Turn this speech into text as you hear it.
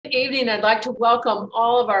Good evening. I'd like to welcome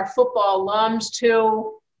all of our football alums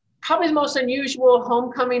to probably the most unusual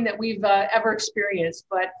homecoming that we've ever experienced.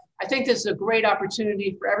 But I think this is a great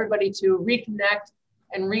opportunity for everybody to reconnect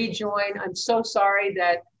and rejoin. I'm so sorry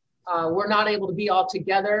that we're not able to be all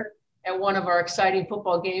together at one of our exciting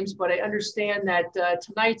football games, but I understand that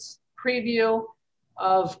tonight's preview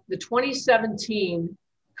of the 2017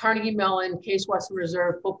 Carnegie Mellon Case Western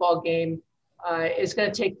Reserve football game is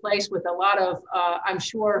going to take place with a lot of, I'm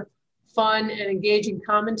sure, fun and engaging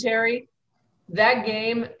commentary. That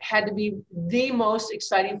game had to be the most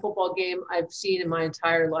exciting football game I've seen in my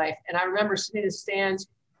entire life. And I remember sitting in the stands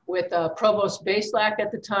with Provost Baselak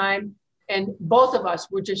at the time, and both of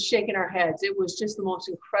us were just shaking our heads. It was just the most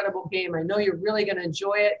incredible game. I know you're really going to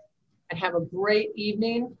enjoy it and have a great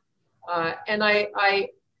evening. And I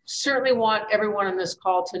certainly want everyone on this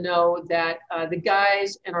call to know that the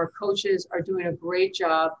guys and our coaches are doing a great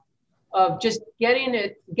job of just getting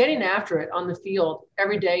after it on the field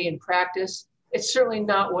every day in practice. It's certainly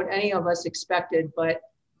not what any of us expected, but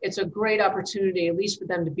it's a great opportunity, at least for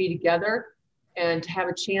them to be together and to have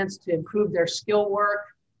a chance to improve their skill work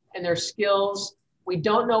and their skills. We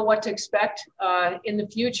don't know what to expect in the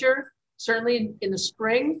future, certainly in the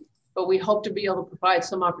spring, but we hope to be able to provide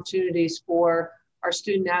some opportunities for our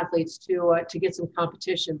student athletes to get some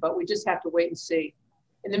competition, but we just have to wait and see.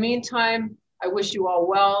 In the meantime, I wish you all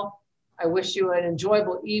well. I wish you an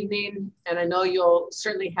enjoyable evening, and I know you'll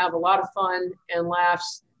certainly have a lot of fun and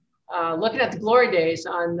laughs looking at the glory days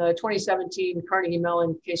on the 2017 Carnegie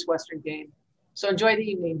Mellon Case Western game. So enjoy the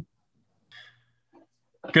evening.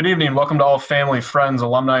 Good evening. Welcome to all family, friends,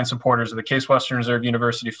 alumni, and supporters of the Case Western Reserve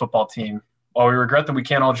University football team. While we regret that we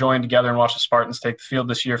can't all join together and watch the Spartans take the field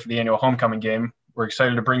this year for the annual homecoming game, we're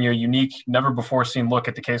excited to bring you a unique, never-before-seen look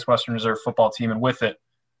at the Case Western Reserve football team, and with it,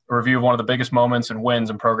 a review of one of the biggest moments and wins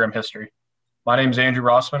in program history. My name is Andrew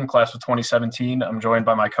Rossman, class of 2017. I'm joined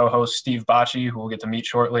by my co-host, Steve Bocci, who we'll get to meet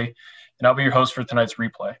shortly, and I'll be your host for tonight's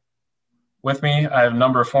replay. With me, I have a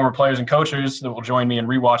number of former players and coaches that will join me in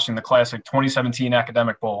rewatching the classic 2017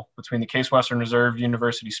 Academic Bowl between the Case Western Reserve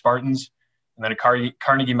University Spartans and then the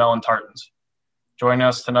Carnegie Mellon Tartans. Joining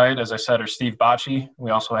us tonight, as I said, are Steve Bocci.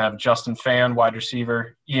 We also have Justin Fan, wide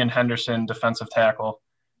receiver, Ian Henderson, defensive tackle,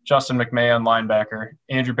 Justin McMahon, linebacker,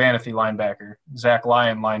 Andrew Banathy, linebacker, Zach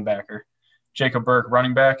Lyon, linebacker, Jacob Burke,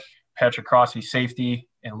 running back, Patrick Crossy, safety,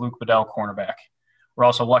 and Luke Bedell, cornerback. We're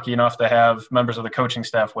also lucky enough to have members of the coaching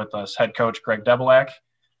staff with us, head coach Greg Debelak.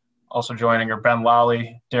 Also joining are Ben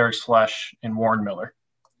Lally, Derek Slesh, and Warren Miller.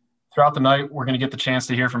 Throughout the night, we're going to get the chance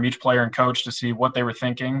to hear from each player and coach to see what they were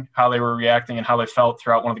thinking, how they were reacting, and how they felt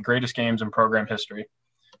throughout one of the greatest games in program history.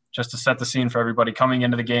 Just to set the scene for everybody, coming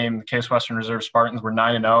into the game, the Case Western Reserve Spartans were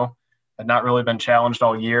 9-0, had not really been challenged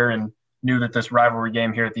all year, and knew that this rivalry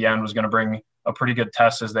game here at the end was going to bring a pretty good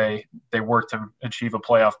test as they worked to achieve a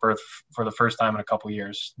playoff berth for the first time in a couple of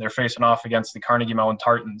years. They're facing off against the Carnegie Mellon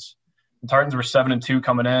Tartans. The Tartans were 7-2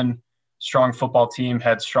 coming in. Strong football team,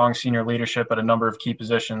 had strong senior leadership at a number of key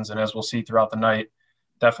positions, and as we'll see throughout the night,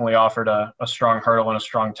 definitely offered a strong hurdle and a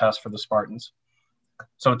strong test for the Spartans.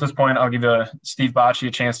 So at this point, I'll give Steve Bocci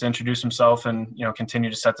a chance to introduce himself and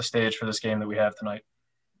continue to set the stage for this game that we have tonight.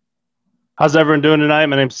 How's everyone doing tonight?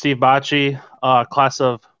 My name's Steve Bocci, class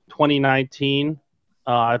of 2019.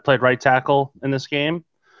 I played right tackle in this game.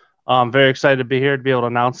 I'm very excited to be here to be able to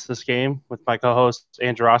announce this game with my co-host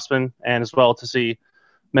Andrew Rossman, and as well to see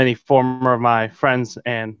many former of my friends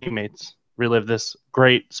and teammates relive this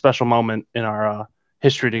great special moment in our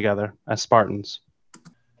history together as Spartans.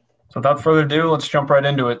 So without further ado, let's jump right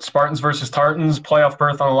into it. Spartans versus Tartans, playoff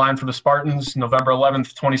berth on the line for the Spartans, November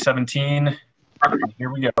 11th, 2017. Here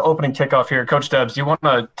we go. Opening kickoff here. Coach Debs, do you want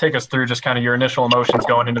to take us through just kind of your initial emotions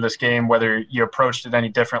going into this game, whether you approached it any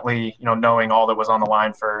differently, knowing all that was on the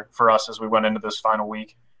line for us as we went into this final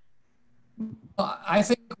week? I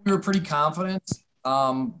think we were pretty confident.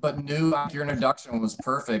 But knew your introduction was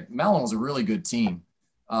perfect. Mellon was a really good team.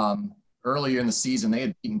 Earlier in the season, they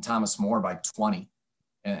had beaten Thomas More by 20,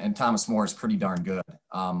 and Thomas More is pretty darn good.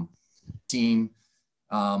 They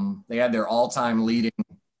had their all-time leading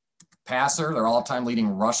passer, their all-time leading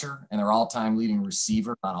rusher, and their all-time leading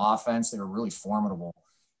receiver on offense. They were really formidable.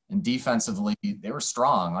 And defensively, they were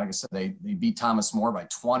strong. Like I said, they beat Thomas More by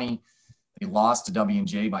 20. They lost to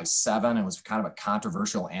W&J by 7. It was kind of a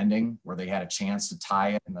controversial ending where they had a chance to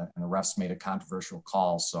tie it, and the refs made a controversial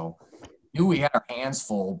call. So knew we had our hands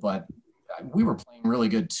full, but we were playing really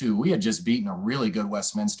good too. We had just beaten a really good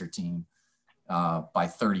Westminster team by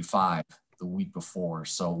 35 the week before.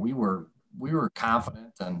 So we were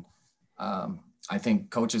confident, and I think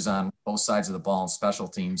coaches on both sides of the ball and special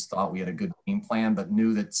teams thought we had a good game plan, but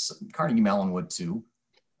knew that Carnegie Mellon would too.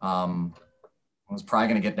 It was probably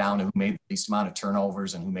going to get down to who made the least amount of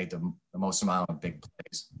turnovers and who made the most amount of big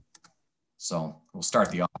plays. So we'll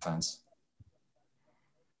start the offense.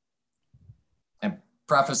 And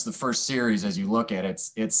preface the first series as you look at it,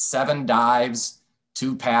 it's 7 dives,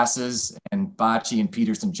 2 passes, and Bocce and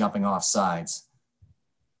Peterson jumping off sides.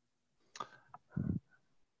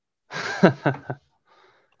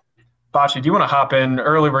 Bocce, do you want to hop in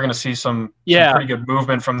early? We're going to see some pretty good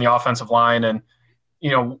movement from the offensive line. And,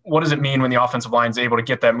 what does it mean when the offensive line is able to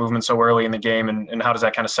get that movement so early in the game? And how does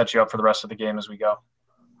that kind of set you up for the rest of the game as we go?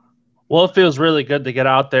 Well, it feels really good to get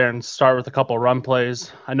out there and start with a couple of run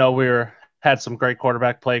plays. I know had some great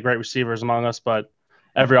quarterback play, great receivers among us, but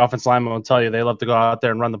every offensive lineman will tell you they love to go out there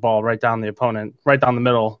and run the ball right down the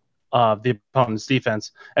middle of the opponent's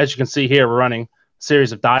defense. As you can see here, we're running a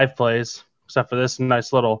series of dive plays, except for this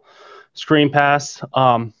nice little screen pass.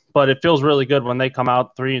 But it feels really good when they come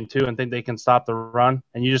out 3-2 and think they can stop the run,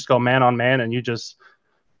 and you just go man on man and you just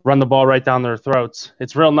run the ball right down their throats.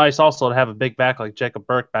 It's real nice also to have a big back like Jacob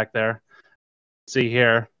Burke back there. See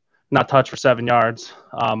here, not touched for 7 yards,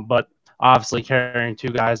 but obviously carrying 2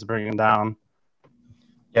 guys to bring him down.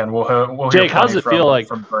 Yeah, and we'll Jake, hear how does it feel like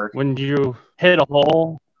from Burke when you hit a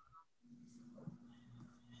hole?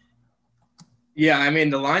 Yeah, I mean,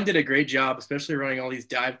 the line did a great job, especially running all these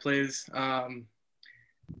dive plays.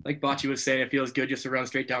 Like Bocce was saying, it feels good just to run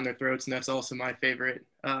straight down their throats, and that's also my favorite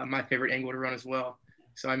angle to run as well.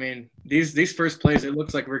 So, I mean, these first plays, it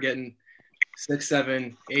looks like we're getting 6,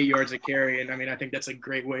 7, 8 yards of carry, and I mean, I think that's a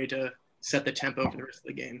great way to set the tempo for the rest of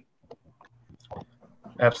the game.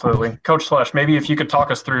 Absolutely. Coach Slesh, maybe if you could talk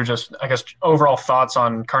us through just, I guess, overall thoughts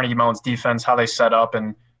on Carnegie Mellon's defense, how they set up,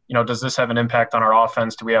 and, does this have an impact on our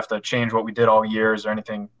offense? Do we have to change what we did all year? Is there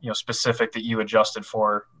anything, specific that you adjusted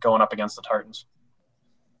for going up against the Tartans?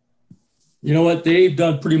 You know what? They've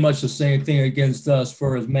done pretty much the same thing against us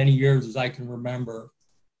for as many years as I can remember.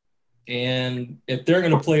 And if they're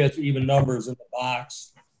going to play us even numbers in the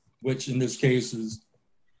box, which in this case is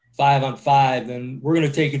 5-on-5, then we're going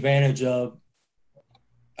to take advantage of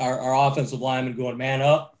our offensive linemen going man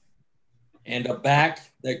up and a back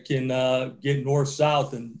that can get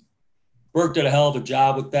north-south. And Burke did a hell of a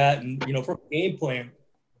job with that. And, from a game plan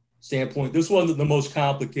standpoint, this wasn't the most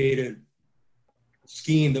complicated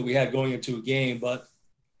scheme that we had going into a game, but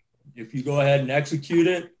if you go ahead and execute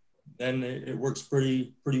it, then it works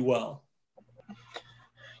pretty well.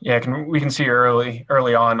 Yeah, we can see early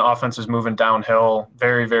on offense is moving downhill,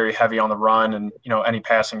 very, very heavy on the run, and any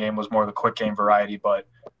passing game was more the quick game variety. But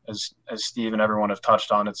as Steve and everyone have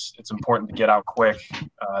touched on, it's important to get out quick.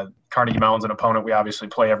 Carnegie Mellon's an opponent we obviously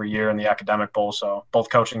play every year in the Academic Bowl, so both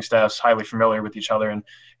coaching staffs highly familiar with each other, and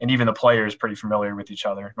even the players pretty familiar with each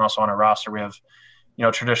other. And also on our roster, we have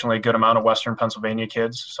traditionally a good amount of Western Pennsylvania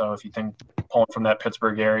kids. So if you think pulling from that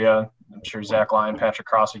Pittsburgh area, I'm sure Zach Lyon, Patrick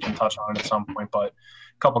Crossley can touch on it at some point, but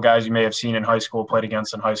a couple guys you may have seen in high school, played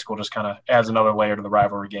against in high school, just kind of adds another layer to the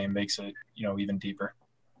rivalry game, makes it, even deeper.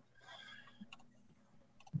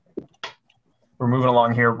 We're moving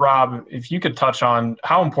along here. Rob, if you could touch on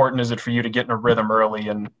how important is it for you to get in a rhythm early,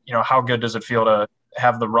 and, how good does it feel to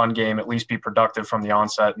have the run game at least be productive from the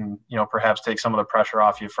onset and, perhaps take some of the pressure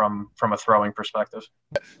off you from a throwing perspective?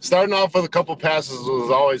 Starting off with a couple passes was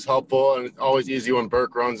always helpful and always easy when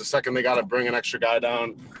Burke runs. The second they got to bring an extra guy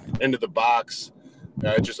down into the box,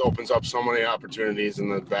 it just opens up so many opportunities in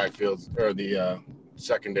the backfield or the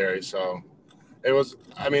secondary. So it was,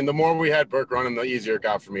 the more we had Burke running, the easier it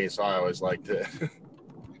got for me. So I always liked it.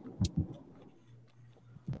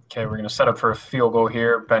 Okay, we're going to set up for a field goal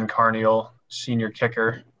here. Ben Carneal, senior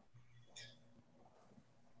kicker.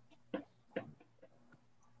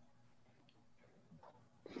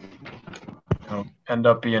 End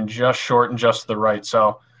up being just short and just to the right.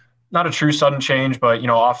 So not a true sudden change, but,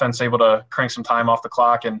 offense able to crank some time off the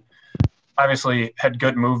clock and obviously had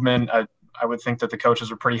good movement. I would think that the coaches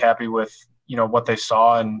were pretty happy with, what they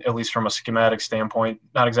saw, and at least from a schematic standpoint,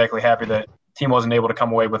 not exactly happy that team wasn't able to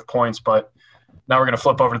come away with points, but now we're going to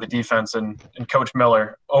flip over to the defense and Coach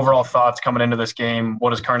Miller, overall thoughts coming into this game. What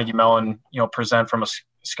does Carnegie Mellon, present from a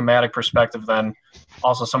schematic perspective? Then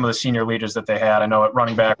also some of the senior leaders that they had. I know at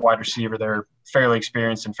running back, wide receiver, they're fairly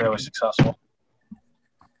experienced and fairly successful.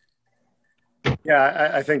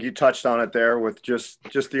 Yeah, I think you touched on it there with just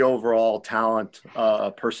the overall talent,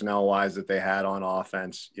 personnel-wise, that they had on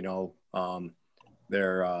offense.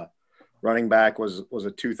 Their running back was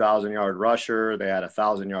a 2,000-yard rusher. They had a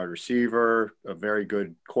 1,000-yard receiver, a very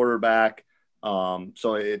good quarterback.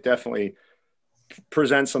 So it definitely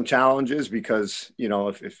presents some challenges because,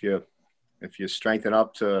 if you strengthen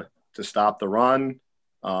up to stop the run,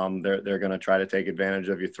 they're going to try to take advantage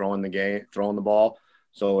of you throwing the ball.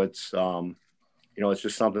 So it's, it's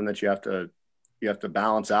just something that you have to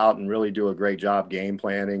balance out and really do a great job game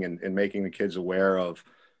planning and making the kids aware of,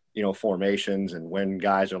 formations and when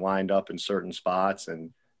guys are lined up in certain spots.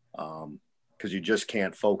 And because you just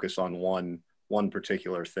can't focus on one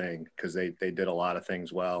particular thing, because they did a lot of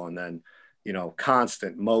things well. And then,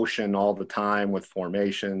 constant motion all the time with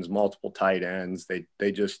formations, multiple tight ends. They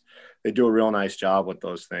do a real nice job with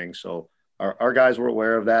those things. So our guys were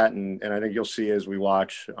aware of that. And I think you'll see as we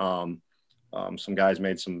watch, some guys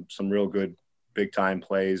made some real good big time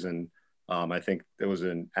plays. And I think there was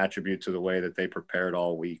an attribute to the way that they prepared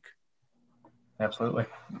all week. Absolutely.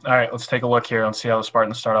 All right, let's take a look here and see how the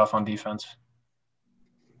Spartans start off on defense.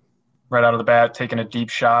 Right out of the bat, taking a deep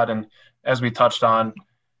shot. And as we touched on,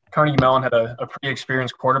 Carnegie Mellon had a pretty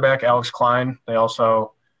experienced quarterback, Alex Klein. They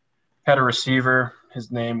also had a receiver.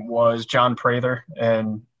 His name was John Prather.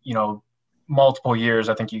 And, multiple years,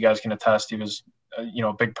 I think you guys can attest, he was,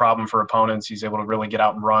 a big problem for opponents. He's able to really get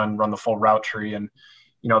out and run the full route tree. And,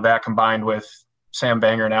 that combined with Sam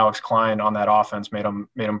Banger and Alex Klein on that offense made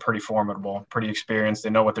them pretty formidable, pretty experienced. They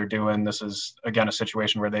know what they're doing. This is, again, a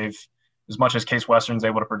situation where they've, as much as Case Western's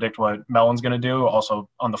able to predict what Mellon's going to do, also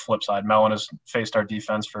on the flip side, Mellon has faced our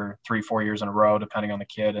defense for 3-4 years in a row, depending on the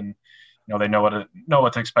kid. And, they know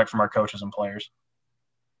what to expect from our coaches and players.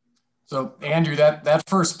 So, Andrew, that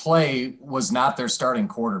first play was not their starting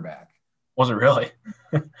quarterback. Was it really?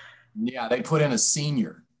 Yeah, they put in a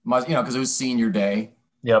senior, because it was senior day.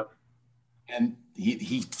 Yep. And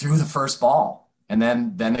he threw the first ball, and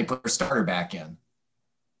then they put their starter back in.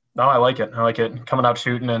 No, I like it. Coming out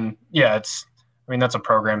shooting, and yeah, that's a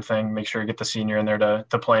program thing. Make sure you get the senior in there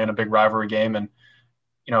to play in a big rivalry game. And,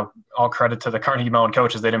 all credit to the Carnegie Mellon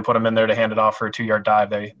coaches. They didn't put him in there to hand it off for a 2-yard dive.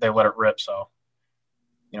 They let it rip. So,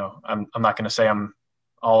 I'm not going to say I'm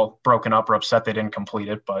all broken up or upset they didn't complete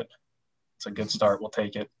it, but it's a good start. We'll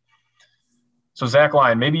take it. So Zach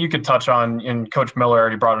Lyon, maybe you could touch on, and Coach Miller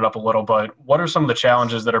already brought it up a little, but what are some of the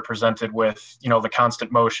challenges that are presented with, the constant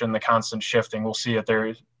motion, the constant shifting? We'll see it.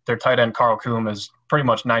 Their tight end, Carl Coombe, is pretty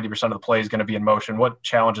much 90% of the play is going to be in motion. What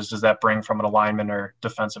challenges does that bring from an alignment or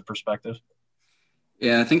defensive perspective?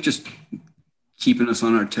 Yeah, I think just keeping us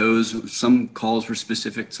on our toes. Some calls were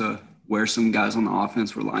specific to where some guys on the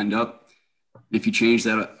offense were lined up. If you change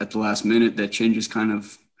that at the last minute, that changes kind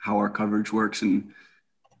of how our coverage works and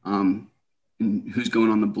who's going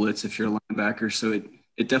on the blitz if you're a linebacker. So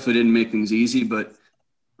it definitely didn't make things easy, but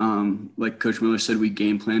like Coach Miller said, we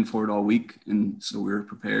game planned for it all week, and so we were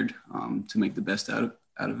prepared to make the best out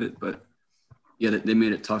of it. But yeah, they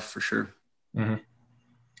made it tough for sure. Mm-hmm.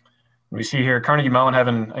 We see here Carnegie Mellon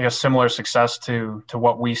having, I guess, similar success to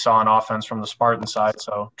what we saw on offense from the Spartan side.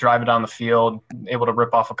 So drive it down the field, able to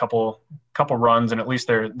rip off a couple runs, and at least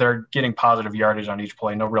they're getting positive yardage on each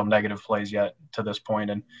play. No real negative plays yet to this point.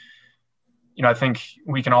 And I think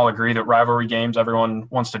we can all agree that rivalry games, everyone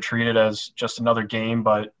wants to treat it as just another game.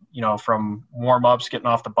 But from warm-ups, getting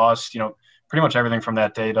off the bus, pretty much everything from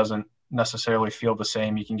that day doesn't necessarily feel the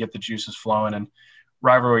same. You can get the juices flowing, and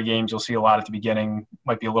rivalry games, you'll see a lot at the beginning,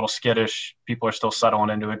 might be a little skittish. People are still settling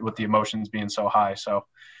into it with the emotions being so high. So,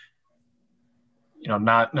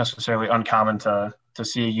 not necessarily uncommon to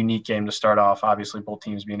see a unique game to start off. Obviously, both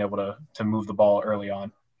teams being able to move the ball early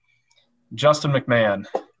on. Justin McMahon.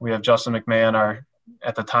 We have Justin McMahon, our,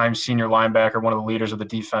 at the time, senior linebacker, one of the leaders of the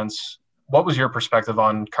defense. What was your perspective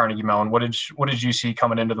on Carnegie Mellon? What did you see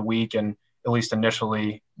coming into the week, and at least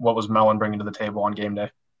initially, what was Mellon bringing to the table on game day?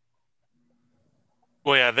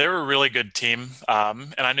 Well, yeah, they were a really good team.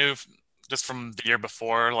 And I knew just from the year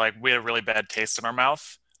before, we had a really bad taste in our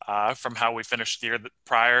mouth from how we finished the year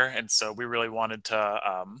prior. And so we really wanted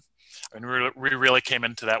to we really came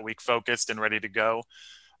into that week focused and ready to go.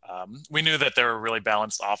 We knew that they were a really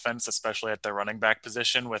balanced offense, especially at the running back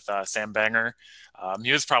position with Sam Banger.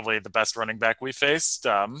 He was probably the best running back we faced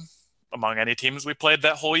among any teams we played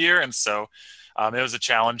that whole year. And so it was a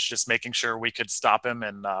challenge just making sure we could stop him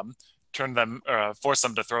and force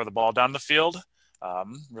them to throw the ball down the field,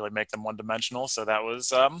 really make them one-dimensional. So that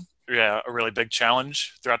was a really big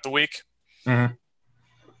challenge throughout the week. Mm-hmm.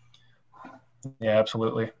 Yeah,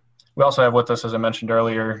 absolutely. We also have with us, as I mentioned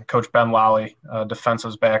earlier, Coach Ben Lally,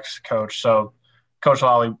 defensive backs coach. So, Coach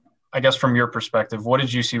Lally, I guess from your perspective, what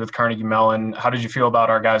did you see with Carnegie Mellon? How did you feel about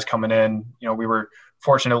our guys coming in? We were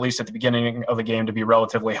fortunate, at least at the beginning of the game, to be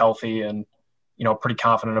relatively healthy and, pretty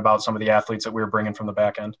confident about some of the athletes that we were bringing from the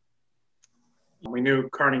back end. We knew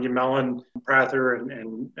Carnegie Mellon, Prather,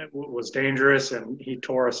 and was dangerous, and he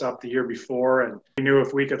tore us up the year before. And we knew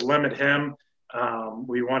if we could limit him,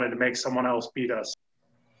 we wanted to make someone else beat us.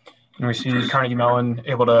 And we see Carnegie Mellon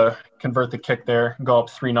able to convert the kick there, go up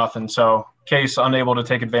 3-0. So Case unable to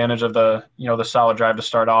take advantage of the solid drive to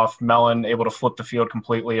start off. Mellon able to flip the field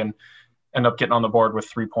completely and end up getting on the board with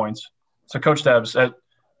 3 points. So Coach Debs,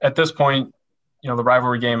 at this point, the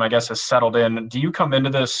rivalry game, I guess, has settled in. Do you come into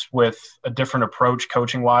this with a different approach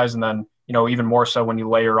coaching wise? And then, even more so when you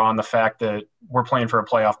layer on the fact that we're playing for a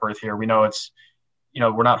playoff berth here. We know it's,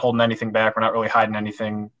 we're not holding anything back. We're not really hiding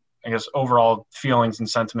anything. I guess overall feelings and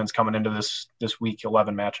sentiments coming into this week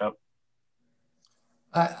 11 matchup.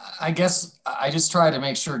 I guess I just tried to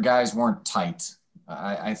make sure guys weren't tight.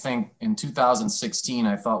 I think in 2016,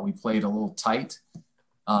 I thought we played a little tight.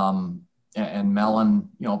 And Mellon,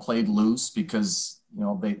 played loose because,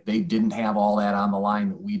 they didn't have all that on the line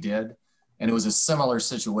that we did. And it was a similar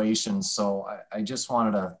situation. So I just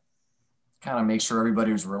wanted to kind of make sure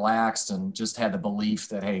everybody was relaxed and just had the belief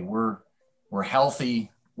that, hey, we're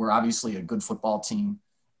healthy. We're obviously a good football team.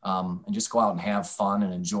 And just go out and have fun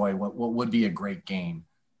and enjoy what would be a great game.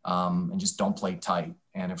 And just don't play tight.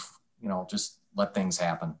 And if, just let things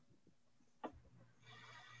happen.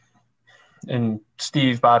 And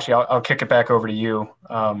Steve Bocci, I'll kick it back over to you.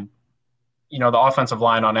 The offensive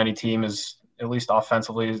line on any team is, at least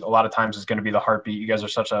offensively, a lot of times is going to be the heartbeat. You guys are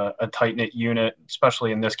such a tight-knit unit,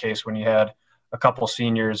 especially in this case when you had a couple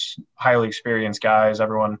seniors, highly experienced guys.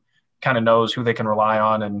 Everyone kind of knows who they can rely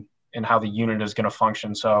on and how the unit is going to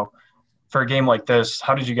function. So for a game like this,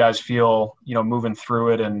 how did you guys feel, moving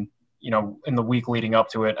through it and, in the week leading up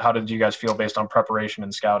to it? How did you guys feel based on preparation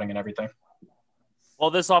and scouting and everything? Well,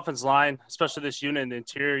 this offense line, especially this unit, the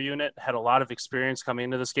interior unit, had a lot of experience coming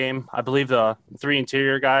into this game. I believe the 3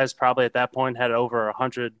 interior guys probably at that point had over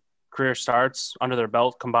 100 career starts under their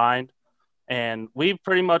belt combined. And we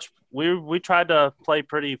pretty much we tried to play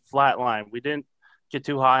pretty flat line. We didn't get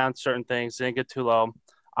too high on certain things, didn't get too low.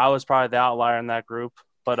 I was probably the outlier in that group.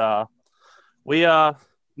 But we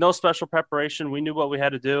no special preparation. We knew what we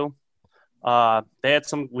had to do.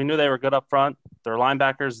 We knew they were good up front. Their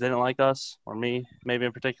linebackers didn't like us, or me, maybe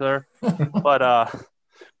in particular. But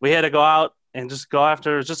we had to go out and just go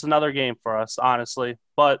after. It was just another game for us, honestly.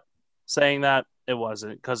 But saying that, it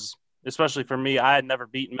wasn't, because especially for me, I had never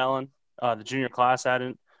beaten Mellon. The junior class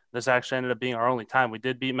hadn't. This actually ended up being our only time we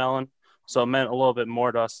did beat Mellon. So it meant a little bit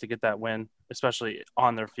more to us to get that win, especially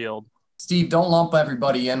on their field. Steve, don't lump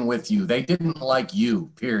everybody in with you. They didn't like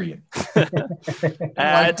you, period. They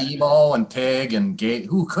like Debo and Pig and Gage.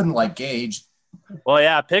 Who couldn't like Gage? Well,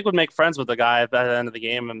 yeah, Pig would make friends with the guy by the end of the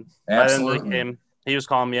game. And by the end of the Absolutely. game, he was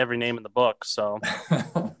calling me every name in the book. So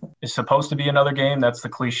It's supposed to be another game. That's the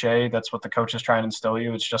cliche. That's what the coach is trying to instill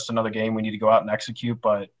you. It's just another game. We need to go out and execute.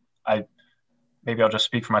 But maybe I'll just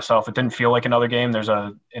speak for myself. It didn't feel like another game. There's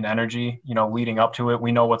an energy, leading up to it.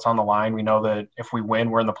 We know what's on the line. We know that if we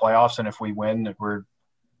win, we're in the playoffs. And if we win, we're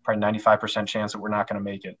probably 95% chance that we're not going to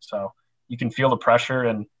make it. So you can feel the pressure,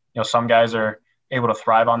 and, some guys are able to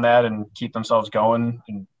thrive on that and keep themselves going,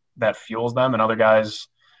 and that fuels them. And other guys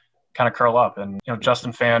kind of curl up. And,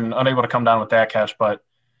 Justin Fan, unable to come down with that catch. But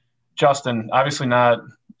Justin, obviously not,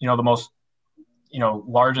 the most,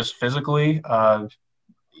 largest physically,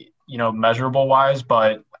 measurable wise,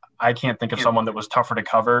 but I can't think of someone that was tougher to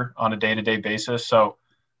cover on a day-to-day basis. So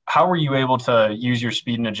how were you able to use your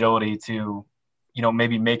speed and agility to,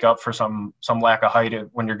 maybe make up for some lack of height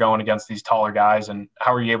when you're going against these taller guys? And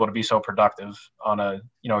how are you able to be so productive on a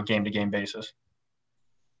game-to-game basis?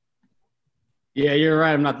 Yeah, you're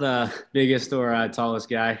right. I'm not the biggest or tallest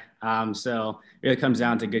guy. So it really comes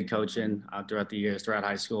down to good coaching throughout the years, throughout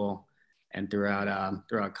high school and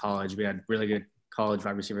throughout college. We had really good college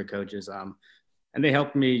wide receiver coaches. And they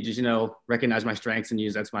helped me just, recognize my strengths and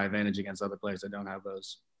use that's my advantage against other players that don't have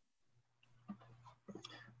those.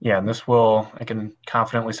 Yeah, and I can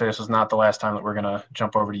confidently say this is not the last time that we're going to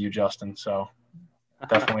jump over to you, Justin. So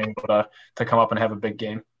definitely able to come up and have a big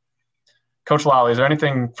game. Coach Lally, is there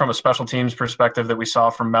anything from a special teams perspective that we saw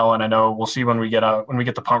from Mellon? I know we'll see when we get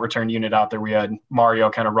the punt return unit out there. We had Mario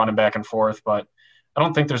kind of running back and forth, but I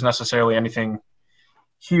don't think there's necessarily anything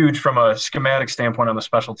huge from a schematic standpoint on the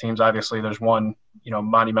special teams. Obviously, there's one,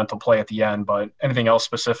 monumental play at the end, but anything else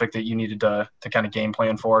specific that you needed to kind of game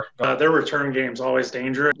plan for? Their return game's always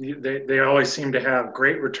dangerous. They always seem to have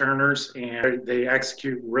great returners, and they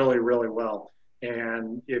execute really, really well.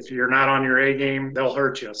 And if you're not on your A game, they'll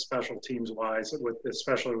hurt you, special teams wise,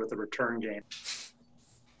 especially with the return game.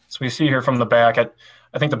 So we see here from the back,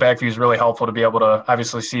 I think the back view is really helpful to be able to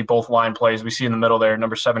obviously see both line plays. We see in the middle there,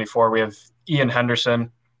 number 74, we have Ian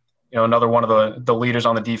Henderson, another one of the leaders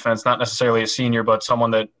on the defense, not necessarily a senior, but someone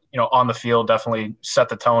that, on the field definitely set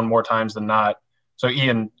the tone more times than not. So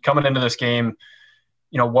Ian, coming into this game,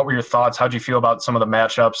 what were your thoughts? How'd you feel about some of the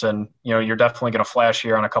matchups? And, you're definitely going to flash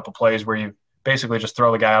here on a couple plays where you basically just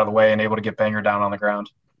throw the guy out of the way and able to get Banger down on the ground?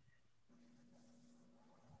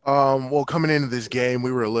 Well, coming into this game,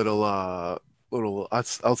 we were a little, I'll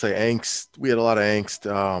say angst. We had a lot of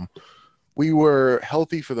angst. We were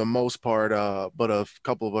healthy for the most part, but a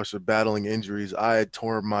couple of us are battling injuries. I had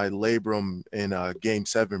torn my labrum in Game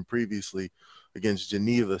 7 previously against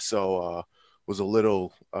Geneva, so was a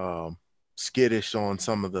little skittish on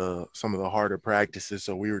some of the harder practices.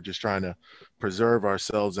 So we were just trying to preserve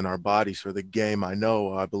ourselves and our bodies for the game.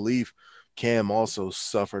 I believe Cam also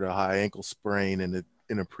suffered a high ankle sprain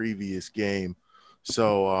in a previous game,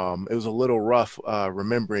 so it was a little rough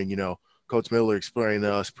remembering, Coach Miller explained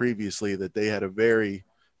to us previously that they had a very,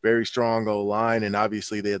 very strong O-line, and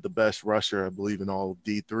obviously they had the best rusher, I believe, in all of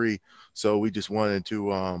D3. So we just wanted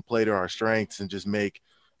to play to our strengths and just make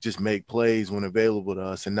plays when available to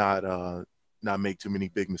us and not make too many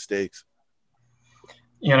big mistakes.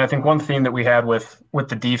 Yeah, and I think one theme that we had with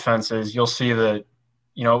the defense is you'll see that,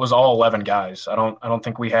 it was all 11 guys. I don't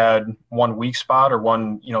think we had one weak spot or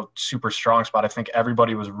one, super strong spot. I think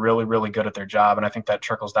everybody was really, really good at their job, and I think that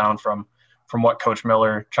trickles down from what Coach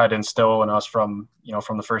Miller tried to instill in us from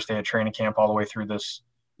the first day of training camp all the way through this,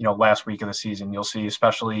 last week of the season. You'll see,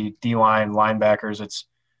 especially D-line, linebackers,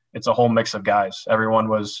 it's a whole mix of guys. Everyone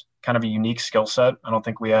was kind of a unique skill set. I don't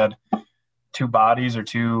think we had two bodies or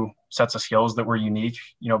two sets of skills that were unique,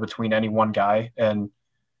 between any one guy. And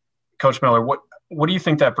Coach Miller, what do you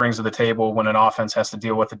think that brings to the table when an offense has to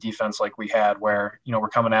deal with a defense like we had, where, we're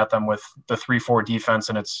coming at them with the 3-4 defense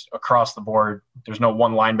and it's across the board? There's no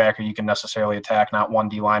one linebacker you can necessarily attack, not one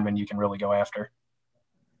D lineman you can really go after.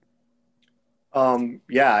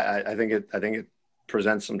 Yeah, I think it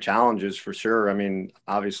presents some challenges for sure. I mean,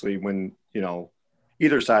 obviously when,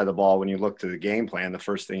 either side of the ball, when you look to the game plan, the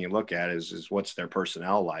first thing you look at is what's their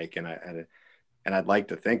personnel like. And I'd like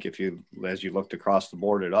to think as you looked across the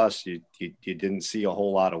board at us, you didn't see a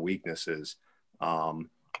whole lot of weaknesses.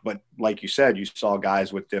 But like you said, you saw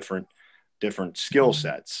guys with different skill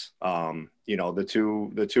sets.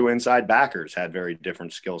 The two inside backers had very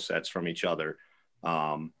different skill sets from each other.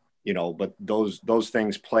 But those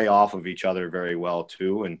things play off of each other very well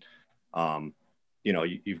too. And,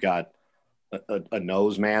 you've got a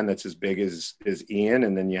nose man that's as big as Ian,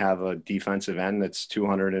 and then you have a defensive end that's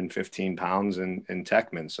 215 pounds in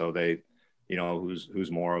Techman. So they,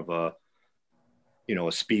 who's more of a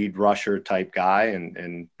speed rusher type guy.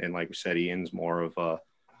 And like we said, Ian's more of a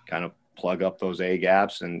kind of plug up those A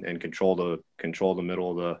gaps and control the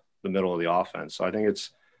middle of the offense. So I think it's,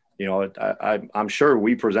 I'm sure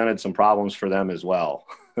we presented some problems for them as well.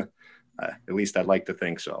 At least I'd like to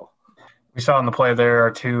think so. We saw in the play there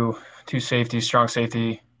are two safeties, strong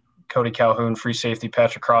safety, Cody Calhoun, free safety,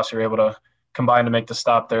 Patrick Cross. You're able to combine to make the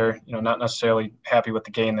stop there. Not necessarily happy with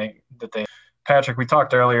the gain that they. Patrick, we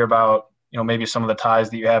talked earlier about maybe some of the ties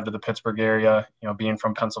that you have to the Pittsburgh area. Being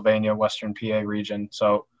from Pennsylvania, Western PA region.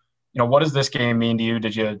 So, what does this game mean to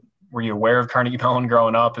you? Were you aware of Carnegie Mellon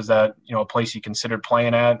growing up? Is that a place you considered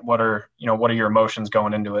playing at? What are your emotions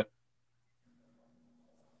going into it?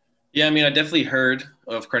 Yeah, I mean, I definitely heard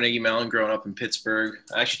of Carnegie Mellon growing up in Pittsburgh.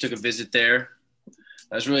 I actually took a visit there.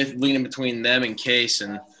 I was really leaning between them and Case,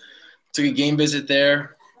 and took a game visit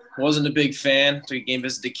there. Wasn't a big fan. Took a game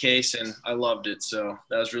visit to Case, and I loved it. So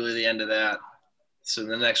that was really the end of that. So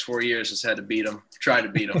the next 4 years, just had to beat them. Try to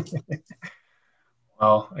beat them.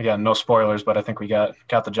 Well, again, no spoilers, but I think we got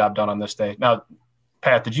the job done on this day. Now,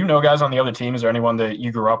 Pat, did you know guys on the other team? Is there anyone that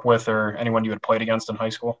you grew up with or anyone you had played against in high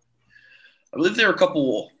school? I believe there were a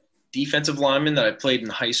couple defensive linemen that I played in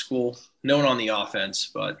high school, known on the offense,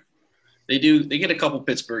 but they get a couple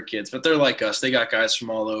Pittsburgh kids, but they're like us. They got guys from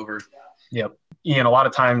all over. Yep. Ian, a lot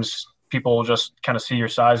of times people just kind of see your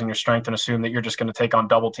size and your strength and assume that you're just going to take on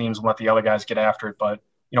double teams and let the other guys get after it. But,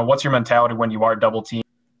 what's your mentality when you are double teamed?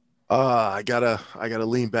 I gotta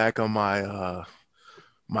lean back on my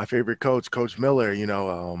my favorite coach, Coach Miller.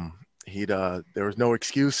 There was no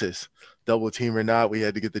excuses, double team or not. We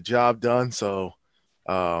had to get the job done. So,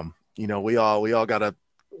 we all gotta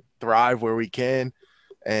thrive where we can.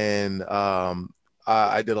 And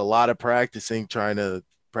I did a lot of practicing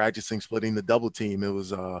splitting the double team. It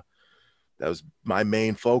was that was my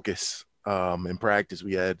main focus. In practice,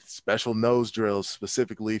 we had special nose drills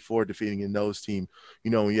specifically for defeating a nose team.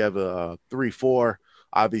 When you have a 3-4,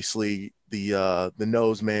 obviously the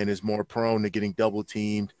nose man is more prone to getting double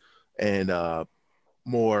teamed, and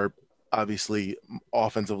more obviously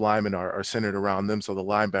offensive linemen are centered around them, so the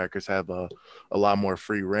linebackers have a lot more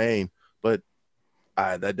free reign. But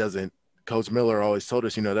that doesn't. Coach Miller always told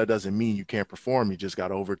us, that doesn't mean you can't perform. You just got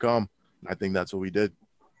to overcome. I think that's what we did.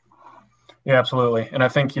 Yeah, absolutely. And I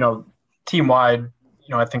think, team-wide,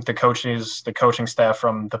 I think the coaching staff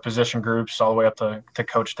from the position groups all the way up to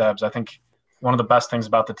Coach Debs, I think one of the best things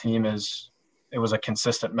about the team is it was a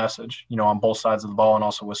consistent message, on both sides of the ball and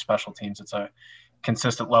also with special teams. It's a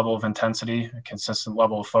consistent level of intensity, a consistent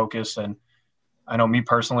level of focus. And I know me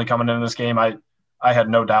personally coming into this game, I had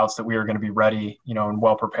no doubts that we were going to be ready, and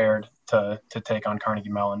well prepared to take on Carnegie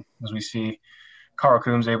Mellon. As we see Carl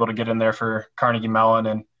Coombs able to get in there for Carnegie Mellon,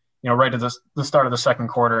 and right at the start of the second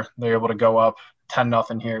quarter, they're able to go up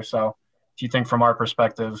 10-0 here. So if you think from our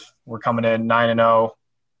perspective, we're coming in 9-0,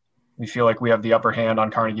 we feel like we have the upper hand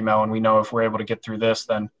on Carnegie Mellon. We know if we're able to get through this,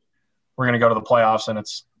 then we're going to go to the playoffs, and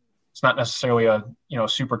it's not necessarily a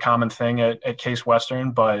super common thing at Case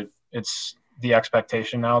Western, but it's the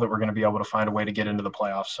expectation now that we're going to be able to find a way to get into the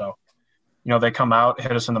playoffs. So, they come out,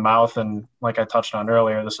 hit us in the mouth, and like I touched on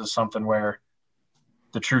earlier, this is something where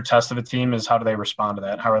the true test of a team is how do they respond to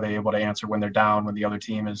that? How are they able to answer when they're down, when the other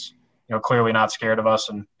team is, clearly not scared of us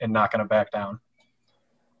and not going to back down?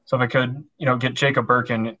 So if I could, get Jacob Burke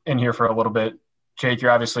in here for a little bit. Jake,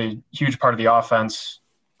 you're obviously a huge part of the offense.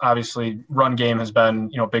 Obviously, run game has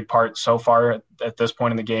been, a big part so far at this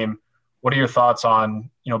point in the game. What are your thoughts on,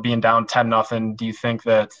 being down 10-0? Do you think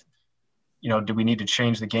that, do we need to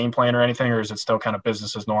change the game plan or anything, or is it still kind of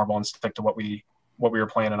business as normal and stick to what we were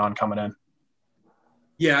planning on coming in?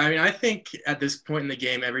 Yeah, I think at this point in the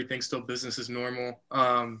game, everything's still business as normal.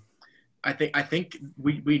 I think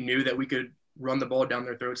we knew that we could run the ball down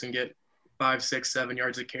their throats and get 5, 6, 7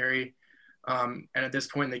 yards of carry. And at this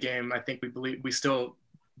point in the game, I think we still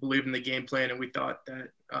believed in the game plan, and we thought that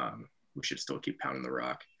we should still keep pounding the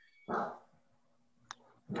rock.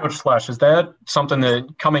 Coach Slash, is that something that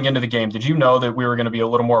coming into the game, did you know that we were going to be a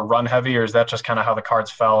little more run heavy, or is that just kind of how the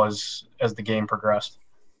cards fell as the game progressed?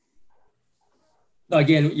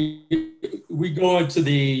 Again, we go into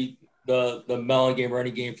the Mellon game or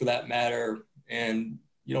any game for that matter, and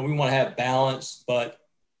we want to have balance. But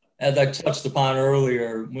as I touched upon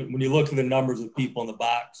earlier, when you look at the numbers of people in the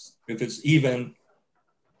box, if it's even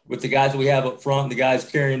with the guys that we have up front, the guys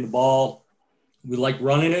carrying the ball, we like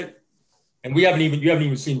running it. And you haven't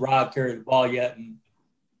even seen Rob carry the ball yet. And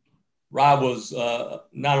Rob was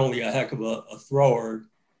not only a heck of a thrower,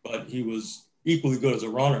 but he was equally good as a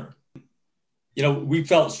runner. We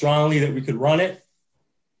felt strongly that we could run it.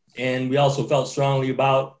 And we also felt strongly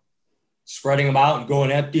about spreading them out and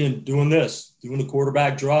going empty and doing the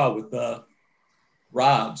quarterback draw with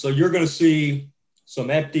Rob. So you're going to see some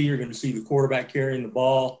empty. You're going to see the quarterback carrying the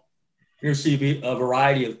ball. You're going to see a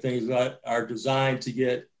variety of things that are designed to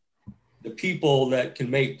get the people that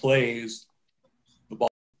can make plays the ball.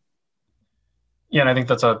 Yeah, and I think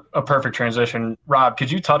that's a perfect transition. Rob,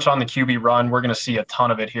 could you touch on the QB run? We're going to see a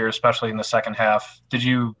ton of it here, especially in the second half. Did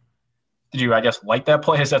you, I guess, like that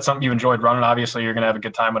play? Is that something you enjoyed running? Obviously, you're going to have a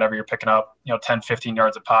good time whenever you're picking up, 10, 15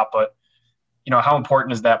 yards a pop. But, how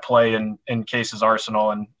important is that play in Case's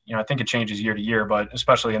arsenal? And, I think it changes year to year, but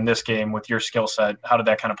especially in this game with your skill set, how did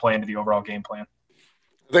that kind of play into the overall game plan?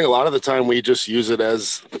 I think a lot of the time we just use it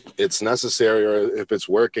as it's necessary or if it's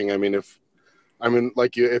working. If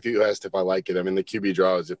you asked if I like it, the QB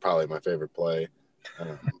draw is probably my favorite play.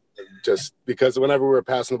 Just because whenever we were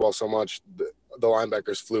passing the ball so much, the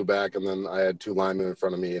linebackers flew back, and then I had 2 linemen in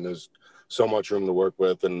front of me, and there's so much room to work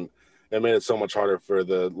with, and it made it so much harder for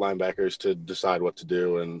the linebackers to decide what to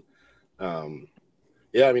do. And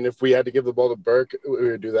if we had to give the ball to Burke, we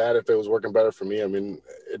would do that. If it was working better for me, I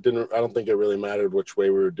don't think it really mattered which way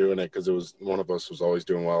we were doing it, because it was one of us was always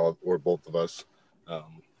doing well, or both of us.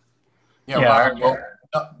 Rob,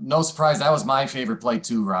 no surprise. That was my favorite play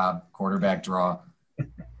too, Rob, quarterback draw.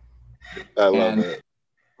 I love it.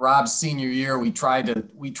 Rob's senior year, we tried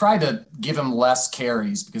to give him less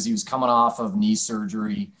carries because he was coming off of knee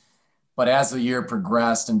surgery. But as the year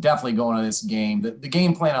progressed, and definitely going to this game, the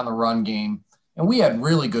game plan on the run game, and we had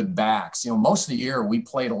really good backs. Most of the year we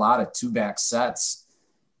played a lot of 2-back sets,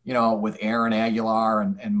 with Aaron Aguilar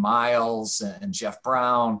and Miles and Jeff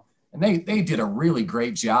Brown. And they did a really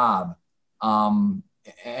great job and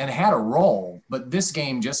had a role. But this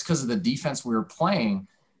game, just because of the defense we were playing,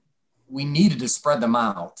 we needed to spread them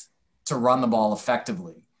out to run the ball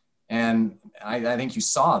effectively. And I think you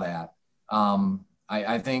saw that.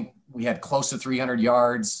 I think we had close to 300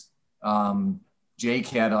 yards. Jake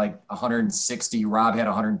had like 160. Rob had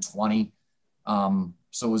 120.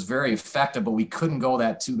 So it was very effective, but we couldn't go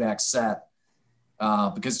that 2-back set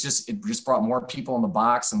because it just brought more people in the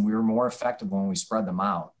box, and we were more effective when we spread them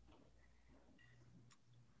out.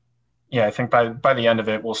 Yeah, I think by the end of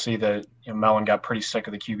it, we'll see that Mellon got pretty sick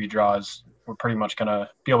of the QB draws. We're pretty much going to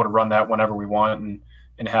be able to run that whenever we want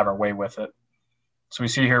and have our way with it. So we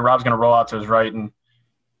see here Rob's going to roll out to his right, and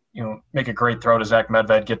make a great throw to Zach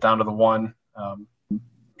Medved, get down to the one. I'm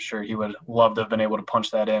sure he would love to have been able to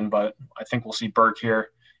punch that in, but I think we'll see Burke here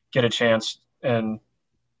get a chance. And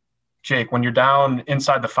Jake, when you're down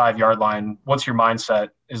inside the 5-yard line, what's your mindset?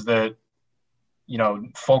 Is that,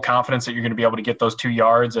 full confidence that you're going to be able to get those 2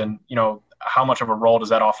 yards? And, how much of a role does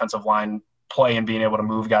that offensive line play in being able to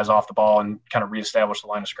move guys off the ball and kind of reestablish the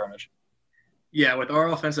line of scrimmage? Yeah, with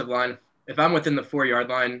our offensive line, if I'm within the 4-yard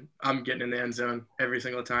line, I'm getting in the end zone every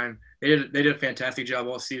single time. They did a fantastic job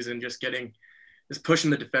all season just pushing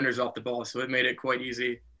the defenders off the ball. So it made it quite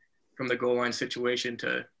easy from the goal line situation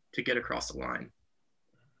to get across the line.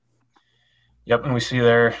 Yep, and we see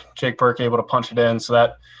there Jake Burke able to punch it in, so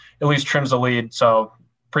that at least trims the lead. So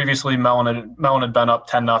previously Mellon had been up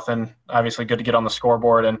 10-0. Obviously good to get on the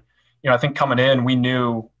scoreboard. And, I think coming in, we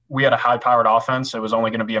knew we had a high-powered offense. It was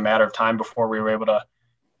only going to be a matter of time before we were able to,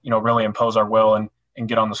 really impose our will and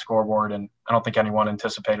get on the scoreboard. And I don't think anyone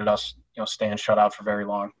anticipated us, staying shut out for very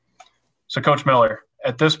long. So Coach Miller,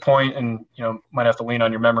 at this point, and, might have to lean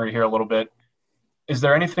on your memory here a little bit, is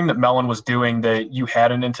there anything that Mellon was doing that you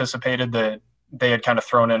hadn't anticipated that they had kind of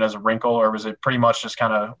thrown in as a wrinkle, or was it pretty much just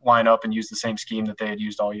kind of line up and use the same scheme that they had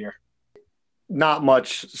used all year? Not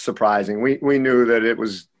much surprising. We knew that it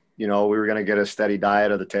was, we were going to get a steady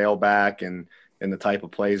diet of the tailback and the type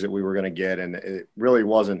of plays that we were going to get. And it really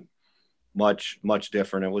wasn't much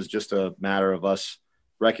different. It was just a matter of us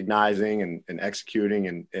recognizing and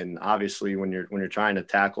executing. And obviously when you're trying to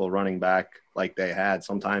tackle a running back like they had,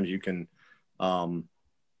 sometimes you can,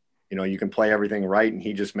 you can play everything right and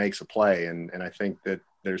he just makes a play. And I think that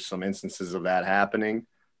there's some instances of that happening.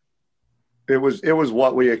 It was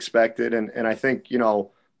what we expected. And I think,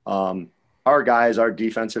 our guys, our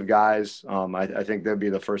defensive guys, I think they'd be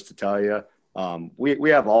the first to tell you, we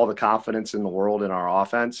have all the confidence in the world in our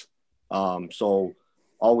offense. So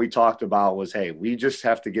all we talked about was, hey, we just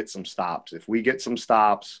have to get some stops. If we get some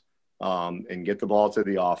stops and get the ball to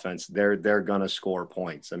the offense, they're going to score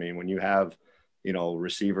points. I mean, when you have,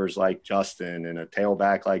 receivers like Justin and a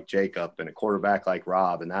tailback like Jacob and a quarterback like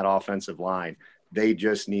Rob and that offensive line, they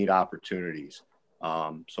just need opportunities.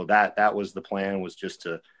 So that was the plan, was just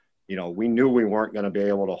to, we knew we weren't going to be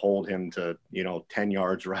able to hold him to, 10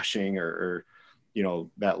 yards rushing or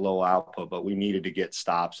that low output, but we needed to get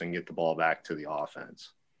stops and get the ball back to the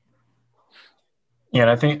offense. Yeah,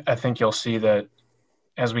 and I think you'll see that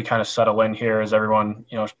as we kind of settle in here, as everyone,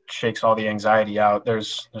 shakes all the anxiety out,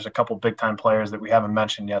 there's a couple big time players that we haven't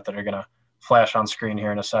mentioned yet that are going to flash on screen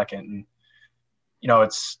here in a second. And,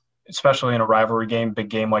 it's especially in a rivalry game, big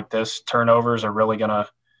game like this, turnovers are really going to,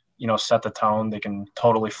 set the tone. They can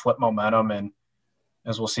totally flip momentum. And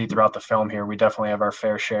as we'll see throughout the film here, we definitely have our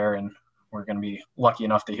fair share, and we're going to be lucky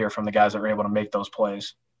enough to hear from the guys that were able to make those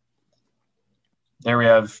plays. There we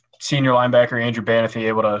have senior linebacker Andrew Banathy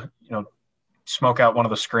able to, smoke out one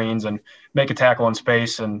of the screens and make a tackle in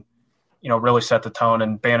space and, really set the tone.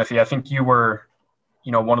 And Banathy, I think you were,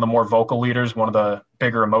 one of the more vocal leaders, one of the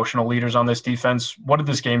bigger emotional leaders on this defense. What did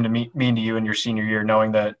this game mean to you in your senior year,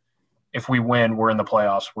 knowing that if we win, we're in the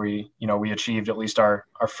playoffs? We achieved at least our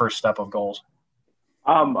first step of goals.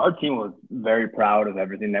 Our team was very proud of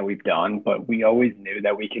everything that we've done, but we always knew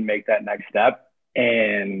that we can make that next step,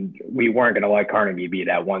 and we weren't going to let Carnegie be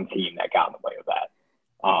that one team that got in the way of that,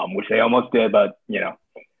 which they almost did. But,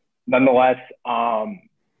 nonetheless,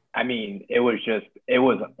 it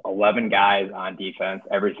was 11 guys on defense.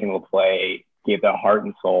 Every single play gave their heart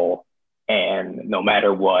and soul, and no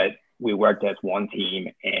matter what, we worked as one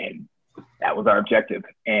team, and that was our objective.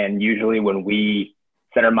 And usually when we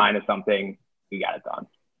set our mind to something, we got it done.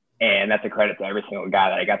 And that's a credit to every single guy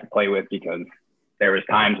that I got to play with, because there was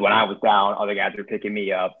times when I was down, other guys were picking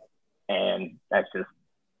me up, and that's just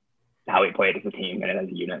how we played as a team and as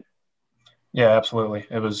a unit. Yeah, absolutely.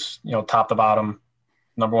 It was, top to bottom,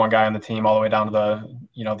 number one guy on the team, all the way down to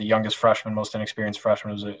the, the youngest freshman, most inexperienced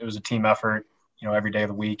freshman. It was a team effort, every day of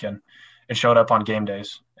the week, and it showed up on game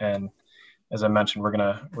days. And as I mentioned, we're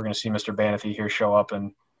gonna see Mr. Banathy here show up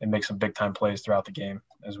and make some big time plays throughout the game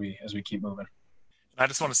as we keep moving. I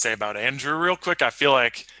just want to say about Andrew real quick. I feel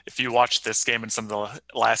like if you watch this game and some of the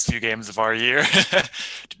last few games of our year,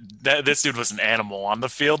 this dude was an animal on the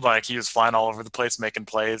field. Like, he was flying all over the place, making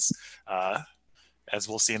plays, as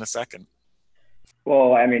we'll see in a second.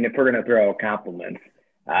 Well, if we're going to throw compliments,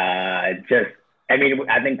 I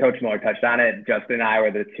think Coach Miller touched on it. Justin and I were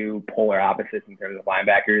the two polar opposites in terms of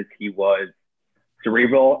linebackers. He was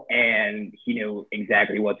cerebral, and he knew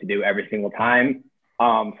exactly what to do every single time.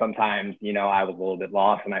 Sometimes, I was a little bit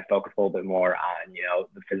lost, and I focused a little bit more on,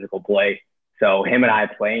 the physical play. So him and I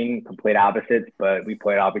playing complete opposites, but we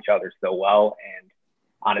played off each other so well. And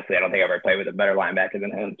honestly, I don't think I've ever played with a better linebacker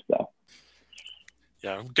than him. So.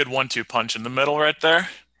 Yeah, good 1-2 punch in the middle right there.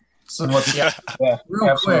 So yeah, real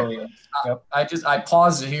absolutely. quick, Yep. I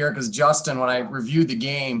paused it here because Justin, when I reviewed the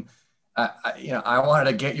game, I wanted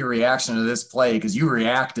to get your reaction to this play because you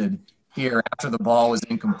reacted here after the ball was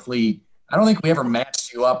incomplete. I don't think we ever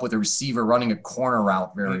matched you up with a receiver running a corner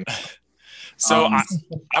route very well. So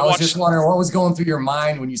I was just wondering what was going through your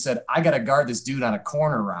mind when you said, I got to guard this dude on a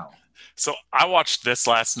corner route. So I watched this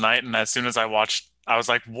last night, and as soon as I watched, I was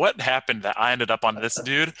like, what happened that I ended up on this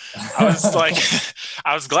dude? I was like,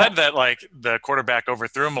 I was glad that like the quarterback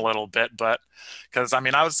overthrew him a little bit, but because I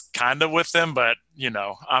mean, I was kind of with him, but you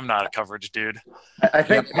know, I'm not a coverage dude. I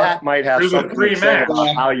think Pat might have something to say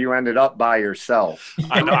about how you ended up by yourself.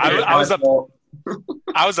 I know.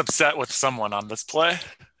 I was upset with someone on this play.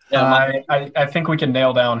 I think we can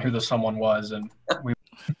nail down who the someone was, and we.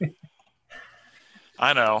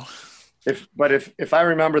 I know. If I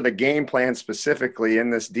remember the game plan specifically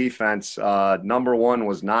in this defense, number 1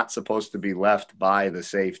 was not supposed to be left by the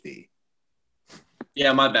safety.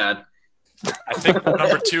 Yeah, my bad. I think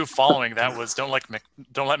number 2 following that was don't let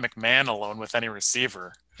McMahon alone with any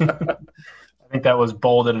receiver. I think that was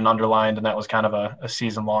bolded and underlined, and that was kind of a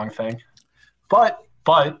season-long thing. But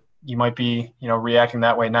you might be reacting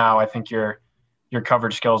that way now. I think your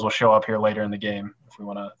coverage skills will show up here later in the game if we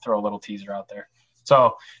want to throw a little teaser out there.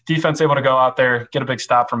 So defense able to go out there, get a big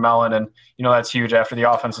stop from Mellon, and that's huge after the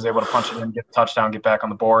offense is able to punch it in, get a touchdown, get back on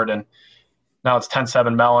the board, and now it's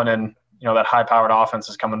 10-7 Mellon, and that high-powered offense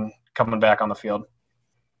is coming back on the field.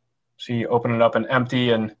 So you open it up and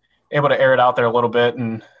empty and able to air it out there a little bit,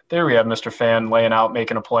 and there we have Mr. Fan laying out,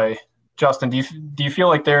 making a play. Justin, do you feel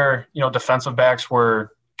like their defensive backs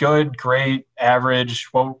were good, great, average?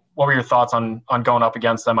 What were your thoughts on going up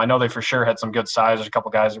against them? I know they for sure had some good size. There's a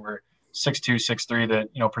couple guys that were 6'2", 6'3"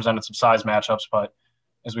 that presented some size matchups, but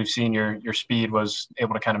as we've seen, your speed was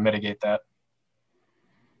able to kind of mitigate that.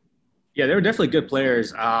 Yeah, they were definitely good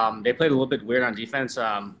players. They played a little bit weird on defense.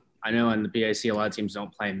 I know in the BAC a lot of teams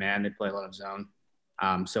don't play man; they play a lot of zone.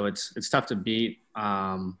 So it's tough to beat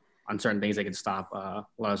on certain things. They could stop a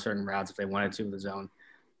lot of certain routes if they wanted to with the zone.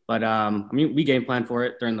 But we game planned for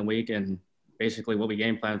it during the week, and basically what we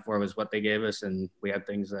game planned for was what they gave us, and we had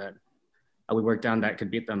things that we worked on that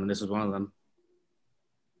could beat them, and this was one of them.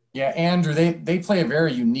 Yeah, Andrew, they play a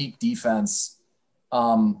very unique defense,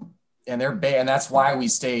 and and that's why we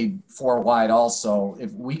stayed 4 wide. Also,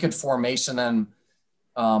 if we could formation them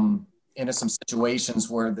into some situations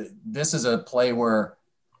where this is a play where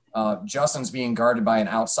Justin's being guarded by an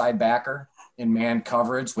outside backer in man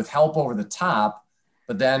coverage with help over the top,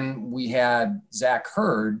 but then we had Zach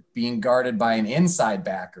Hurd being guarded by an inside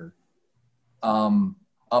backer.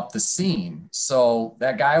 Up the seam. So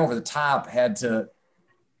that guy over the top had to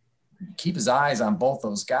keep his eyes on both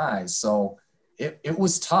those guys. So it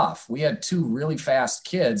was tough. We had 2 really fast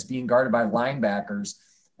kids being guarded by linebackers,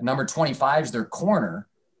 and number 25 is their corner,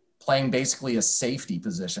 playing basically a safety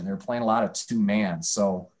position. They were playing a lot of 2-man.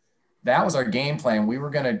 So that was our game plan. We were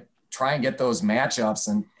going to try and get those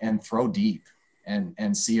matchups and throw deep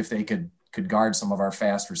and see if they could guard some of our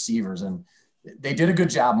fast receivers. And they did a good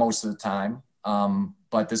job most of the time.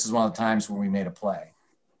 But this is one of the times when we made a play.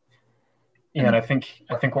 Yeah, and I think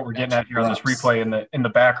what we're getting at here on this replay in the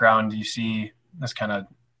background, you see this kind of,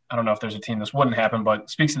 I don't know if there's a team this wouldn't happen, but it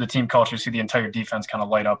speaks to the team culture. You see the entire defense kind of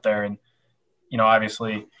light up there, and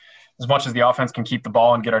obviously, as much as the offense can keep the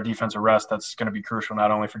ball and get our defense a rest, that's going to be crucial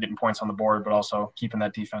not only for getting points on the board, but also keeping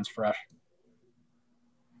that defense fresh.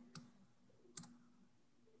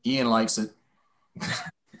 Ian likes it.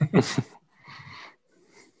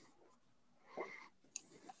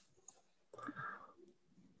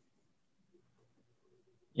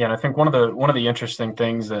 Yeah, and I think one of the interesting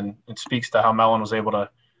things, and it speaks to how Mellon was able to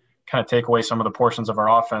kind of take away some of the portions of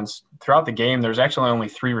our offense throughout the game. There's actually only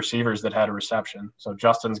 3 receivers that had a reception. So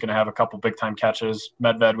Justin's going to have a couple big time catches.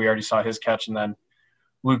 Medved, we already saw his catch, and then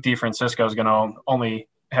Luke DeFrancisco is going to only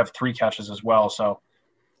have 3 catches as well. So,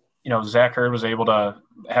 Zach Hurd was able to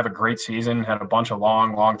have a great season, had a bunch of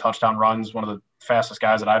long touchdown runs. One of the fastest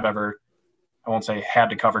guys that I've ever, I won't say had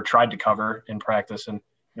to cover, tried to cover in practice, and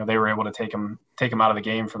they were able to take him out of the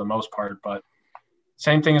game for the most part. But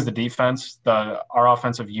same thing as the defense. Our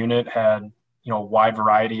offensive unit had a wide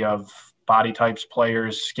variety of body types,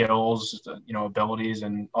 players, skills, abilities,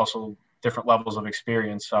 and also different levels of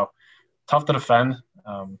experience. So tough to defend.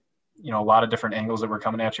 A lot of different angles that we're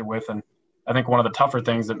coming at you with, and I think one of the tougher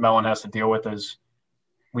things that Mellon has to deal with is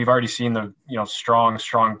we've already seen the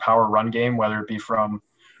strong power run game, whether it be from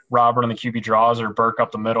Robert on the QB draws or Burke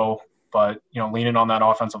up the middle. But leaning on that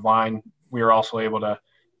offensive line, we were also able to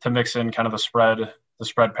mix in kind of the the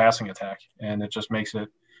spread passing attack, and it just makes it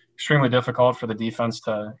extremely difficult for the defense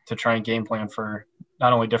to try and game plan for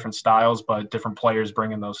not only different styles but different players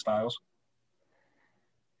bringing those styles.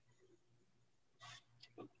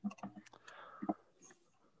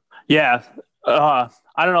 Yeah. I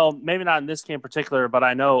don't know, maybe not in this game in particular, but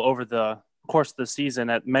I know over the course of the season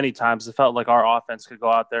at many times it felt like our offense could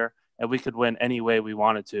go out there and we could win any way we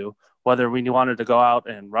wanted to, whether we wanted to go out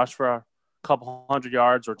and rush for a couple hundred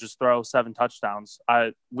yards or just throw 7 touchdowns.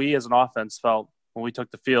 We as an offense felt when we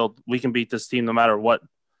took the field, we can beat this team no matter what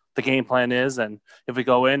the game plan is. And if we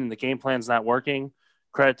go in and the game plan's not working,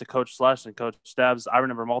 credit to Coach Slush and Coach Stebbs. I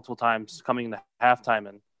remember multiple times coming into halftime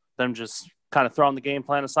and them just kind of throwing the game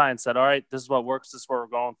plan aside and said, all right, this is what works. This is what we're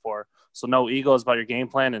going for. So no egos about your game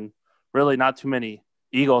plan, and really not too many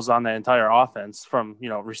egos on the entire offense from,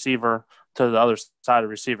 receiver to the other side of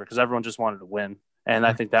receiver, because everyone just wanted to win. And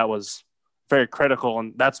I think that was very critical,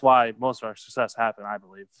 and that's why most of our success happened, I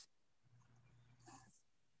believe.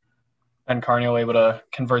 And Carney able to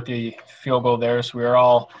convert the field goal there. So we were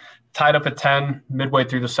all tied up at 10 midway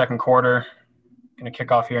through the second quarter. Going to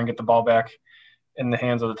kick off here and get the ball back in the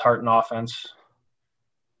hands of the Tartan offense.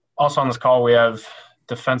 Also on this call, we have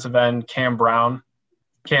defensive end Cam Brown.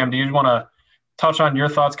 Cam, do you want to touch on your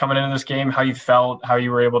thoughts coming into this game, how you felt, how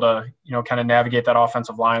you were able to, kind of navigate that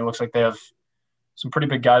offensive line? Looks like they have some pretty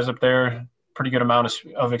big guys up there, pretty good amount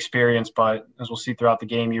of experience, but as we'll see throughout the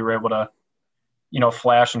game, you were able to,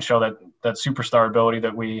 flash and show that superstar ability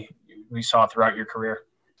that we saw throughout your career.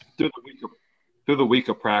 Through the week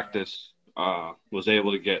of practice, was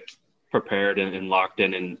able to get prepared and locked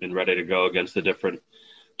in and ready to go against the different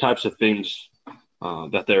types of things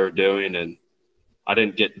that they were doing. And I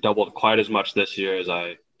didn't get doubled quite as much this year as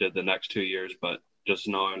I did the next 2 years, but just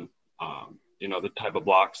knowing, the type of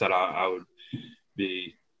blocks that I would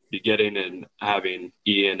be getting and having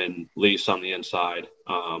Ian and Lise on the inside,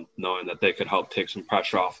 knowing that they could help take some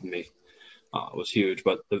pressure off of me was huge.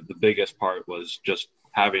 But the biggest part was just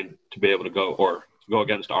having to be able to go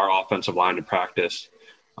against our offensive line in practice,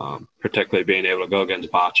 particularly being able to go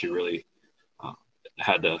against Bocce really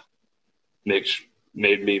had to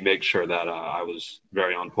made me make sure that I was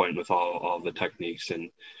very on point with all the techniques and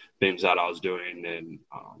things that I was doing, and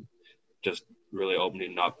just really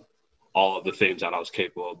opening up all of the things that I was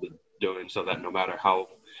capable of doing, so that no matter how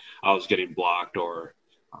I was getting blocked or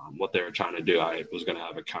what they were trying to do, I was going to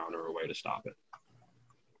have a counter or a way to stop it.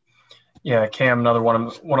 Yeah, Cam, another one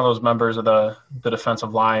of those members of the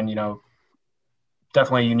defensive line,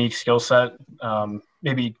 definitely a unique skill set.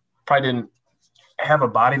 Maybe probably didn't have a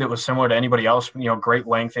body that was similar to anybody else, great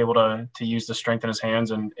length, able to use the strength in his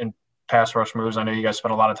hands and pass rush moves. I know you guys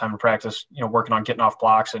spent a lot of time in practice, working on getting off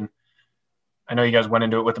blocks, and I know you guys went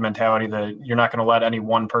into it with the mentality that you're not going to let any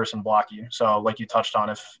one person block you. So like you touched on,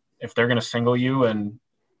 if they're going to single you and,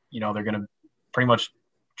 they're going to pretty much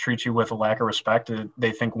treat you with a lack of respect,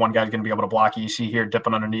 they think one guy's going to be able to block you. You see here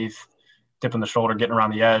dipping underneath, dipping the shoulder, getting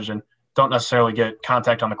around the edge, and don't necessarily get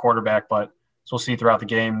contact on the quarterback. But as we'll see throughout the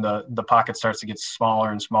game, the pocket starts to get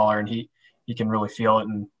smaller and smaller, and he can really feel it.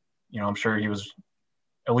 And, I'm sure he was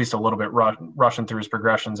at least a little bit rushing through his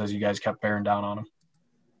progressions as you guys kept bearing down on him.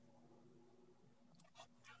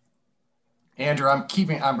 Andrew, I'm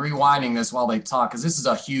rewinding this while they talk, because this is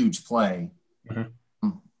a huge play. Mm-hmm.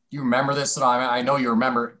 You remember this? I know you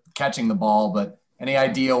remember catching the ball, but any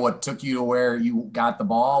idea what took you to where you got the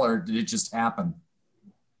ball, or did it just happen?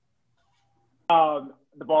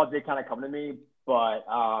 The ball did kind of come to me, but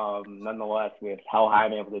nonetheless, with how high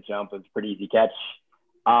I'm able to jump, it was a pretty easy catch.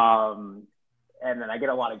 And then I get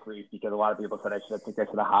a lot of grief because a lot of people said I should have taken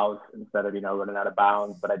that to the house instead of, running out of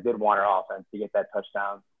bounds. But I did want our offense to get that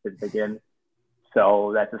touchdown to begin.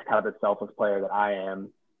 So that's just kind of the selfless player that I am.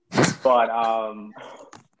 But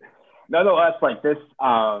nonetheless, like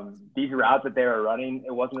these routes that they were running,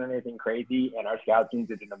 it wasn't anything crazy, and our scout teams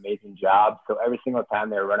did an amazing job. So every single time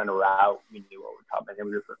they were running a route, we knew what would come, and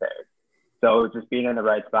we were prepared. So it was just being in the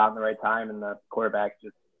right spot in the right time, and the quarterback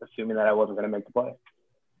just assuming that I wasn't going to make the play.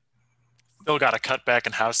 Still got to cut back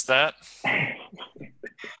and house that.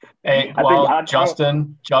 Hey, well,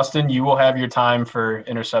 Justin, you will have your time for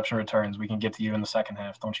interception returns. We can get to you in the second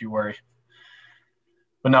half. Don't you worry.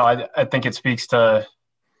 But no, I think it speaks to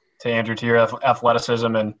Andrew, to your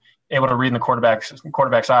athleticism and able to read in the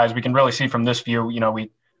quarterback's eyes. We can really see from this view, we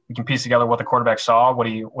can piece together what the quarterback saw, what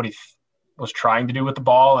he was trying to do with the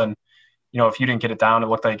ball. And, if you didn't get it down, it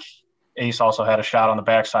looked like Ace also had a shot on the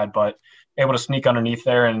backside, but able to sneak underneath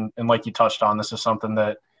there. And like you touched on, this is something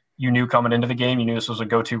that you knew coming into the game. You knew this was a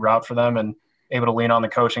go-to route for them, and able to lean on the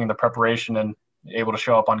coaching and the preparation and able to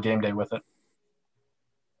show up on game day with it.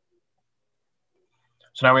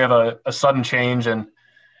 So now we have a sudden change and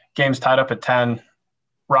game's tied up at 10.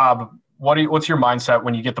 Rob, what's your mindset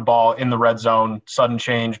when you get the ball in the red zone, sudden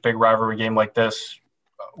change, big rivalry game like this?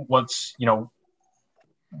 What's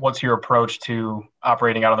your approach to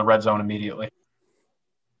operating out of the red zone immediately?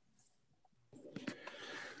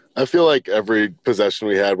 I feel like every possession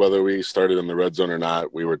we had, whether we started in the red zone or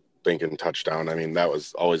not, we were thinking touchdown. I mean, that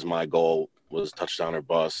was always my goal, was touchdown or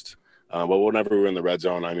bust. But whenever we were in the red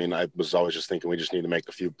zone, I mean, I was always just thinking we just need to make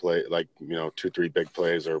a few plays, like, 2-3 big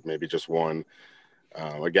plays or maybe just one.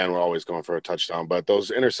 Again, we're always going for a touchdown. But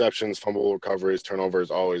those interceptions, fumble recoveries,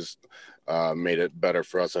 turnovers always made it better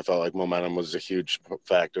for us. I felt like momentum was a huge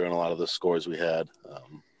factor in a lot of the scores we had.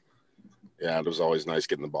 It was always nice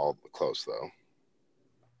getting the ball close, though.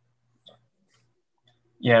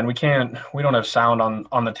 Yeah, and we don't have sound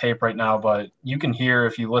on the tape right now, but you can hear,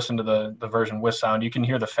 if you listen to the version with sound, you can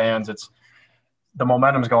hear the fans. The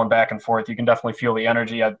momentum's going back and forth. You can definitely feel the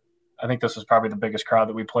energy. I think this is probably the biggest crowd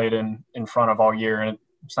that we played in front of all year. And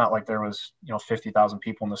it's not like there was, 50,000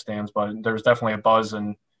 people in the stands, but there's definitely a buzz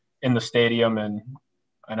in the stadium. And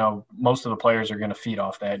I know most of the players are going to feed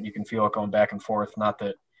off that. You can feel it going back and forth. Not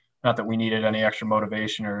that we needed any extra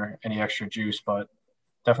motivation or any extra juice, but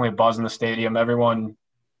definitely a buzz in the stadium. Everyone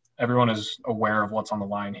is aware of what's on the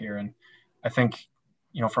line here. And I think,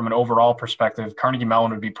 from an overall perspective, Carnegie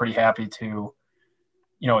Mellon would be pretty happy to,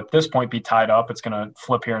 at this point be tied up. It's going to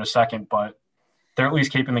flip here in a second, but they're at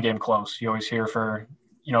least keeping the game close. You always hear for,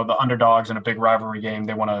 the underdogs in a big rivalry game,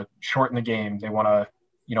 they want to shorten the game. They want to,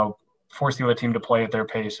 force the other team to play at their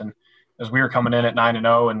pace. And as we were coming in at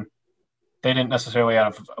 9-0, and they didn't necessarily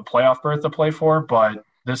have a playoff berth to play for, but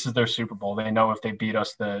this is their Super Bowl. They know if they beat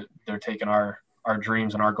us, that they're taking our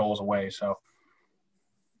dreams and our goals away. So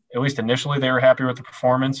at least initially they were happy with the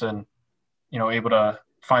performance and, able to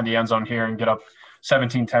find the end zone here and get up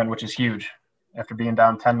 17-10, which is huge after being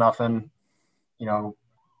down 10-0,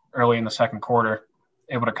 early in the second quarter,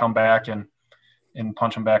 able to come back and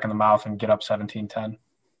punch them back in the mouth and get up 17-10.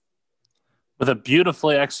 With a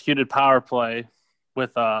beautifully executed power play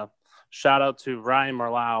with a shout out to Ryan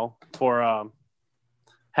Merlau for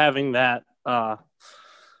having that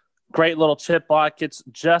great little chip block. Gets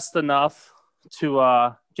just enough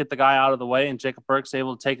to get the guy out of the way, and Jacob Burke's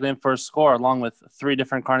able to take it in for a score along with three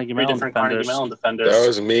different Carnegie Mellon defenders. That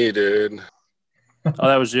was me, dude. Oh,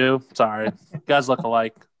 that was you? Sorry. You guys look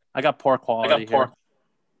alike. I got poor quality here.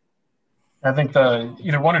 I think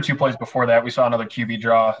either one or two plays before that, we saw another QB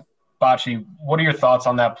draw. Bocce, what are your thoughts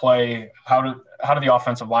on that play? How do the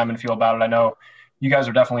offensive linemen feel about it? I know you guys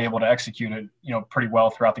are definitely able to execute it, pretty well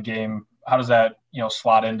throughout the game. How does that,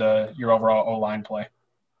 slot into your overall O-line play?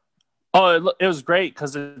 Oh, it was great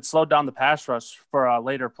because it slowed down the pass rush for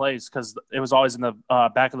later plays because it was always in the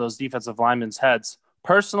back of those defensive linemen's heads.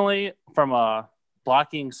 Personally, from a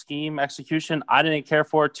blocking scheme execution, I didn't care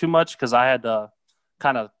for it too much because I had to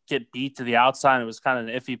kind of get beat to the outside. It was kind of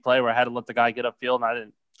an iffy play where I had to let the guy get upfield, and I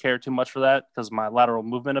didn't care too much for that because of my lateral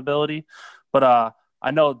movement ability. But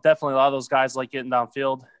I know definitely a lot of those guys like getting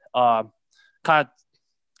downfield. Kind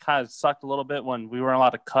of sucked a little bit when we weren't allowed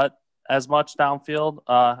to cut as much downfield.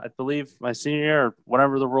 I believe my senior year or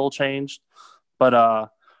whenever the rule changed. But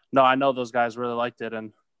no, I know those guys really liked it,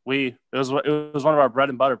 and it was one of our bread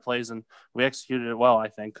and butter plays, and we executed it well, I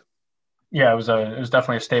think. Yeah, it was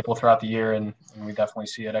definitely a staple throughout the year, and we definitely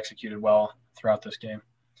see it executed well throughout this game.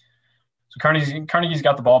 So Carnegie's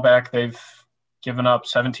got the ball back. They've given up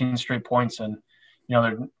 17 straight points, and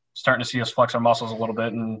they're starting to see us flex our muscles a little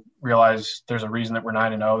bit and realize there's a reason that we're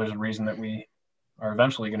 9-0. There's a reason that we are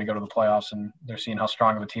eventually going to go to the playoffs, and they're seeing how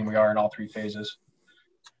strong of a team we are in all three phases.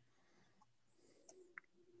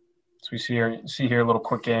 So we see here a little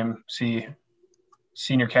quick game. See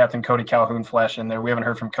senior captain Cody Calhoun flash in there. We haven't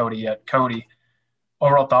heard from Cody yet. Cody,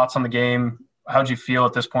 overall thoughts on the game? How'd you feel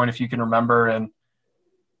at this point, if you can remember? And,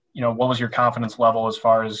 what was your confidence level as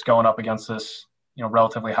far as going up against this,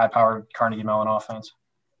 relatively high-powered Carnegie Mellon offense?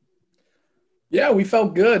 Yeah, we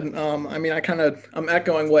felt good. I'm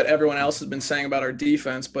echoing what everyone else has been saying about our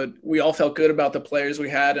defense, but we all felt good about the players we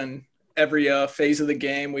had in every phase of the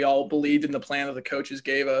game. We all believed in the plan that the coaches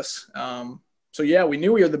gave us. So, yeah, we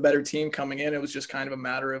knew we were the better team coming in. It was just kind of a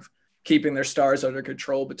matter of keeping their stars under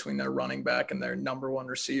control between their running back and their number one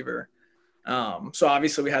receiver. So,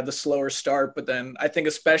 obviously, we had the slower start, but then I think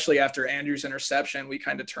especially after Andrew's interception, we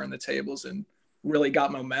kind of turned the tables and really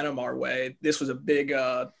got momentum our way. This was a big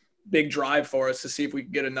drive for us to see if we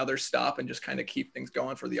could get another stop and just kind of keep things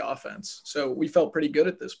going for the offense. So, we felt pretty good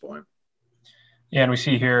at this point. Yeah, and we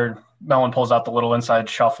see here Mellon pulls out the little inside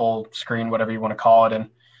shuffle screen, whatever you want to call it, and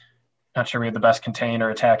not sure we had the best contain or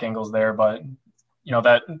attack angles there, but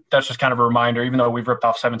that's just kind of a reminder. Even though we've ripped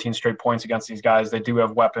off 17 straight points against these guys, they do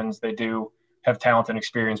have weapons. They do have talented,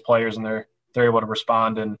 experienced players, and they're able to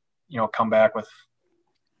respond and come back with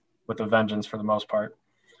a vengeance for the most part.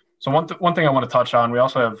 So one thing I want to touch on, we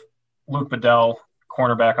also have Luke Bedell,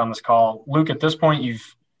 cornerback, on this call. Luke, at this point,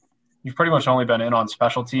 you've pretty much only been in on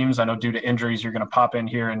special teams. I know due to injuries, you're going to pop in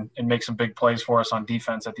here and make some big plays for us on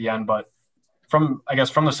defense at the end. But from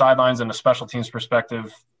the sidelines and a special teams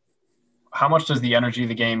perspective, how much does the energy of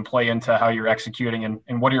the game play into how you're executing,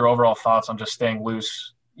 and what are your overall thoughts on just staying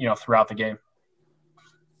loose, throughout the game?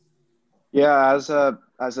 Yeah, as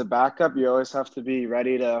a backup, you always have to be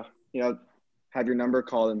ready to, have your number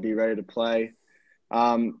called and be ready to play.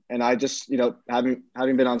 And I just, having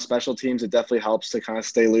been on special teams, it definitely helps to kind of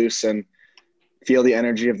stay loose and feel the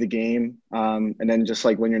energy of the game. And then just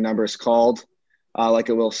like when your number is called, like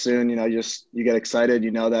it will soon, you get excited,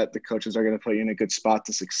 that the coaches are going to put you in a good spot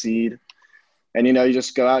to succeed. And, you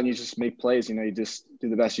just go out and you just make plays, you just do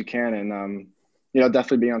the best you can. And,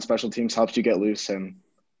 definitely being on special teams helps you get loose. And,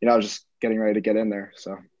 I was just getting ready to get in there.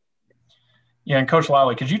 So. Yeah. And Coach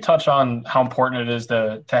Lally, could you touch on how important it is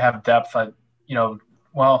to have depth at,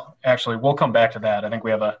 well, actually, we'll come back to that. I think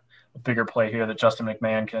we have a bigger play here that Justin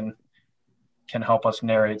McMahon can help us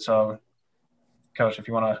narrate. So, Coach, if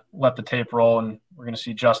you want to let the tape roll, and we're going to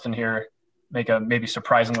see Justin here make a maybe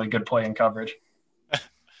surprisingly good play in coverage.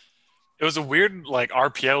 It was a weird,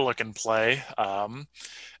 RPO looking play.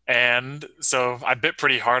 And so I bit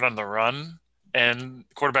pretty hard on the run, and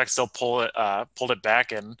the quarterback still pulled it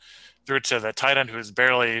back and threw it to the tight end, who was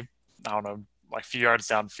barely, a few yards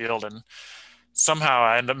downfield. And somehow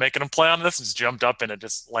I ended up making a play on this and just jumped up, and it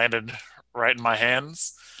just landed right in my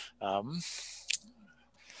hands. I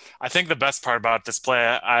think the best part about this play,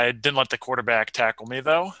 I didn't let the quarterback tackle me,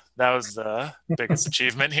 though. That was the biggest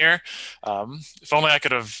achievement here. If only I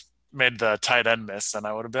could have made the tight end miss, then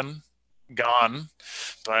I would have been gone.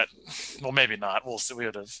 But, well, maybe not. We'll see. We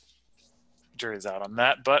would have jury's out on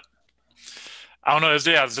that. But I don't know.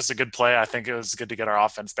 It was just a good play. I think it was good to get our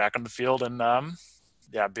offense back on the field and,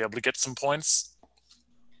 be able to get some points.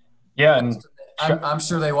 Yeah, and I'm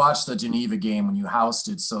sure they watched the Geneva game when you housed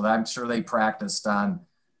it, so I'm sure they practiced on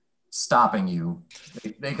stopping you.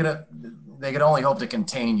 They could only hope to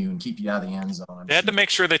contain you and keep you out of the end zone. They had to make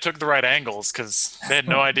sure they took the right angles because they had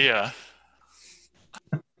no idea.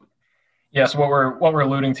 Yeah, so what we're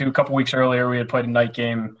alluding to, a couple weeks earlier, we had played a night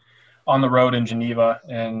game on the road in Geneva,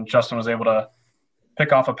 and Justin was able to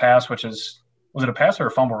pick off a pass, was it a pass or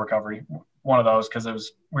a fumble recovery? One of those, because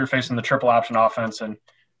we were facing the triple option offense, and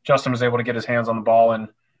Justin was able to get his hands on the ball and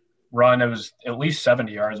run. It was at least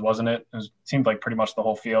 70 yards, wasn't it? It seemed like pretty much the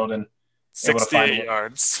whole field, and 68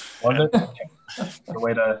 yards. Was it? Okay. The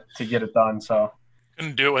way to get it done. So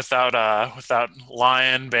couldn't do it without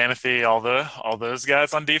Lyon, Banathy, all those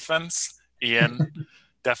guys on defense. Ian,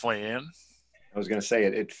 definitely Ian. I was going to say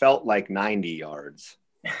it felt like 90 yards.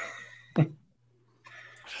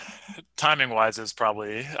 Timing wise, it was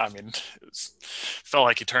probably, felt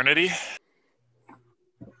like eternity.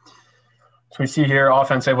 So we see here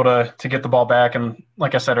offense able to get the ball back. And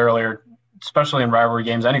like I said earlier, especially in rivalry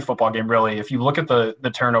games, any football game really, if you look at the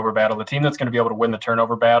turnover battle, the team that's going to be able to win the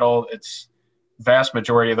turnover battle, it's vast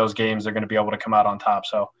majority of those games they're going to be able to come out on top.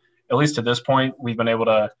 So at least to this point, we've been able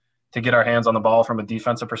to get our hands on the ball from a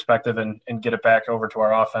defensive perspective and get it back over to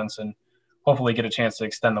our offense and hopefully get a chance to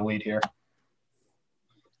extend the lead here.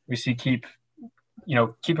 We see keeping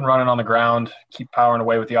running on the ground, keep powering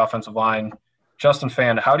away with the offensive line. Justin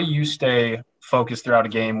Fan, how do you stay focused throughout a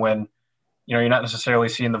game when, you're not necessarily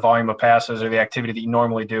seeing the volume of passes or the activity that you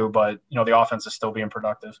normally do, but, the offense is still being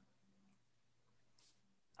productive?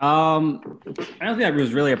 I don't think that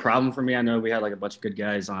was really a problem for me. I know we had a bunch of good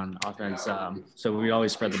guys on offense, so we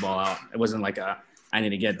always spread the ball out. It wasn't like I need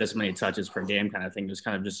to get this many touches per game kind of thing. Just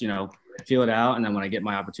kind of feel it out, and then when I get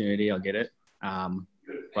my opportunity, I'll get it.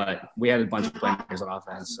 But we had a bunch of playmakers on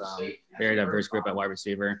offense, very diverse group at wide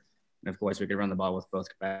receiver, and of course we could run the ball with both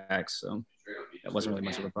backs, so that wasn't really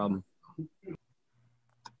much of a problem.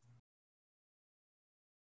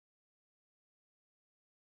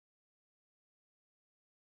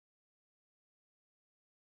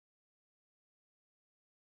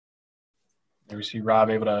 There we see Rob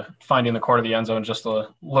able to find in the corner of the end zone just a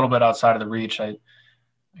little bit outside of the reach. I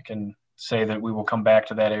can say that we will come back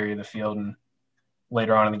to that area of the field, and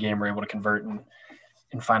later on in the game we're able to convert and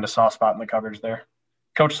find a soft spot in the coverage there.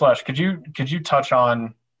 Coach Slesh, could you touch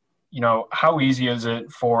on, how easy is it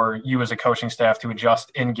for you as a coaching staff to adjust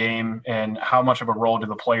in game, and how much of a role do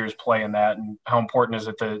the players play in that, and how important is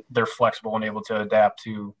it that they're flexible and able to adapt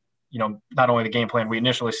to, not only the game plan we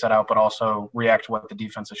initially set out, but also react to what the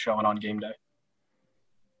defense is showing on game day?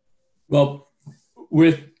 Well,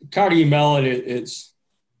 with Carnegie Mellon, it's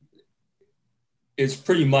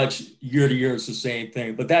pretty much year to year, it's the same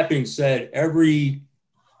thing. But that being said, every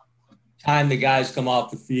time the guys come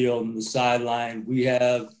off the field and the sideline, we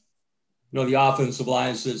have, the offensive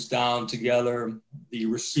line sits down together, the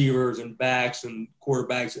receivers and backs and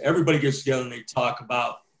quarterbacks, everybody gets together and they talk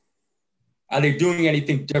about, are they doing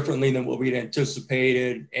anything differently than what we'd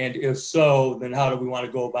anticipated? And if so, then how do we want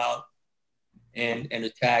to go about and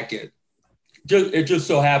attack it? It just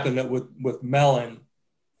so happened that with Mellon,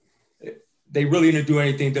 they really didn't do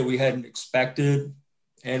anything that we hadn't expected.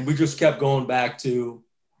 And we just kept going back to,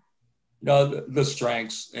 the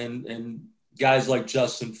strengths and guys like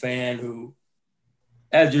Justin Fan, who,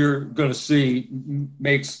 as you're going to see,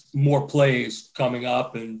 makes more plays coming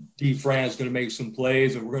up, and D. Fran's going to make some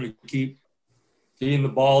plays, and we're going to keep feeding the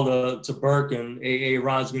ball to Burke, and A.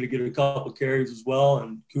 Ron's going to get a couple carries as well,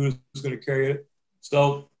 and Kuda's going to carry it.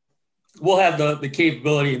 So we'll have the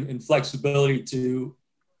capability and flexibility to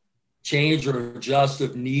change or adjust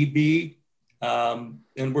if need be, and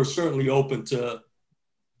we're certainly open to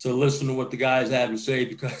listen to what the guys have to say,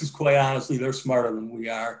 because quite honestly, they're smarter than we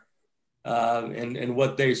are. And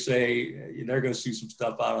what they say, they're going to see some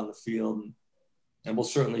stuff out on the field, and we'll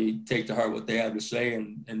certainly take to heart what they have to say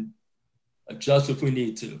and adjust if we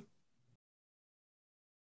need to.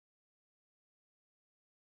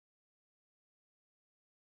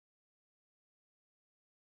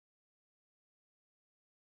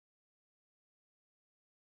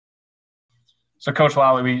 So, Coach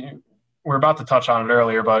Lally, we're about to touch on it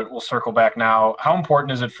earlier, but we'll circle back now. How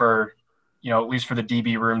important is it for, at least for the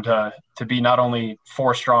DB room to be not only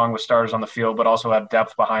 4 strong with starters on the field, but also have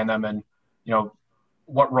depth behind them? And,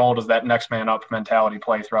 what role does that next man up mentality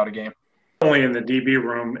play throughout a game? Only in the DB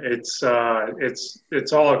room, it's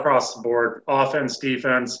all across the board, offense,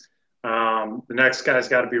 defense. The next guy's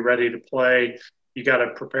got to be ready to play. You got to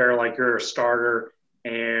prepare like you're a starter.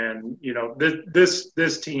 And,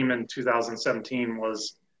 this team in 2017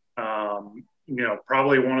 was,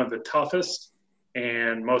 probably one of the toughest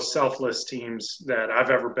and most selfless teams that I've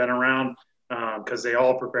ever been around, because they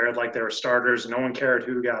all prepared like they were starters. No one cared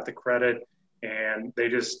who got the credit, and they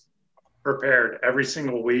just prepared every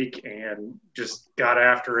single week and just got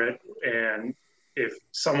after it. And if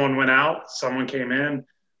someone went out, someone came in.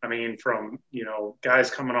 I mean, from, guys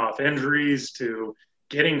coming off injuries to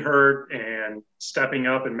getting hurt and stepping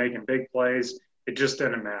up and making big plays, it just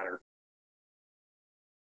didn't matter.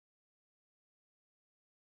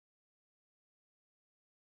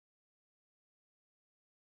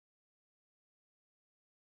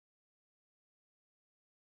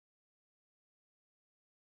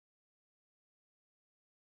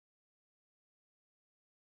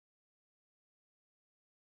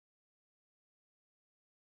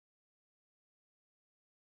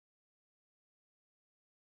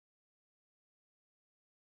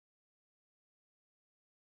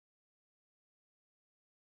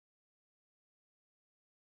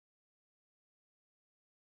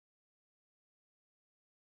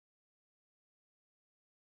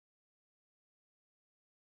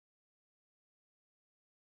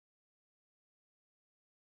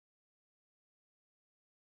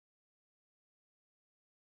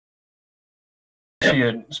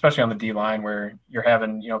 Especially on the D line, where you're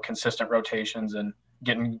having consistent rotations and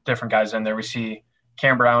getting different guys in there. We see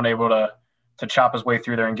Cam Brown able to chop his way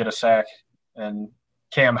through there and get a sack. And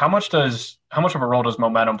Cam, how much of a role does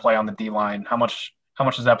momentum play on the D line? How much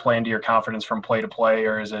does that play into your confidence from play to play,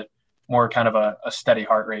 or is it more kind of a steady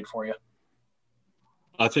heart rate for you?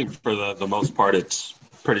 I think for the most part, it's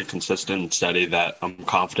pretty consistent and steady, that I'm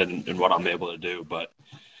confident in what I'm able to do. But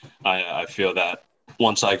I feel that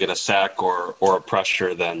once I get a sack or a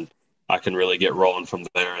pressure, then I can really get rolling from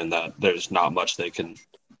there, and that there's not much they can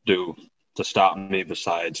do to stop me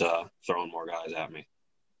besides throwing more guys at me.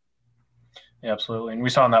 Yeah, absolutely. And we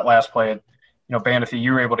saw in that last play, Banathy,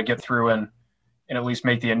 you were able to get through and at least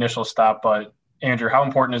make the initial stop. But Andrew, how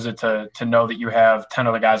important is it to know that you have 10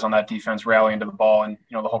 other guys on that defense rallying to the ball, and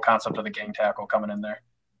the whole concept of the gang tackle coming in there?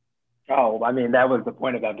 Oh, I mean, that was the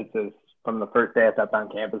point of emphasis from the first day I stepped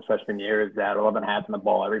on campus freshman year, is that 11 hats on the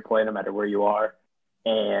ball every play, no matter where you are.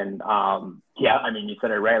 And yeah, I mean, you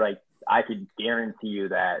said it right. Like, I could guarantee you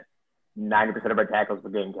that 90% of our tackles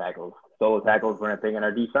were gang tackles. Solo tackles weren't a thing in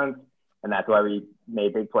our defense, and that's why we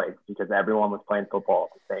made big plays, because everyone was playing football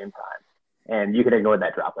at the same time. And you can ignore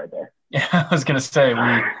that drop right there. Yeah, I was going to say,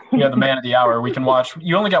 we have the man of the hour. We can watch.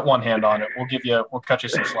 You only got one hand on it. We'll cut you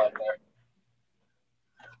some slack there.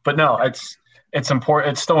 But no, it's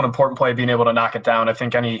important. It's still an important play, being able to knock it down. I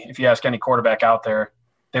think if you ask any quarterback out there,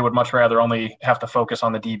 they would much rather only have to focus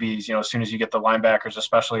on the DBs. As soon as you get the linebackers,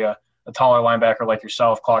 especially a a taller linebacker like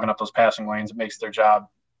yourself clogging up those passing lanes, it makes their job,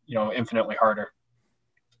 infinitely harder.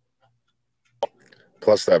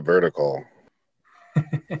 Plus that vertical.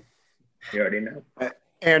 You already know.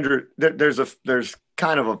 Andrew, there's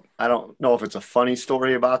kind of I don't know if it's a funny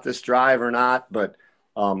story about this drive or not, but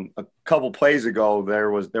a couple plays ago there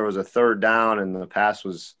was a third down and the pass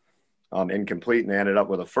was incomplete and they ended up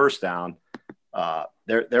with a first down.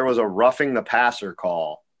 There was a roughing the passer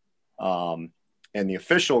call, and the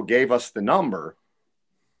official gave us the number,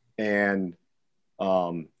 and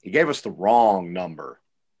he gave us the wrong number.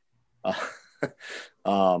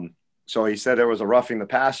 So he said there was a roughing the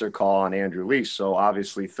passer call on Andrew Lease. So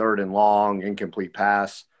obviously 3rd and long, incomplete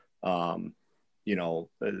pass. The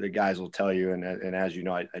guys will tell you, and as you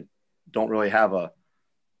know, I don't really have a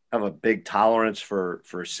big tolerance for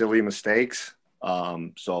silly mistakes.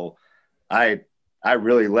 So I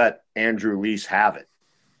really let Andrew Lease have it.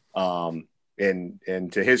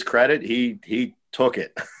 And to his credit, he took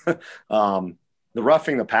it. The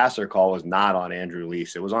roughing the passer call was not on Andrew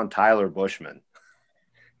Lease. It was on Tyler Bushman.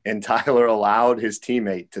 And Tyler allowed his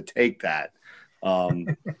teammate to take that.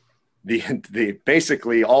 The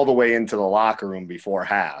basically all the way into the locker room before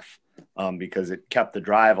half, because it kept the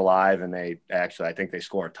drive alive, and I think they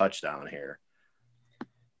score a touchdown here.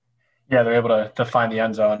 Yeah, they're able to find the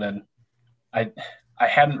end zone, and I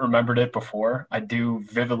hadn't remembered it before. I do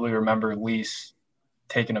vividly remember Lease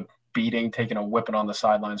taking a beating, taking a whipping on the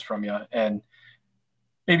sidelines from you, and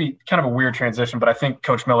maybe kind of a weird transition, but I think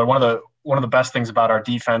Coach Miller, one of the best things about our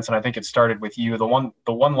defense, and I think it started with you, the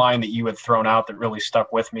one line that you had thrown out that really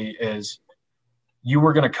stuck with me is you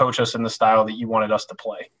were going to coach us in the style that you wanted us to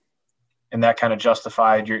play. And that kind of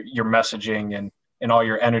justified your messaging and all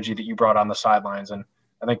your energy that you brought on the sidelines. And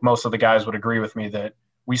I think most of the guys would agree with me that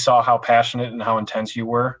we saw how passionate and how intense you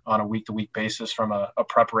were on a week-to-week basis from a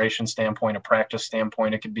preparation standpoint, a practice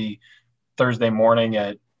standpoint. It could be Thursday morning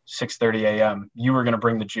at 6:30 a.m. You were going to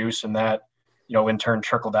bring the juice, and that, in turn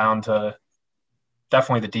trickled down to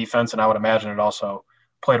definitely the defense. And I would imagine it also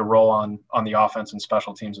played a role on the offense and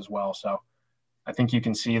special teams as well. So I think you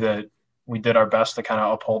can see that we did our best to kind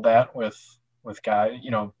of uphold that with guys,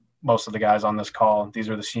 most of the guys on this call. These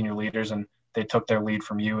are the senior leaders, and they took their lead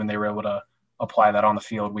from you, and they were able to apply that on the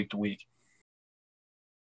field week to week.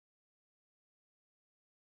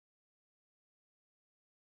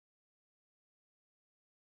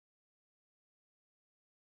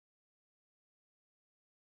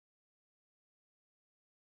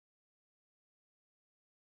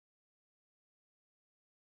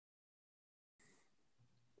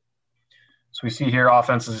 So we see here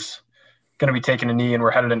offense is going to be taking a knee, and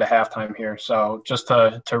we're headed into halftime here. So just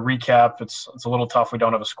to recap, it's a little tough. We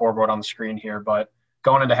don't have a scoreboard on the screen here, but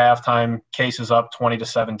going into halftime, Case is up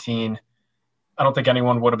 20-17. I don't think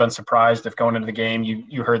anyone would have been surprised if going into the game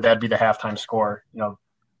you heard that'd be the halftime score.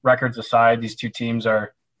 Records aside, these two teams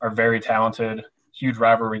are very talented, huge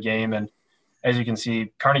rivalry game, and as you can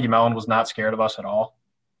see, Carnegie Mellon was not scared of us at all.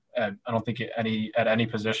 I don't think at any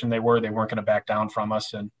position they weren't going to back down from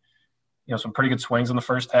us. And some pretty good swings in the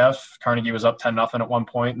first half. Carnegie was up 10-0 at one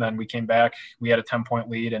point, and then we came back. We had a 10-point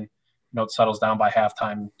lead, and it settles down by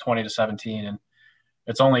halftime, 20-17, and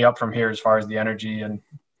it's only up from here as far as the energy and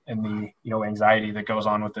the anxiety that goes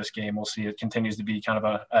on with this game. We'll see. It continues to be kind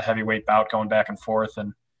of a heavyweight bout going back and forth,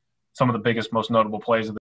 and some of the biggest, most notable plays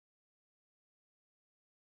of the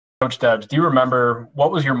Coach Debs, do you remember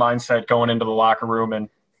what was your mindset going into the locker room, and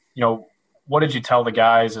what did you tell the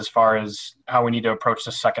guys as far as how we need to approach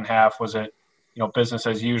the second half? Was it, business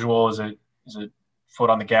as usual? Is it foot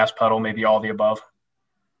on the gas pedal, maybe all the above?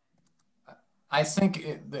 I think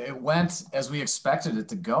it went as we expected it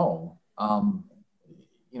to go.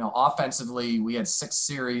 Offensively, we had 6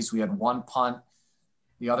 series. We had 1 punt.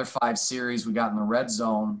 The other 5 series we got in the red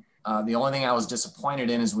zone. The only thing I was disappointed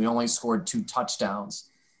in is we only scored 2 touchdowns.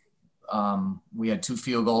 We had 2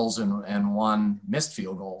 field goals and 1 missed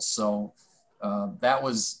field goal. So that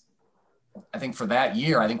was, I think for that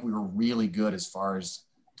year, I think we were really good as far as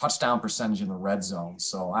touchdown percentage in the red zone.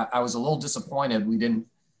 So I was a little disappointed we didn't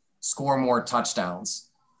score more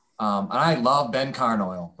touchdowns. And I love Ben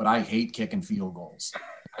Carnoyle, but I hate kicking field goals.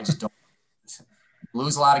 I just don't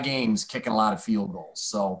lose a lot of games kicking a lot of field goals.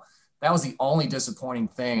 So that was the only disappointing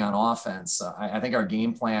thing on offense. I think our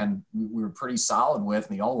game plan we were pretty solid with,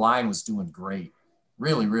 and the O-line was doing great,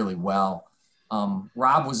 really, really well.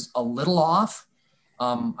 Rob was a little off.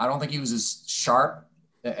 I don't think he was as sharp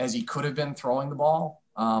as he could have been throwing the ball,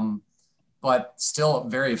 but still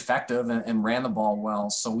very effective and ran the ball well.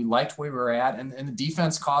 So we liked where we were at, and the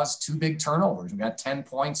defense caused 2 big turnovers. We got 10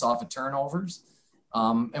 points off of turnovers,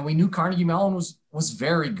 and we knew Carnegie Mellon was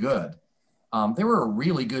very good. they were a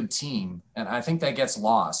really good team. And I think that gets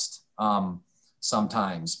lost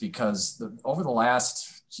sometimes because over the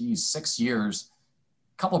last, 6 years,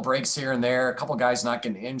 a couple breaks here and there, a couple guys not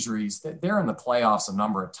getting injuries, they're in the playoffs a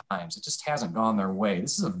number of times. It just hasn't gone their way.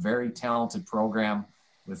 This is a very talented program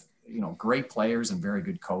with, great players and very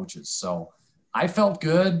good coaches. So I felt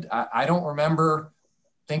good. I don't remember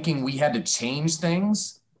thinking we had to change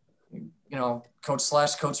things. Coach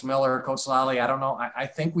Slash, Coach Miller, Coach Lally, I don't know. I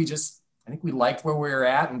think we liked where we were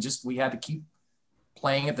at and we had to keep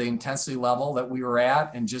playing at the intensity level that we were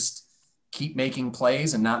at and just keep making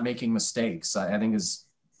plays and not making mistakes. I think is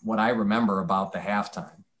what I remember about the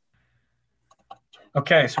halftime.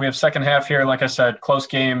 Okay, so we have second half here. Like I said, close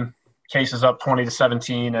game. Case is up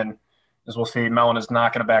 20-17, and as we'll see, Mellon is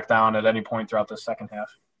not going to back down at any point throughout the second half.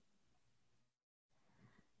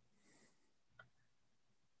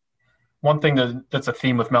 One thing that's a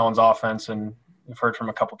theme with Mellon's offense, and we've heard from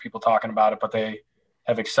a couple people talking about it, but they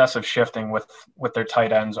have excessive shifting with their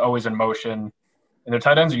tight ends, always in motion. And their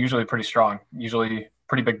tight ends are usually pretty strong, usually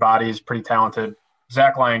pretty big bodies, pretty talented.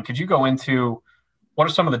 Zach Lyon, could you go into what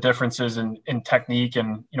are some of the differences in technique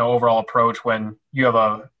and overall approach when you have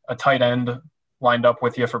a tight end lined up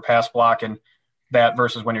with you for pass block and that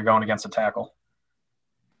versus when you're going against a tackle?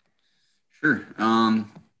 Sure.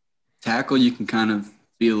 Tackle, you can kind of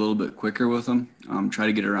be a little bit quicker with them, try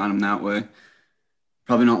to get around them that way.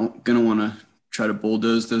 Probably not going to want to try to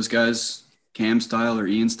bulldoze those guys Cam style or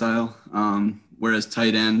Ian style. Whereas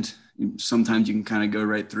tight end, sometimes you can kind of go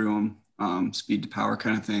right through them, speed to power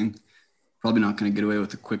kind of thing. Probably not going to get away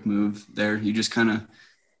with a quick move there. You just kind of,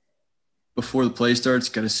 before the play starts,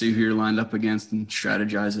 got to see who you're lined up against and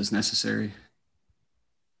strategize as necessary.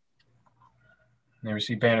 There we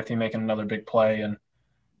see Banathy making another big play, and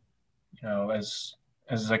as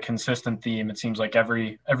a consistent theme, it seems like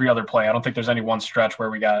every other play. I don't think there's any one stretch where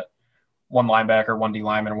we got one linebacker, one D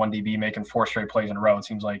lineman, or one DB making 4 straight plays in a row. It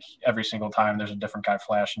seems like every single time there's a different guy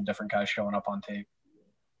flashing, different guys showing up on tape.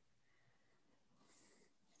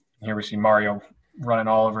 Here we see Mario running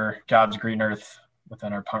all over God's green earth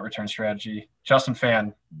within our punt return strategy. Justin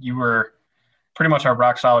Fan, you were pretty much our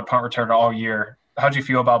rock solid punt returner all year. How'd you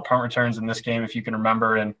feel about punt returns in this game, if you can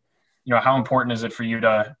remember? And, how important is it for you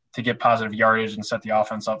to get positive yardage and set the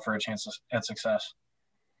offense up for a chance at success?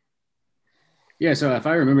 Yeah, so if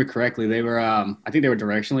I remember correctly, they were I think they were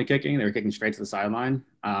directionally kicking. They were kicking straight to the sideline,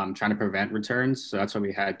 trying to prevent returns. So that's why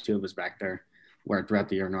we had 2 of us back there, where throughout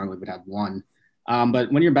the year normally we'd have 1.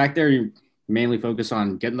 But when you're back there, you mainly focus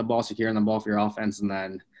on getting the ball, securing the ball for your offense, and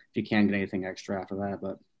then if you can get anything extra after that.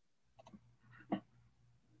 But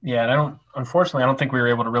yeah, and unfortunately, I don't think we were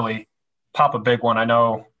able to really pop a big one. I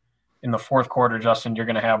know in the fourth quarter, Justin, you're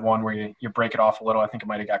going to have one where you break it off a little. I think it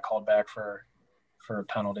might have got called back for a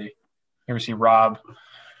penalty. Here we see Rob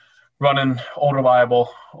running old reliable,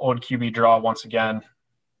 old QB draw once again.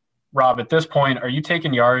 Rob, at this point, are you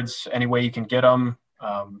taking yards any way you can get them?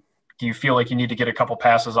 Do you feel like you need to get a couple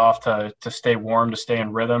passes off to stay warm, to stay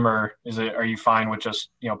in rhythm, or are you fine with just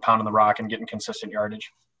pounding the rock and getting consistent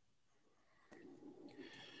yardage?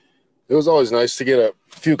 It was always nice to get a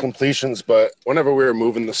few completions, but whenever we were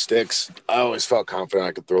moving the sticks, I always felt confident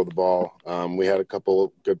I could throw the ball. We had a couple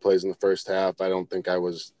of good plays in the first half. I don't think I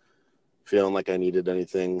was feeling like I needed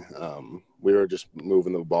anything. We were just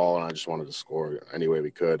moving the ball, and I just wanted to score any way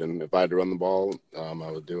we could. And if I had to run the ball,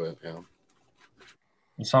 I would do it. Yeah.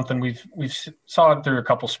 It's something we've saw it through a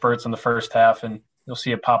couple spurts in the first half, and you'll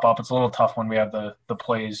see it pop up. It's a little tough when we have the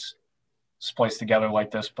plays spliced together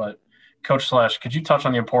like this. But Coach Slash, could you touch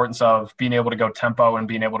on the importance of being able to go tempo and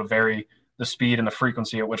being able to vary the speed and the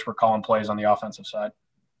frequency at which we're calling plays on the offensive side?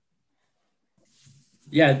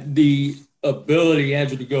 Yeah, the ability,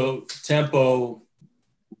 Andrew, to go tempo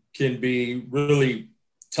can be really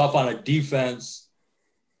tough on a defense.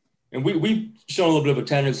 And we've shown a little bit of a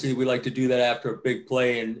tendency. We like to do that after a big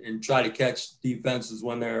play and try to catch defenses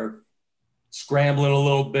when they're scrambling a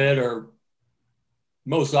little bit, or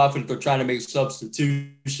most often if they're trying to make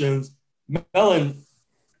substitutions. Mellon,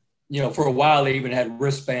 for a while they even had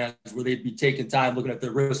wristbands where they'd be taking time looking at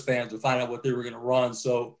their wristbands to find out what they were going to run.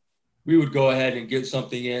 So we would go ahead and get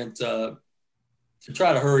something in to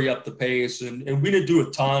try to hurry up the pace. And we didn't do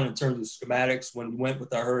a ton in terms of schematics when we went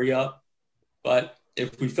with our hurry up. But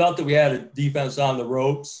if we felt that we had a defense on the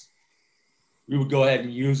ropes, we would go ahead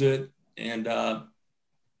and use it. And,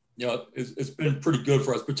 it's been pretty good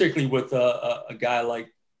for us, particularly with a guy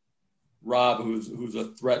like Rob, who's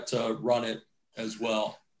a threat to run it as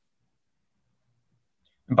well.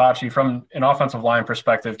 Bocce, from an offensive line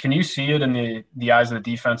perspective, can you see it in the eyes of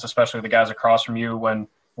the defense, especially the guys across from you, when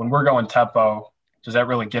we're going tempo? does that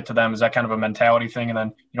really get to them? Is that kind of a mentality thing? And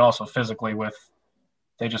then, also physically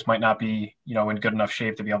they just might not be, in good enough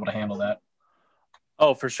shape to be able to handle that.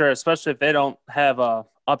 Oh, for sure. Especially if they don't have a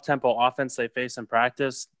up-tempo offense they face in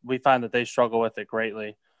practice, we find that they struggle with it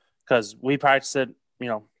greatly because we practice it,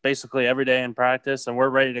 basically every day in practice, and we're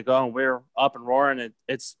ready to go and we're up and roaring.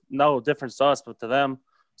 It's no difference to us, but to them,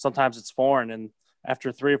 sometimes it's foreign. And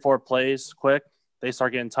after 3 or 4 plays quick, they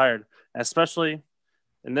start getting tired. And especially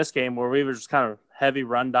in this game where we were just kind of heavy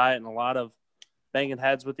run diet and a lot of banging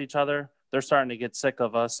heads with each other, they're starting to get sick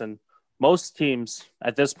of us. And most teams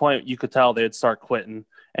at this point, you could tell they'd start quitting.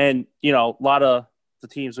 And, a lot of the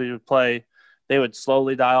teams we would play, they would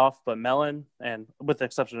slowly die off. But Mellon, and with the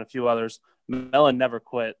exception of a few others, Mellon never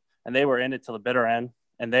quit. And they were in it till the bitter end.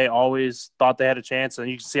 And they always thought they had a chance. And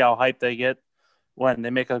you can see how hyped they get when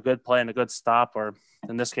they make a good play and a good stop, or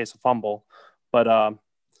in this case, a fumble. But,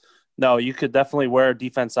 no, you could definitely wear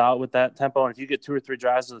defense out with that tempo. And if you get 2 or 3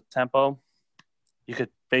 drives of tempo, you could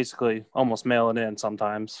basically almost mail it in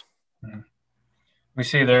sometimes. We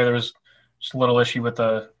see there was just a little issue with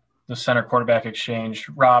the center quarterback exchange.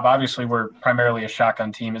 Rob, obviously we're primarily a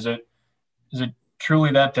shotgun team. Is it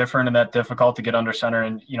truly that different and that difficult to get under center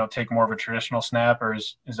and, take more of a traditional snap, or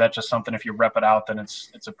is that just something if you rep it out, then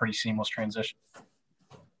it's a pretty seamless transition?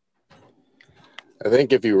 I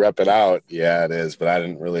think if you rep it out, yeah, it is, but I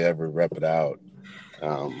didn't really ever rep it out.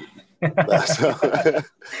 If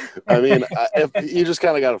you just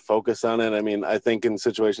kind of got to focus on it. I think in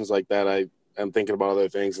situations like that, I'm thinking about other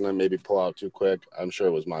things and then maybe pull out too quick. I'm sure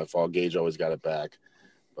it was my fault. Gage always got it back.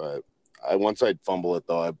 But once I fumble it,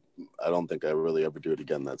 though, I don't think I really ever do it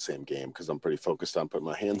again that same game because I'm pretty focused on putting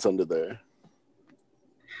my hands under there.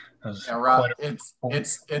 Yeah, Rob,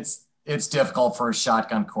 it's difficult for a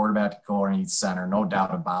shotgun quarterback to go underneath center, no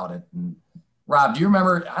doubt about it. And Rob, do you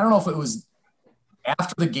remember, I don't know if it was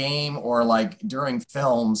after the game or like during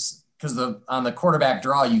films, because on the quarterback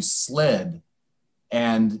draw you slid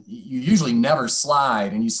and you usually never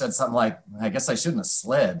slide, and you said something like, I guess I shouldn't have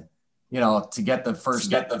slid, to get the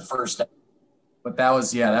first. But that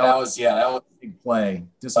was a big play.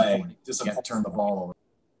 Disappointing. To turn the ball over.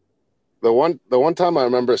 The one time I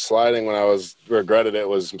remember sliding when I regretted it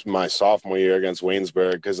was my sophomore year against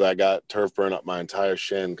Waynesburg because I got turf burn up my entire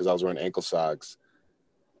shin because I was wearing ankle socks.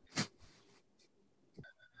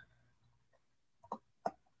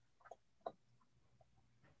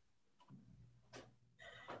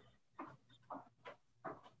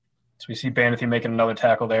 So we see Banathy making another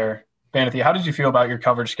tackle there. Banathy, how did you feel about your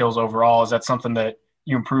coverage skills overall? Is that something that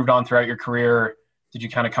you improved on throughout your career? Did you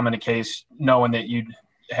kind of come into case knowing that you'd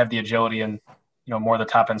have the agility and, more of the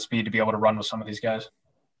top end speed to be able to run with some of these guys?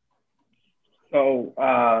 So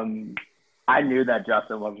I knew that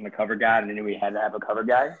Justin wasn't a cover guy, and I knew we had to have a cover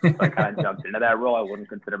guy. So I kind of jumped into that role. I wouldn't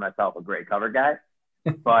consider myself a great cover guy.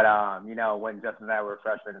 But, when Justin and I were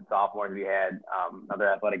freshmen and sophomores, we had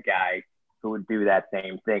another athletic guy who would do that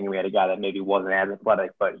same thing. And we had a guy that maybe wasn't as athletic,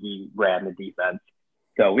 but he ran the defense.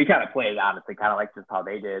 So we kind of played, honestly, kind of like just how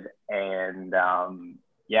they did. And,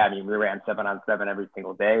 we ran 7-on-7 every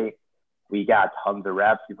single day. We got tons of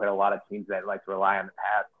reps. We played a lot of teams that like to rely on the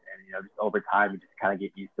pass. And, just over time, you just kind of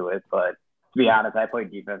get used to it. But to be honest, I played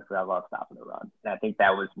defense because I love stopping the run. And I think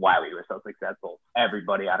that was why we were so successful.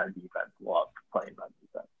 Everybody on our defense loved playing run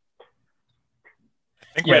defense. I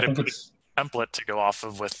think we had a pretty template to go off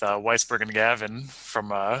of with Weisberg and Gavin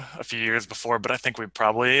from a few years before, but I think we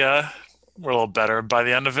probably were a little better by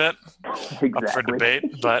the end of it. Exactly. Up for debate,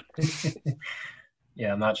 but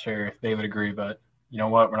yeah, I'm not sure if they would agree, but you know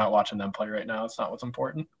what? We're not watching them play right now. It's not what's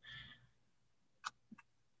important.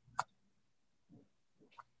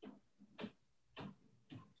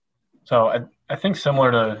 So I think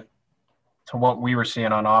similar to what we were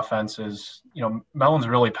seeing on offense is, Mellon's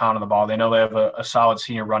really pounding the ball. They know they have a solid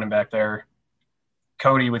senior running back there.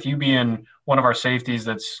 Cody, with you being one of our safeties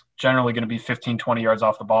that's generally going to be 15, 20 yards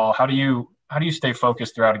off the ball, how do you stay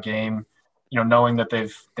focused throughout a game, knowing that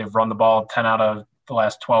they've run the ball 10 out of the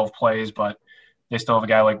last 12 plays, but they still have a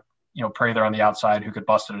guy like, Prather on the outside who could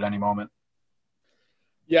bust it at any moment?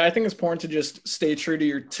 Yeah, I think it's important to just stay true to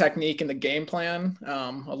your technique and the game plan.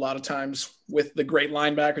 A lot of times with the great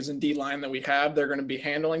linebackers and D-line that we have, they're going to be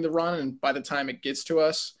handling the run, and by the time it gets to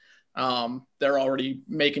us, they're already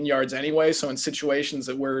making yards anyway. So in situations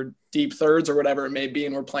that we're deep thirds or whatever it may be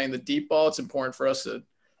and we're playing the deep ball, it's important for us to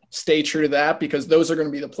stay true to that because those are going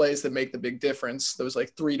to be the plays that make the big difference. Those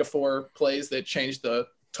like 3 to 4 plays that change the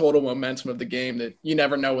total momentum of the game that you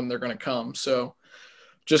never know when they're going to come. So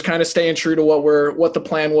just kind of staying true to what the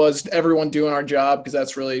plan was, everyone doing our job, because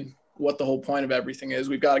that's really what the whole point of everything is.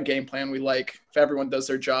 We've got a game plan we like. If everyone does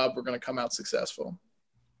their job, we're going to come out successful.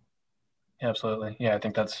 Absolutely. Yeah, I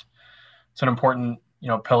think it's an important,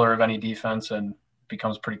 pillar of any defense, and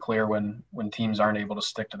becomes pretty clear when teams aren't able to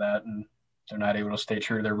stick to that and they're not able to stay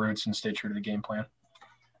true to their roots and stay true to the game plan.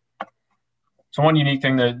 So one unique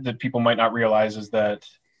thing that people might not realize is that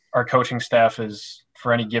our coaching staff is,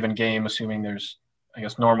 for any given game, assuming there's, I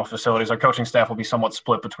guess, normal facilities, our coaching staff will be somewhat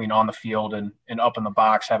split between on the field and up in the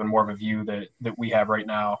box, having more of a view that we have right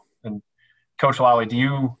now. And Coach Lally,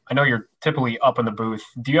 I know you're typically up in the booth.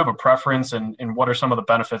 Do you have a preference, and what are some of the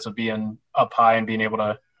benefits of being up high and being able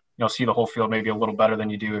to, see the whole field maybe a little better than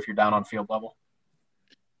you do if you're down on field level?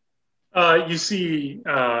 You see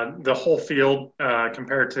the whole field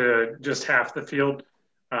compared to just half the field.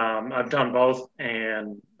 I've done both,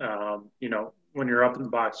 and when you're up in the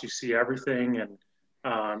box, you see everything,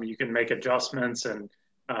 and you can make adjustments, and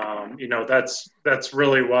that's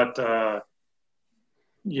really what the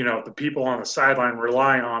people on the sideline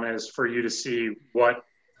rely on, is for you to see what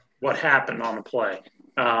happened on the play,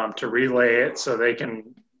 to relay it so they can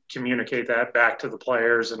communicate that back to the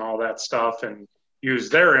players and all that stuff, and use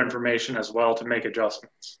their information as well to make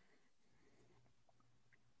adjustments.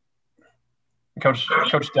 Coach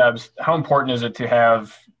Debs, how important is it to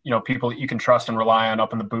have, people that you can trust and rely on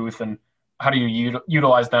up in the booth, and how do you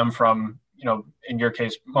utilize them from, in your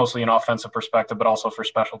case, mostly an offensive perspective, but also for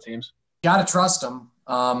special teams? You got to trust them.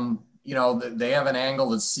 They have an angle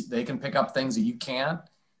that they can pick up things that you can't,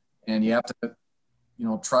 and you have to,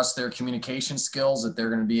 trust their communication skills, that they're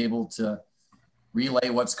going to be able to relay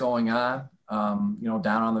what's going on,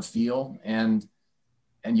 down on the field. And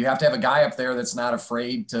you have to have a guy up there that's not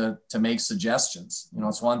afraid to make suggestions.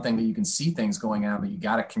 It's one thing that you can see things going on, but you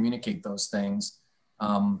got to communicate those things.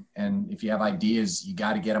 And if you have ideas, you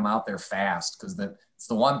got to get them out there fast, because it's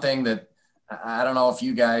the one thing that I don't know if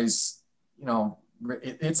you guys,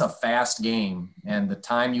 it's a fast game, and the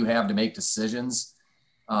time you have to make decisions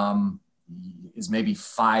is maybe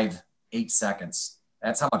 5-8 seconds.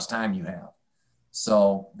 That's how much time you have.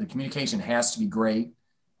 So the communication has to be great,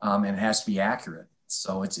 and it has to be accurate.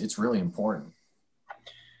 So it's really important.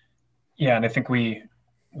 Yeah, and I think we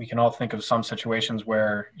can all think of some situations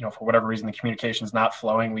where, for whatever reason, the communication is not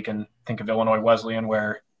flowing. We can think of Illinois Wesleyan,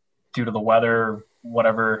 where due to the weather,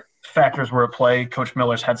 whatever factors were at play, Coach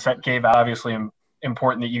Miller's headset gave out. Obviously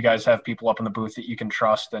important that you guys have people up in the booth that you can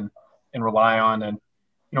trust and rely on. And,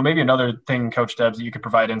 maybe another thing, Coach Debs, that you could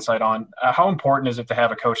provide insight on, how important is it to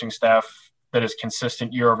have a coaching staff that is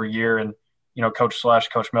consistent year over year? And, Coach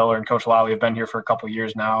Miller and Coach Lally have been here for a couple of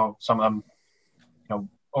years now, some of them,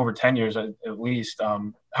 over 10 years at least.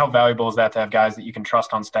 How valuable is that to have guys that you can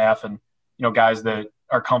trust on staff, and, guys that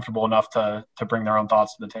are comfortable enough to bring their own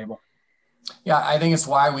thoughts to the table? Yeah, I think it's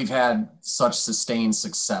why we've had such sustained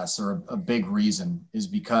success, or a big reason is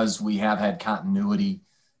because we have had continuity.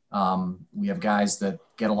 We have guys that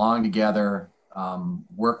get along together,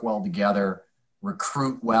 work well together,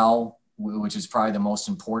 recruit well, which is probably the most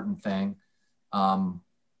important thing. And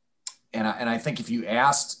I think if you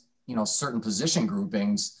asked, certain position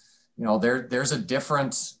groupings, there's a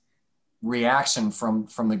different reaction from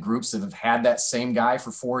the groups that have had that same guy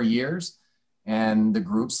for 4 years, and the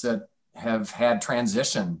groups that have had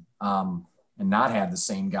transition and not had the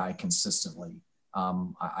same guy consistently.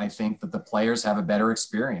 I think that the players have a better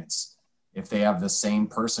experience if they have the same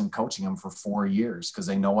person coaching them for 4 years, because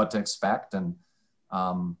they know what to expect. And,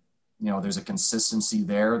 there's a consistency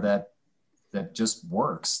there that just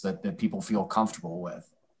works, that people feel comfortable with,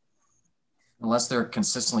 unless they're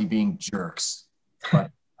consistently being jerks,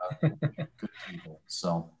 but good people.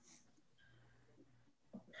 So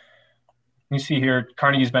you see here,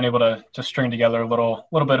 Carnegie's been able to string together a little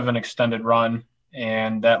bit of an extended run,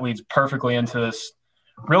 and that leads perfectly into this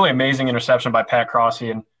really amazing interception by Pat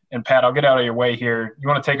Crossy. And Pat, I'll get out of your way here. You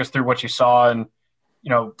want to take us through what you saw, and,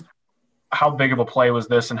 how big of a play was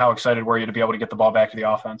this, and how excited were you to be able to get the ball back to the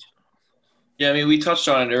offense? Yeah, we touched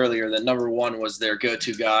on it earlier that number one was their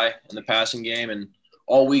go-to guy in the passing game. And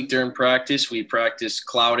all week during practice, we practiced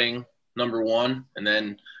clouding number one. And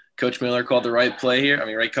then Coach Miller called the right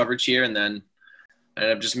coverage here. And then I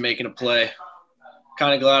ended up just making a play.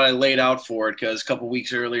 Kind of glad I laid out for it, because a couple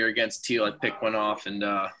weeks earlier against Teal, I picked one off and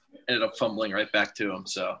ended up fumbling right back to him.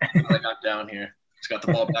 So I got down here. Just got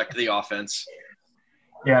the ball back to the offense.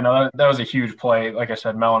 Yeah, no, that was a huge play. Like I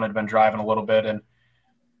said, Mellon had been driving a little bit, and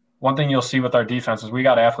one thing you'll see with our defense is we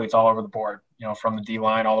got athletes all over the board, from the D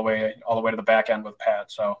line all the way to the back end with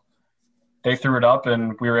Pat. So they threw it up,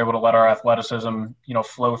 and we were able to let our athleticism,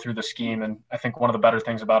 flow through the scheme. And I think one of the better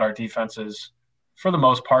things about our defense is, for the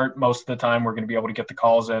most part, most of the time, we're going to be able to get the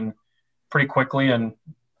calls in pretty quickly. And,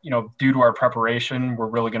 due to our preparation, we're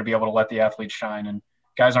really going to be able to let the athletes shine. And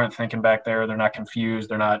guys aren't thinking back there. They're not confused.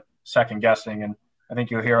 They're not second guessing. And I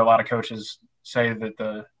think you'll hear a lot of coaches say that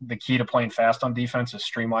the key to playing fast on defense is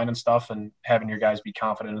streamlining stuff and having your guys be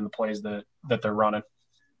confident in the plays that they're running.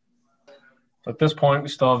 So at this point, we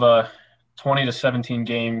still have a 20-17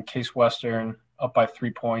 game, Case Western up by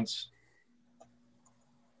 3 points.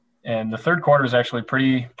 And the third quarter is actually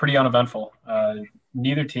pretty uneventful.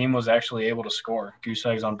 Neither team was actually able to score. Goose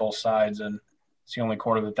eggs on both sides, and it's the only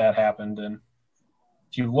quarter that happened. And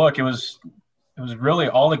if you look, it was really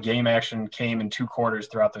all the game action came in 2 quarters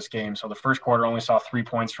throughout this game. So the first quarter only saw 3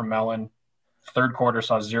 points from Mellon. Third quarter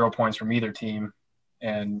saw 0 points from either team.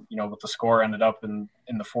 And, with the score ended up in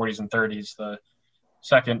the 40s and 30s. The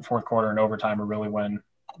second, fourth quarter, and overtime are really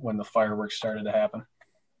when the fireworks started to happen.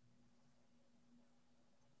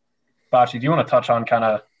 Bocce, do you want to touch on kind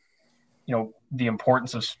of, the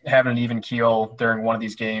importance of having an even keel during one of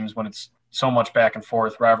these games when it's so much back and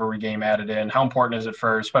forth, rivalry game added in? How important is it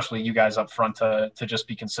for especially you guys up front to just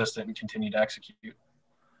be consistent and continue to execute?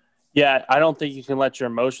 Yeah, I don't think you can let your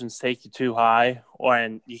emotions take you too high,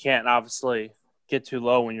 and you can't obviously get too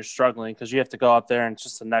low when you're struggling because you have to go out there and it's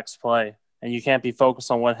just the next play. And you can't be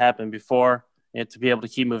focused on what happened before to be able to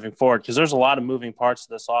keep moving forward because there's a lot of moving parts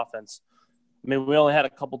to this offense. I mean, we only had a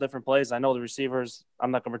couple different plays. I know the receivers,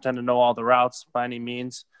 I'm not going to pretend to know all the routes by any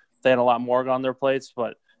means. They had a lot more on their plates,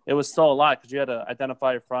 but it was still a lot because you had to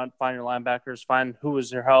identify your front, find your linebackers, find who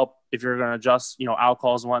was your help if you're going to adjust, out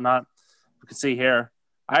calls and whatnot. You can see here.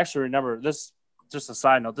 I actually remember this, just a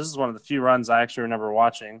side note, this is one of the few runs I actually remember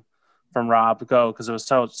watching from Rob go because it was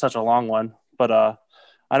such a long one. But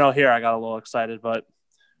I know here I got a little excited, but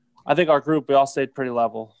I think our group, we all stayed pretty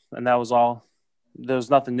level, and that was all. There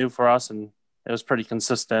was nothing new for us, and it was pretty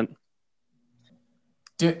consistent.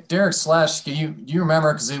 Derek Slash, do you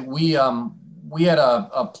remember? Because we had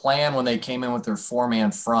a plan when they came in with their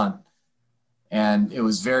 4-man front, and it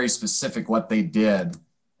was very specific what they did.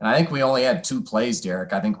 And I think we only had 2 plays,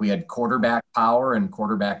 Derek. I think we had quarterback power and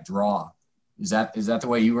quarterback draw. Is that the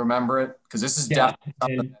way you remember it? Because this is definitely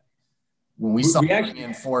something. When we saw actually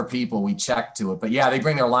in 4 people, we checked to it. But yeah, they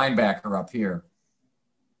bring their linebacker up here.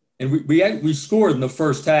 And we scored in the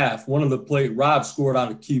first half. One of the plays, Rob scored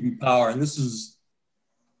on a QB power, and this is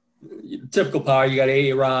typical power. You got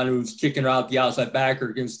Aaron who's kicking out the outside backer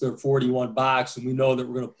against their 41 box, and we know that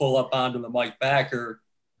we're going to pull up onto the Mike backer.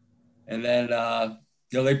 And then,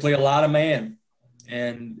 they play a lot of man.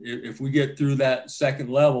 And if we get through that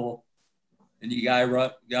second level, and you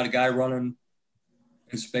got a guy running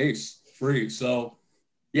in space free. So,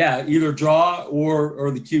 yeah, either draw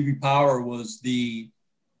or the QB power was the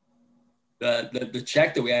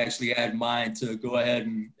check that we actually had in mind to go ahead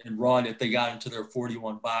and run if they got into their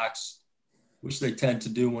 41 box, which they tend to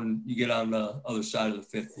do when you get on the other side of the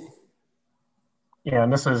 50. Yeah,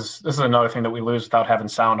 and this is another thing that we lose without having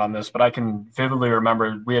sound on this, but I can vividly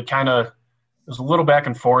remember we had it was a little back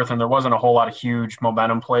and forth, and there wasn't a whole lot of huge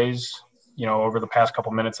momentum plays, over the past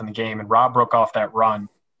couple minutes in the game, and Rob broke off that run,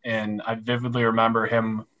 and I vividly remember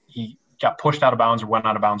he got pushed out of bounds or went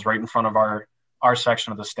out of bounds right in front of our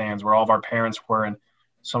section of the stands where all of our parents were and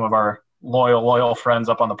some of our loyal friends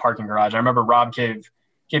up on the parking garage. I remember Rob gave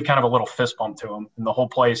kind of a little fist bump to him, and the whole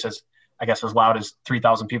place is, I guess, as loud as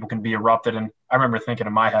 3,000 people can be erupted. And I remember thinking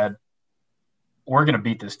in my head, we're going to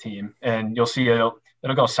beat this team, and you'll see it'll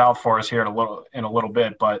go south for us here in a little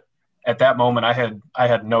bit. But at that moment, I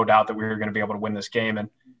had no doubt that we were going to be able to win this game. And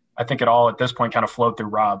I think it all at this point kind of flowed through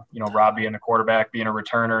Rob, Rob being a quarterback, being a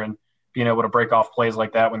returner, and being able to break off plays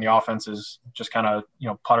like that when the offense is just kind of,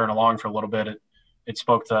 puttering along for a little bit. It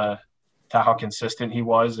spoke to how consistent he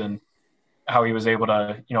was and how he was able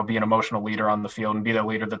to, be an emotional leader on the field and be the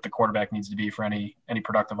leader that the quarterback needs to be for any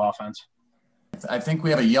productive offense. I think we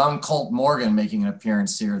have a young Colt Morgan making an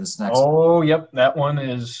appearance here this next. Oh, yep. That one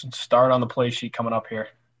is start on the play sheet coming up here.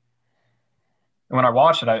 And when I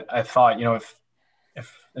watched it, I thought,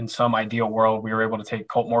 if in some ideal world we were able to take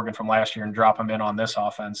Colt Morgan from last year and drop him in on this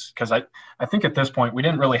offense, because I think at this point we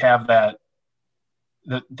didn't really have that.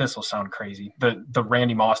 This will sound crazy. The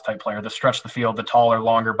Randy Moss type player, the stretch the field, the taller,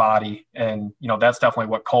 longer body, and that's definitely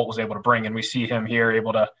what Colt was able to bring. And we see him here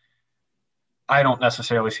able to. I don't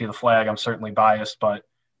necessarily see the flag. I'm certainly biased, but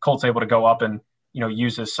Colt's able to go up and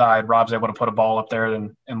use his side. Rob's able to put a ball up there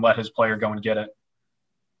and let his player go and get it.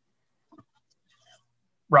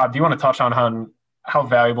 Rob, do you want to touch on how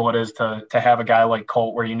valuable it is to have a guy like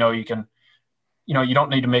Colt where you can, you don't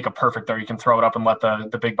need to make a perfect throw. You can throw it up and let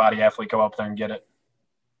the big body athlete go up there and get it.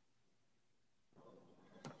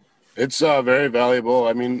 It's very valuable.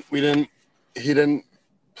 I mean, he didn't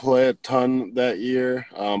play a ton that year,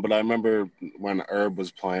 but I remember when Herb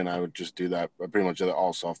was playing, I would just do that. I pretty much did it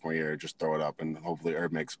all sophomore year, just throw it up and hopefully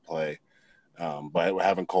Herb makes a play. But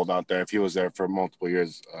having Cole out there, if he was there for multiple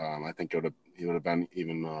years, I think he would have been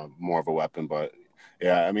even more of a weapon. But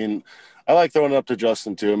yeah, I mean, I like throwing it up to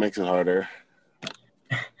Justin too. It makes it harder.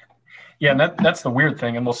 Yeah, and that's the weird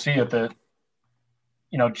thing, and we'll see it that,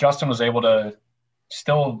 Justin was able to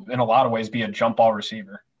still, in a lot of ways, be a jump ball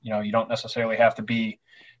receiver. You don't necessarily have to be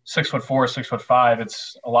 6'4", 6'5".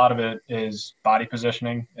 It's a lot of it is body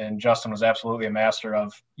positioning, and Justin was absolutely a master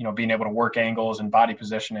of, being able to work angles and body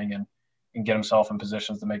positioning and get himself in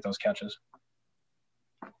positions to make those catches.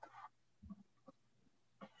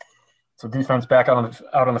 So defense back out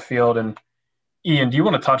on the field. And Ian, do you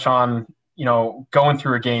want to touch on, going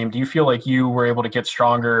through a game, do you feel like you were able to get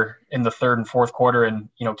stronger in the third and fourth quarter and,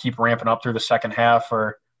 keep ramping up through the second half,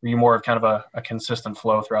 or were you more of kind of a consistent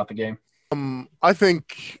flow throughout the game? I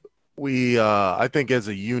think I think as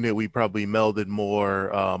a unit, we probably melded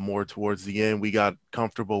more towards the end. We got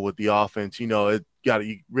comfortable with the offense. You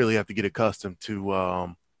really have to get accustomed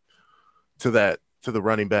to the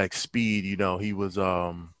running back speed.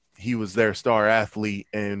 He was their star athlete,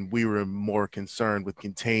 and we were more concerned with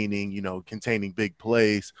containing big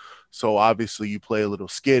plays. So obviously you play a little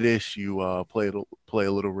skittish, you play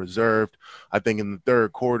a little reserved. I think in the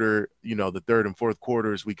third quarter, the third and fourth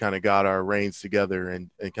quarters, we kind of got our reins together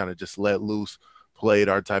and kind of just let loose, played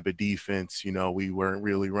our type of defense. We weren't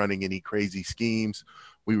really running any crazy schemes.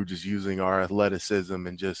 We were just using our athleticism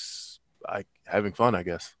and just having fun, I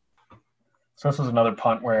guess. So this was another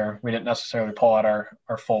punt where we didn't necessarily pull out our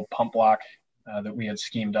full punt block that we had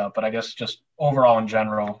schemed up. But I guess just overall in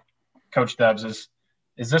general, Coach Debs,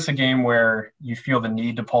 is this a game where you feel the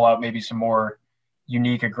need to pull out maybe some more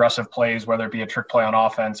unique, aggressive plays, whether it be a trick play on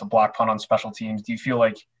offense, a block punt on special teams? Do you feel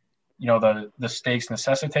like, the stakes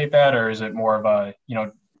necessitate that, or is it more of a,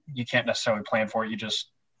 you can't necessarily plan for it, you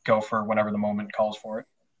just go for whenever the moment calls for it?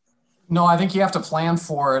 No, I think you have to plan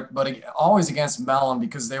for it, but always against Mellon,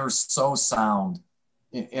 because they were so sound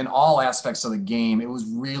in all aspects of the game. It was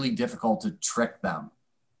really difficult to trick them.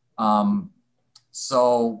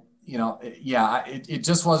 It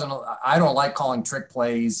just wasn't. I don't like calling trick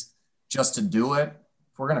plays just to do it.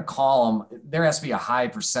 If we're going to call them, there has to be a high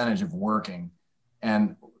percentage of working.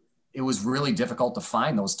 And it was really difficult to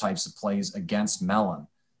find those types of plays against Mellon.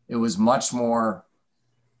 It was much more,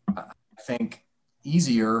 I think,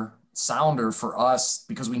 easier, sounder for us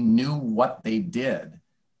because we knew what they did,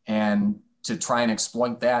 and to try and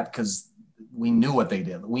exploit that because we knew what they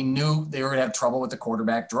did. We knew they were going to have trouble with the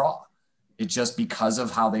quarterback draw. It's just because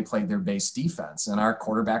of how they played their base defense, and our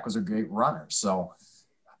quarterback was a great runner. So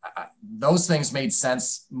those things made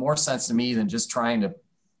more sense to me than just trying to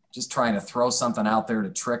throw something out there to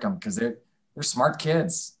trick them, because they're smart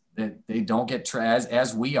kids that they don't get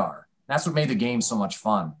as we are. That's what made the game so much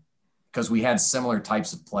fun, because we had similar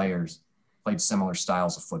types of players, played similar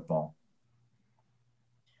styles of football.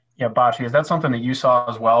 Yeah, Bocce, is that something that you saw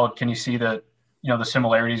as well? Can you see that, the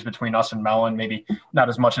similarities between us and Mellon, maybe not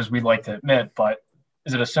as much as we'd like to admit, but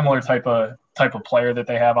is it a similar type of player that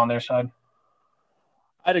they have on their side?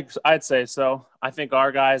 I'd say so. I think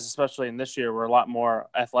our guys, especially in this year, were a lot more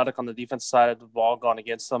athletic on the defensive side of the ball going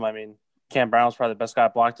against them. I mean, Cam Brown's probably the best guy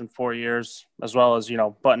blocked in 4 years, as well as,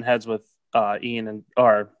 button heads with Ian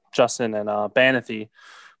or Justin and Banathy.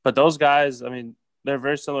 But those guys, I mean, they're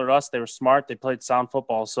very similar to us. They were smart. They played sound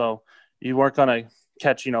football. So you weren't going to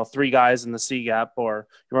catch, 3 guys in the C gap, or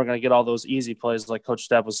you weren't going to get all those easy plays like Coach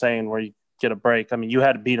Deb was saying where you get a break. I mean, you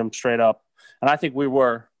had to beat them straight up. And I think we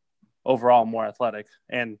were overall more athletic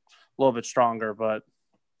and a little bit stronger, but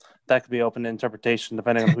that could be open to interpretation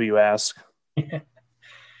depending on who you ask. And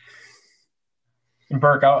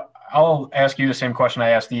Burke, I'll ask you the same question I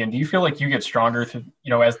asked Ian. Do you feel like you get stronger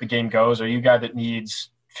as the game goes? Are you a guy that needs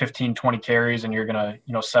 15, 20 carries and you're going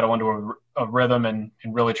to, settle into a rhythm and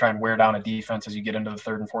really try and wear down a defense as you get into the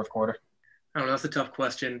third and fourth quarter? I don't know. That's a tough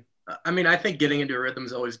question. I mean, I think getting into a rhythm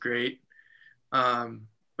is always great.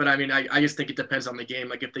 But I mean, I just think it depends on the game.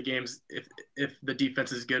 Like if the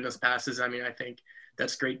defense is good in those passes, I mean, I think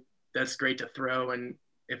that's great. That's great to throw. And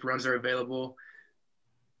if runs are available,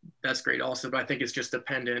 that's great also. But I think it's just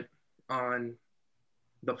dependent on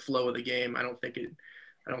the flow of the game. I don't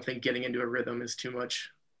think getting into a rhythm is too much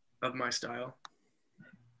of my style.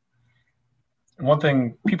 One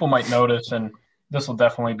thing people might notice, and this will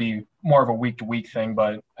definitely be more of a week-to-week thing,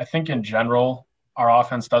 but I think in general, our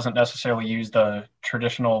offense doesn't necessarily use the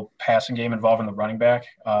traditional passing game involving the running back.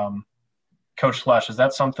 Coach Schlesch, is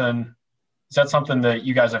that something that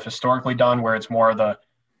you guys have historically done, where it's more of the,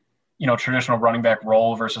 traditional running back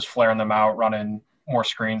role versus flaring them out, running more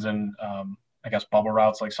screens and I guess bubble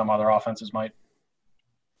routes like some other offenses might?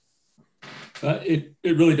 It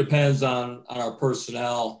really depends on our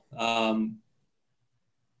personnel.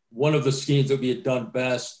 one of the schemes that we had done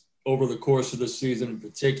best over the course of the season in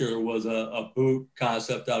particular was a boot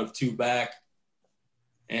concept out of two back.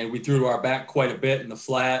 And we threw to our back quite a bit in the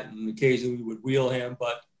flat, and occasionally we would wheel him.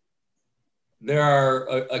 But there are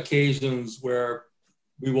occasions where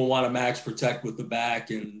we will want to max protect with the back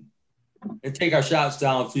and take our shots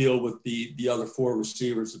downfield with the other four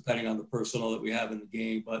receivers, depending on the personnel that we have in the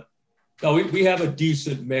game. But no, we have a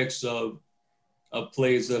decent mix of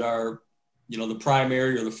plays that are, the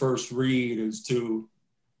primary or the first read is to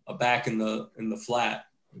a back in the flat.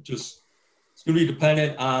 It's going to be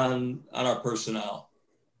dependent on our personnel.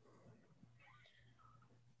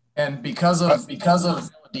 And because of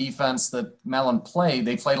the defense that Mellon played,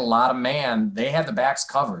 they played a lot of man. They had the backs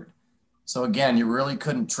covered. So again, you really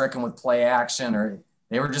couldn't trick them with play action, or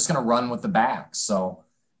they were just going to run with the backs. So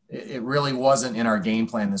it really wasn't in our game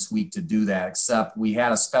plan this week to do that, except we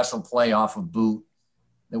had a special play off of boot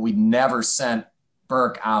that we never sent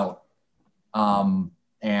Burke out.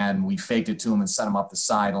 And we faked it to him and sent him up the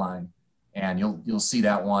sideline. And you'll see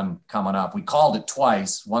that one coming up. We called it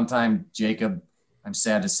twice. One time, Jacob, I'm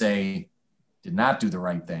sad to say, did not do the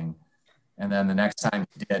right thing. And then the next time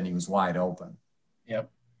he did, and he was wide open. Yep.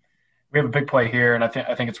 We have a big play here, and I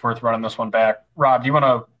think it's worth running this one back. Rob, do you want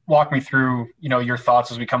to walk me through, your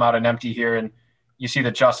thoughts as we come out and empty here, and you see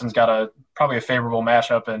that Justin's got probably a favorable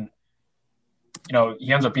matchup, and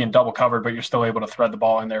he ends up being double covered, but you're still able to thread the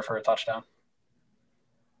ball in there for a touchdown.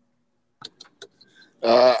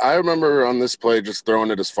 I remember on this play just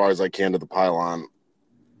throwing it as far as I can to the pylon.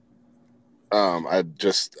 I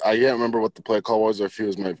can't remember what the play call was, or if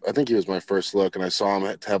I think he was my first look, and I saw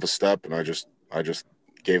him have a step, and I just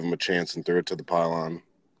gave him a chance and threw it to the pylon.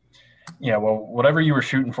 Yeah, well, whatever you were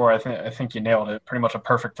shooting for, I think you nailed it. Pretty much a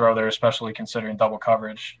perfect throw there, especially considering double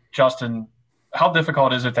coverage. Justin, how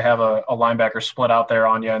difficult is it to have a linebacker split out there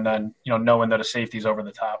on you, and then knowing that a safety's over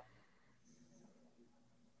the top?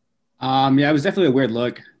 Yeah, it was definitely a weird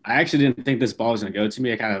look. I actually didn't think this ball was going to go to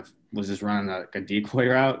me. I kind of was just running a decoy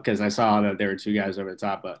route because I saw that there were two guys over the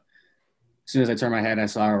top. But as soon as I turned my head, I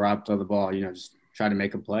saw Rob throw the ball, just try to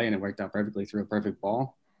make a play, and it worked out perfectly. Threw a perfect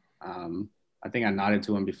ball. I think I nodded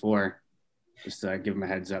to him before just to give him a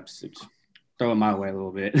heads up, just throw it my way a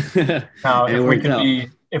little bit. Now,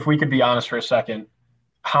 if we could be honest for a second,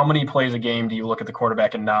 how many plays a game do you look at the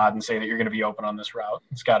quarterback and nod and say that you're going to be open on this route?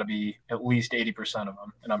 It's got to be at least 80% of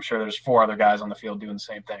them. And I'm sure there's 4 other guys on the field doing the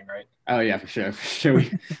same thing, right? Oh, yeah, for sure.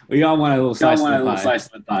 We all want a little slice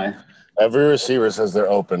of the pie. Every receiver says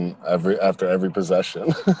they're open after every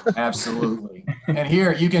possession. Absolutely. And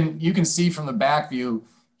here you can see from the back view,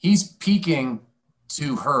 he's peeking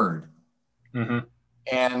to Hurd. Mm-hmm.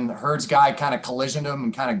 And Hurd's guy kind of collisioned him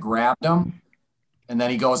and kind of grabbed him. And then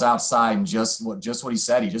he goes outside and just what he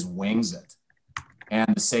said, he just wings it.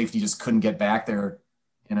 And the safety just couldn't get back there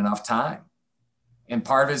in enough time. And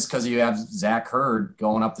part of it is because you have Zach Hurd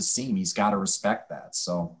going up the seam. He's got to respect that.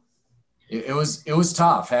 So it was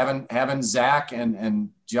tough having Zach and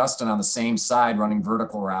Justin on the same side running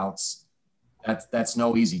vertical routes. That's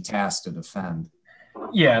no easy task to defend.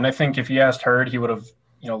 Yeah, and I think if you asked Hurd, he would have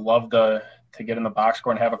loved to get in the box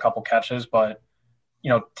score and have a couple catches. But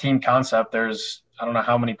team concept, there's I don't know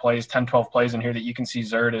how many plays, 10, 12 plays in here that you can see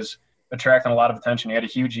Zerd is attracting a lot of attention. He had a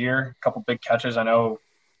huge year, a couple big catches. I know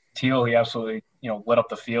Teal, he absolutely, lit up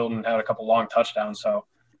the field and had a couple long touchdowns. So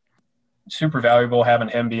super valuable having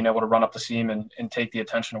him being able to run up the seam and take the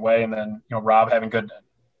attention away. And then, Rob having good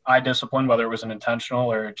eye discipline, whether it was an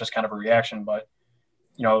intentional or just kind of a reaction, but,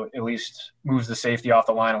 at least moves the safety off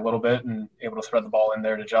the line a little bit and able to thread the ball in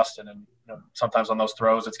there to Justin. And sometimes on those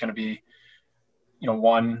throws, it's going to be,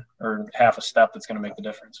 one or half a step that's going to make the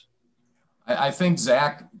difference. I think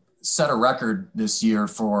Zach set a record this year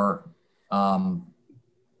for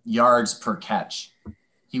yards per catch.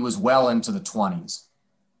 He was well into the 20s.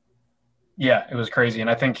 Yeah, it was crazy. And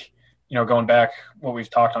I think, going back what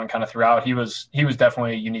we've talked on kind of throughout, he was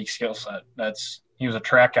definitely a unique skill set. He was a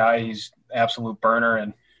track guy. He's absolute burner.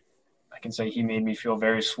 And I can say he made me feel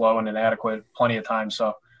very slow and inadequate plenty of times.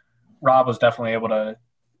 So Rob was definitely able to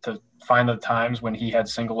find the times when he had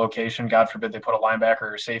single location. God forbid they put a linebacker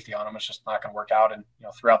or safety on him. It's just not going to work out. And,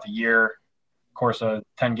 throughout the year, course of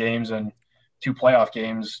 10 games and 2 playoff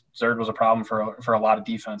games, Zerd was a problem for a lot of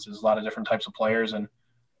defenses, a lot of different types of players, and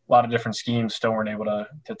a lot of different schemes still weren't able to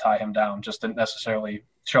tie him down. Just didn't necessarily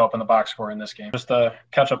show up in the box score in this game. Just to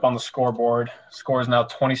catch up on the scoreboard, score is now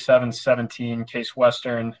 27-17, Case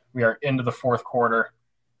Western. We are into the 4th quarter.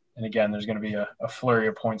 And again, there's going to be a flurry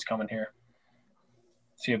of points coming here.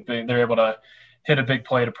 See if they're able to hit a big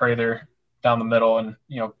play to Prather down the middle, and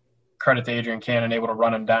credit to Adrian Cannon, able to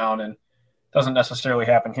run him down. And doesn't necessarily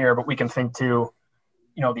happen here, but we can think too,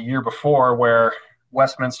 the year before where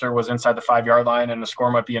Westminster was inside the 5-yard line and the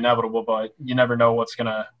score might be inevitable, but you never know what's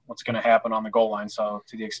gonna happen on the goal line. So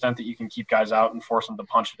to the extent that you can keep guys out and force them to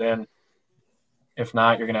punch it in, if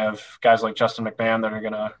not, you're gonna have guys like Justin McMahon that are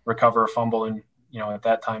gonna recover a fumble and at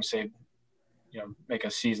that time make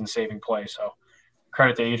a season-saving play. So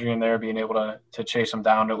credit to Adrian there being able to chase him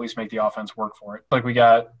down to at least make the offense work for it. Like we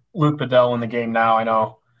got Luke Bedell in the game now. I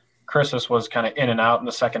know Christus was kind of in and out in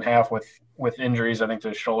the second half with injuries, I think to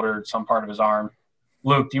his shoulder, some part of his arm.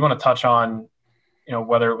 Luke, do you want to touch on,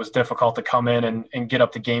 whether it was difficult to come in and get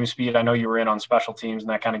up to game speed? I know you were in on special teams and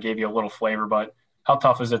that kind of gave you a little flavor, but how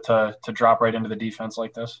tough is it to drop right into the defense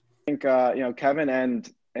like this? I think, Kevin and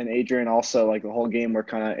Adrian also, like the whole game, were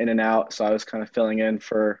kind of in and out. So I was kind of filling in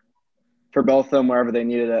for both of them wherever they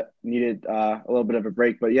needed a little bit of a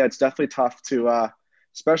break. But yeah, it's definitely tough to,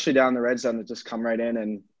 especially down the red zone, to just come right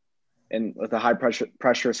in and with a high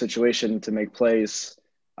pressure situation to make plays.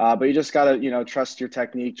 But you just got to, trust your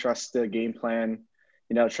technique, trust the game plan,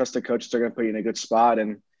 trust the coaches are going to put you in a good spot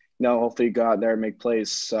and, hopefully you go out there and make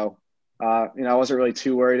plays. So, I wasn't really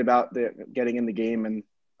too worried about getting in the game and,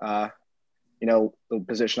 the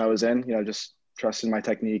position I was in, just trusting my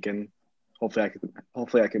technique and hopefully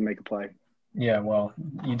I can make a play. Yeah, well,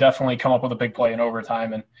 you definitely come up with a big play in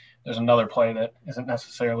overtime, and there's another play that isn't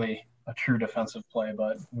necessarily a true defensive play,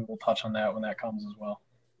 but we will touch on that when that comes as well.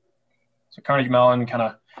 So Carnegie Mellon kind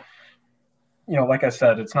of, like I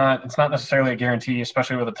said, it's not necessarily a guarantee,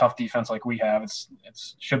 especially with a tough defense like we have. It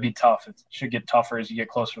should be tough. It should get tougher as you get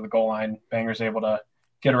closer to the goal line. Banger's able to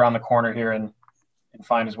get around the corner here and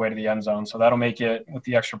find his way to the end zone. So that'll make it, with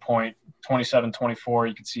the extra point, 27-24.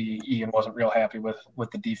 You can see Ian wasn't real happy with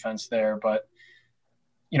the defense there, but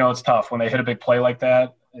it's tough when they hit a big play like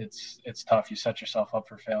that. It's tough. You set yourself up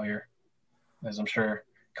for failure, as I'm sure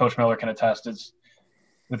Coach Miller can attest. It's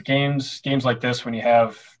with games like this, when you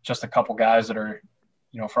have just a couple guys that are,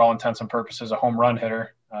 for all intents and purposes, a home run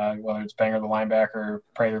hitter, whether it's Banger the linebacker or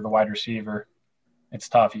Prather the wide receiver, it's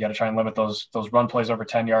tough. You got to try and limit those run plays over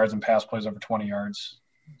 10 yards and pass plays over 20 yards.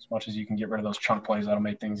 As much as you can get rid of those chunk plays, that'll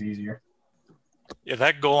make things easier. Yeah,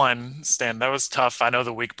 that goal line stand, that was tough. I know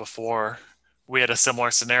the week before we had a similar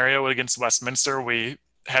scenario against Westminster. We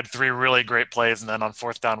had 3 really great plays, and then on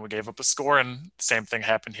 4th down we gave up a score, and same thing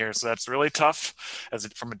happened here. So that's really tough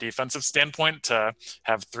from a defensive standpoint to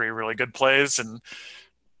have 3 really good plays and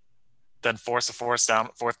then force a 4th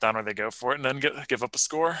down where they go for it and then give up a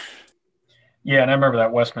score. Yeah, and I remember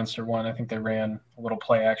that Westminster one. I think they ran a little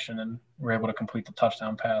play action and were able to complete the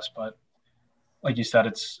touchdown pass. But like you said,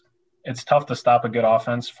 it's tough to stop a good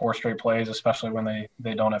offense 4 straight plays, especially when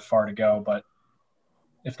they don't have far to go. But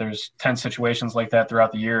if there's 10 situations like that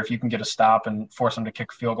throughout the year, if you can get a stop and force them to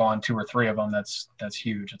kick a field goal on 2 or 3 of them, that's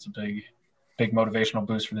huge. It's a big motivational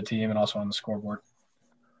boost for the team and also on the scoreboard.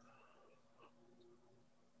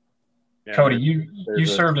 Yeah, Cody, you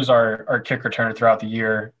served as our kick returner throughout the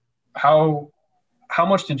year. How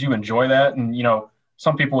much did you enjoy that? And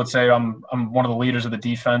some people would say I'm one of the leaders of the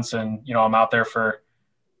defense, and I'm out there for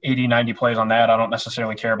 80, 90 plays on that. I don't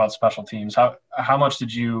necessarily care about special teams. How much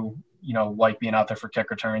did you like being out there for kick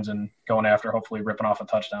returns and going after, hopefully ripping off a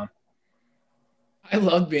touchdown? I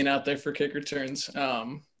loved being out there for kick returns.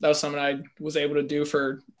 That was something I was able to do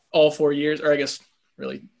for all 4 years, or I guess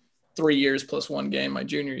really 3 years plus 1 game my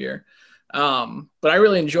junior year. But I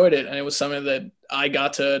really enjoyed it, and it was something that I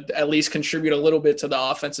got to at least contribute a little bit to the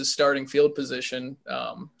offense's starting field position.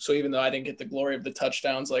 So even though I didn't get the glory of the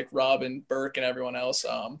touchdowns like Rob and Burke and everyone else,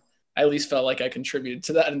 I at least felt like I contributed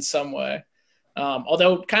to that in some way.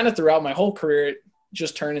 Although kind of throughout my whole career, it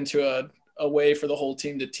just turned into a way for the whole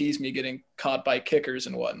team to tease me getting caught by kickers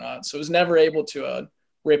and whatnot. So I was never able to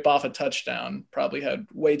rip off a touchdown. Probably had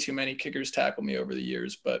way too many kickers tackle me over the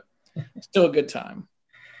years, but still a good time.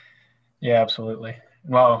 Yeah, absolutely.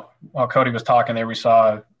 Well, while Cody was talking there, we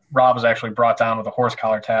saw Rob was actually brought down with a horse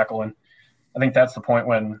collar tackle. And I think that's the point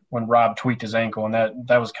when Rob tweaked his ankle. And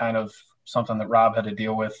that was kind of something that Rob had to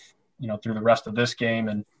deal with, through the rest of this game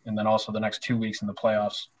and then also the next 2 weeks in the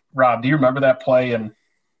playoffs. Rob, do you remember that play? And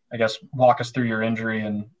I guess walk us through your injury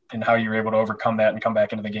and how you were able to overcome that and come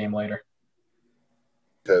back into the game later.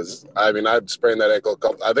 Because, I sprained that ankle.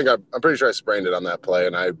 I'm pretty sure I sprained it on that play,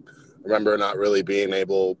 and I remember not really being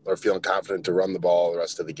able or feeling confident to run the ball the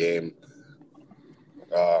rest of the game,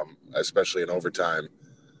 especially in overtime.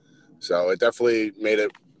 So it definitely made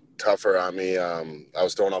it tougher on me. I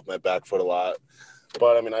was throwing off my back foot a lot.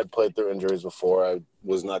 But, I'd played through injuries before. I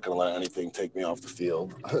was not going to let anything take me off the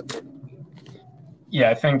field. Yeah,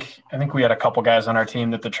 I think we had a couple guys on our team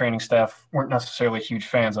that the training staff weren't necessarily huge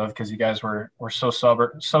fans of because you guys were so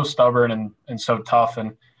stubborn and so tough.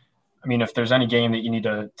 And I mean, if there's any game that you need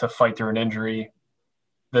to fight through an injury,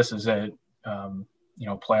 this is it.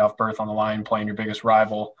 Playoff berth on the line, playing your biggest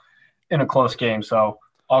rival in a close game. So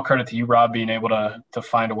all credit to you, Rob, being able to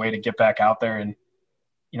find a way to get back out there. And,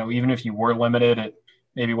 even if you were limited, it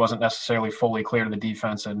maybe wasn't necessarily fully clear to the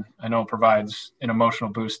defense. And I know it provides an emotional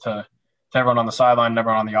boost to everyone on the sideline and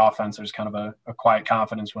everyone on the offense. There's kind of a quiet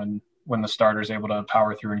confidence when the starter is able to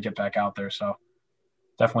power through and get back out there. So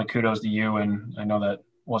definitely kudos to you. And I know that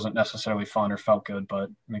wasn't necessarily fun or felt good, but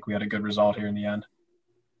I think we had a good result here in the end.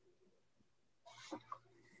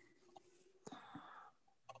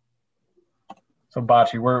 So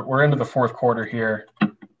Bocce, we're into the fourth quarter here.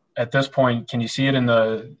 At this point, can you see it in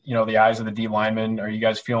the eyes of the D linemen? Are you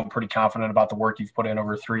guys feeling pretty confident about the work you've put in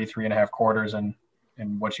over 3.5 quarters and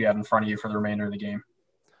what you have in front of you for the remainder of the game?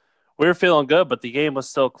 We were feeling good, but the game was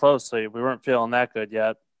still close, so we weren't feeling that good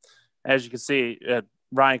yet. As you can see,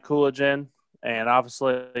 Ryan Coolidge in, and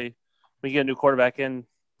obviously we get a new quarterback in.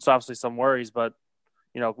 It's obviously some worries, but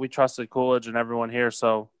we trusted Coolidge and everyone here,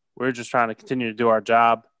 so we're just trying to continue to do our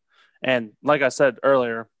job. And like I said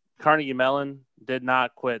earlier, Carnegie Mellon did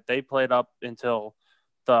not quit. They played up until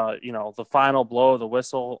the final blow of the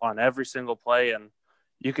whistle on every single play. And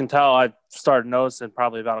you can tell I started noticing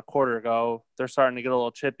probably about a quarter ago, they're starting to get a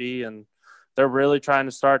little chippy, and they're really trying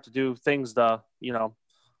to start to do things to,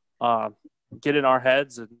 get in our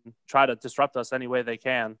heads and try to disrupt us any way they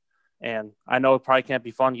can. And I know it probably can't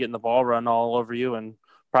be fun getting the ball run all over you, and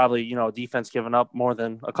probably, defense giving up more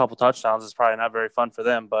than a couple touchdowns is probably not very fun for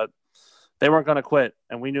them, but they weren't going to quit,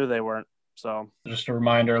 and we knew they weren't. So just a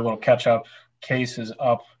reminder, a little catch-up. Case is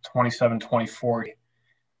up 27-24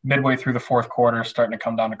 midway through the fourth quarter, starting to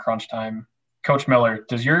come down to crunch time. Coach Miller,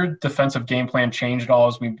 does your defensive game plan change at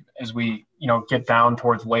all as we get down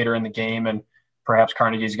towards later in the game, and perhaps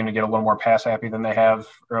Carnegie is going to get a little more pass happy than they have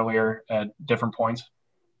earlier at different points?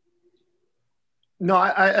 No,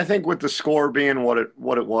 I think with the score being what it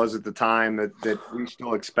was at the time, that we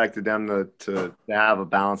still expected them to have a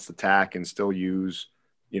balanced attack and still use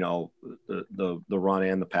the run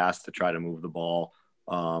and the pass to try to move the ball.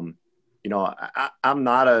 I'm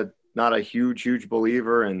not a huge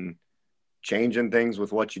believer in changing things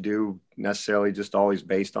with what you do necessarily, just always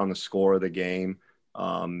based on the score of the game.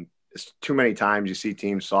 It's too many times you see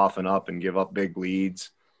teams soften up and give up big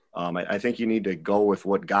leads. I think you need to go with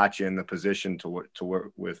what got you in the position to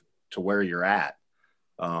where you're at.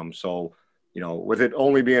 With it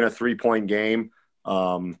only being a 3-point game,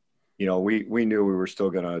 we knew we were still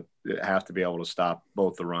going to have to be able to stop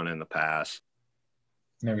both the run and the pass.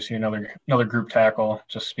 Never see another group tackle.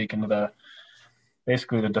 Just speaking to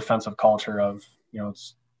basically the defensive culture of,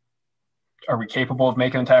 are we capable of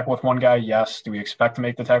making a tackle with one guy? Yes. Do we expect to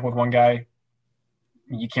make the tackle with one guy?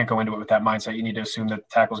 You can't go into it with that mindset. You need to assume that the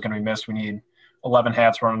tackle is going to be missed. We need 11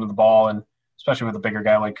 hats running to the ball, and especially with a bigger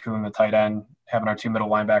guy like Kuhn, the tight end, having our two middle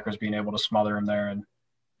linebackers being able to smother him there and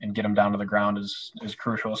get him down to the ground is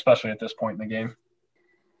crucial, especially at this point in the game.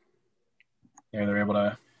 They're able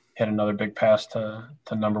to hit another big pass to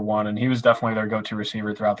number one, and he was definitely their go-to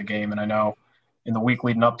receiver throughout the game. And I know in the week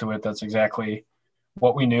leading up to it, that's exactly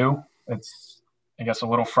what we knew. It's, I guess, a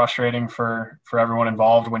little frustrating for everyone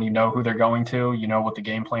involved when you know who they're going to, what the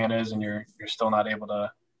game plan is, and you're still not able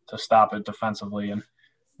to stop it defensively. And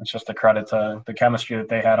it's just a credit to the chemistry that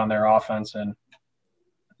they had on their offense and,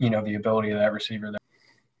 the ability of that receiver there.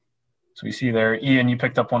 So we see there, Ian, you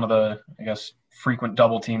picked up one of the, I guess, frequent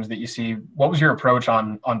double teams that you see. What was your approach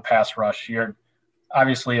on pass rush? You're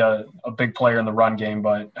obviously a big player in the run game,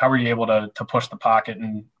 but how were you able to push the pocket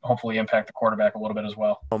and hopefully impact the quarterback a little bit as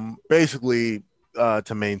well? Basically,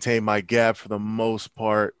 to maintain my gap for the most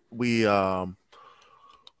part, I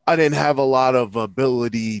didn't have a lot of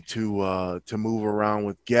ability to move around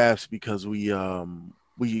with gaps because we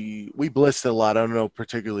blitzed a lot. I don't know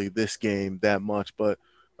particularly this game that much, but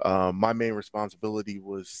my main responsibility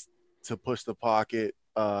was to push the pocket,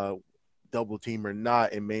 double team or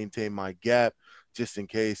not, and maintain my gap just in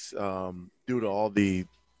case, due to all the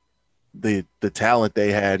talent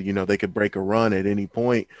they had, they could break a run at any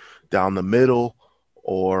point down the middle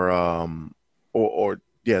or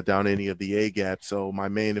down any of the A gaps. So my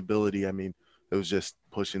main ability, it was just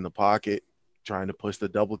pushing the pocket, trying to push the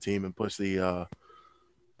double team and push the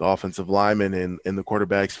offensive lineman in the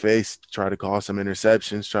quarterback's face, try to cause some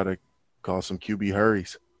interceptions, try to cause some QB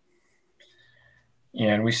hurries.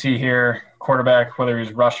 Yeah, and we see here quarterback, whether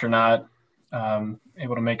he's rushed or not,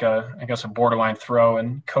 able to make a borderline throw,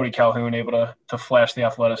 and Cody Calhoun able to flash the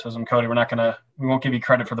athleticism. Cody, we won't give you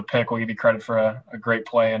credit for the pick. We'll give you credit for a great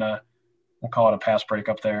play and we'll call it a pass break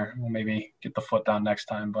up there. We'll maybe get the foot down next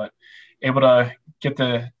time, but able to get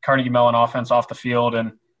the Carnegie Mellon offense off the field.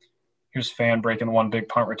 And, here's Fan breaking one big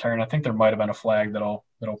punt return. I think there might have been a flag that'll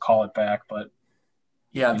call it back, but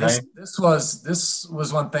yeah, this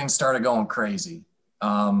was when things started going crazy,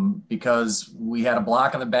 because we had a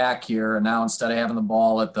block in the back here, and now instead of having the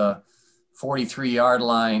ball at the 43-yard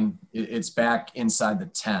line, it's back inside the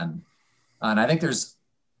 10, and I think there's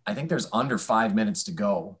under 5 minutes to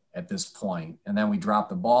go at this point, and then we drop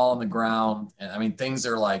the ball on the ground, and I mean things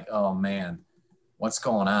are like, oh man, what's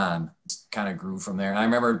going on? It kind of grew from there. And I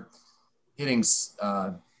remember hitting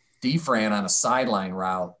D-Fran on a sideline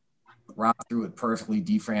route. Rob threw it perfectly.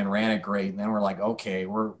 D-Fran ran it great. And then we're like, okay,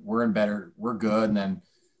 we're in better. We're good. And then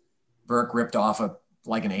Burke ripped off an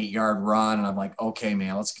 8-yard run. And I'm like, okay,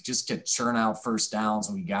 man, let's just churn out first downs.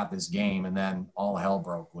 And we got this game. And then all hell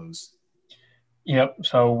broke loose. Yep.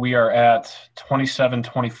 So we are at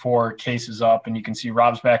 27-24, cases up. And you can see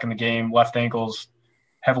Rob's back in the game. Left ankle's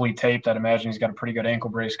heavily taped. I'd imagine he's got a pretty good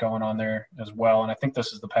ankle brace going on there as well. And I think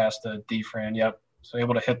this is the pass to D-Fran. Yep. So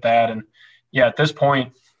able to hit that. And yeah, at this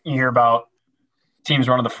point, you hear about teams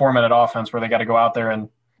running the 4-minute offense where they got to go out there, and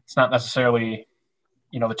it's not necessarily,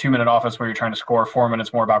 the 2-minute offense where you're trying to score. 4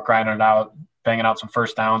 minutes more about grinding it out, banging out some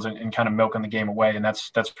first downs, and kind of milking the game away. And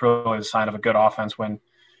that's really the sign of a good offense when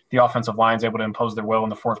the offensive line's able to impose their will in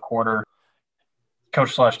the fourth quarter.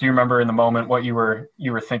 Coach Slush, do you remember in the moment what you were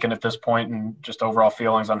thinking at this point and just overall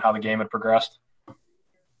feelings on how the game had progressed?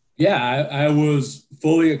 Yeah, I was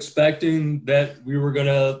fully expecting that we were going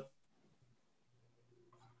to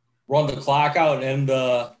run the clock out and end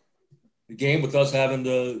the game with us having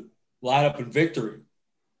to line up in victory.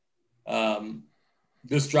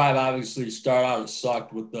 This drive obviously started out, it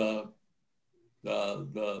sucked with the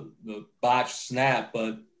botched snap,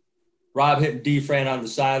 but Rob hitting D-Fran on the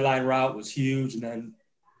sideline route was huge, and then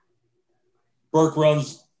Burke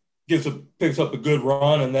picks up a good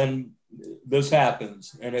run, and then this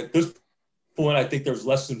happens. And at this point, I think there's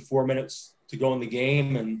less than 4 minutes to go in the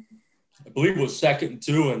game, and I believe it was 2nd and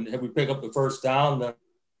 2, and if we pick up the first down, then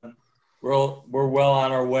we're well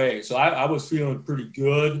on our way. So I was feeling pretty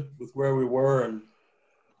good with where we were, and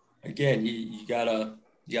again, you gotta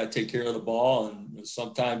take care of the ball, and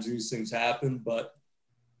sometimes these things happen, but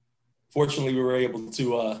fortunately we were able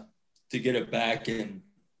to get it back and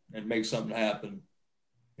make something happen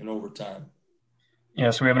in overtime.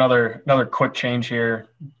 Yeah, so we have another quick change here.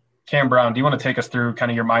 Cam Brown, do you want to take us through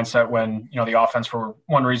kind of your mindset when, the offense for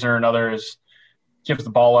one reason or another gives the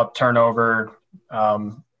ball up, turnover,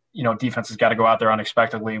 defense has got to go out there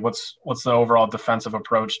unexpectedly. What's the overall defensive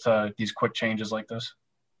approach to these quick changes like this?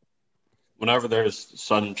 Whenever there's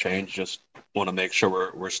sudden change, just want to make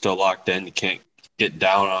sure we're still locked in. You can't get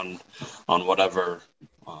down on whatever,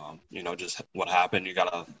 just what happened. You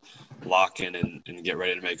got to lock in and get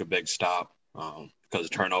ready to make a big stop, because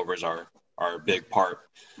turnovers are a big part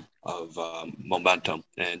of momentum.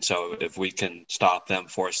 And so if we can stop them,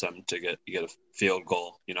 force them to get a field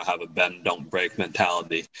goal, have a bend, don't break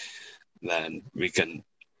mentality, then we can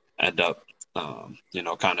end up,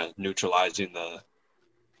 kind of neutralizing the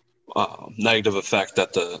negative effect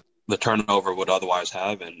that the turnover would otherwise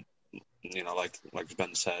have. And, like has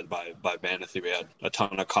been said by Banathy, we had a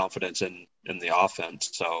ton of confidence in the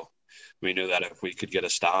offense. So we knew that if we could get a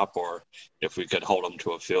stop or if we could hold them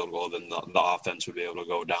to a field goal, then the offense would be able to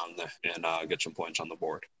go down there and get some points on the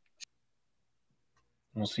board.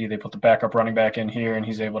 We'll see. They put the backup running back in here, and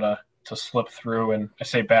he's able to slip through. And I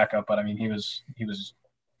say backup, but I mean he was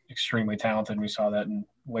extremely talented. We saw that in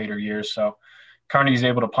later years. So Carnegie's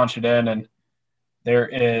able to punch it in, and there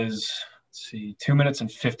is 2 minutes and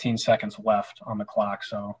 15 seconds left on the clock.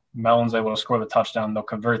 So Mellon's able to score the touchdown. They'll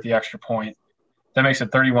convert the extra point. That makes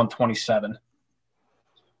it 31-27.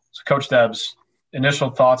 So, Coach Debs, initial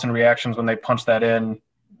thoughts and reactions when they punch that in.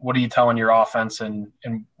 What are you telling your offense, and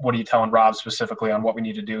what are you telling Rob specifically on what we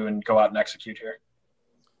need to do and go out and execute here?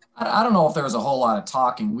 I don't know if there was a whole lot of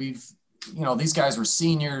talking. These guys were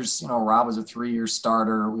seniors. Rob was a 3-year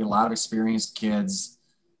starter. We had a lot of experienced kids.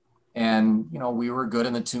 And, we were good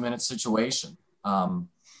in the 2-minute situation.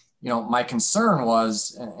 My concern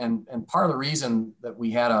was, and part of the reason that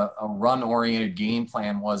we had a run-oriented game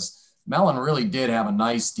plan was Mellon really did have a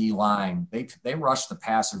nice D-line. They rushed the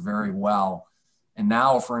passer very well. And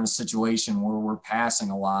now if we're in a situation where we're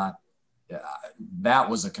passing a lot, that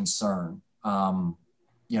was a concern. And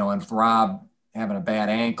with Rob having a bad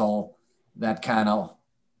ankle, that kind of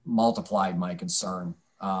multiplied my concern.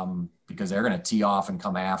 Because they're going to tee off and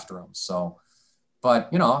come after him. So, but,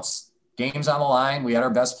 it's games on the line. We had our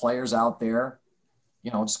best players out there.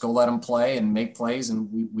 Just go let them play and make plays.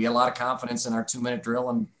 And we had a lot of confidence in our 2-minute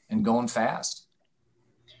drill and going fast.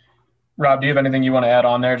 Rob, do you have anything you want to add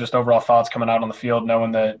on there? Just overall thoughts coming out on the field,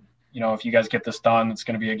 knowing that, if you guys get this done, it's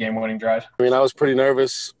going to be a game-winning drive? I mean, I was pretty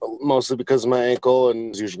nervous, mostly because of my ankle, and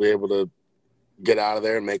was usually able to get out of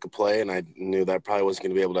there and make a play, and I knew that probably wasn't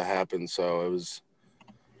going to be able to happen. So it was,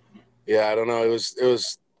 I don't know. It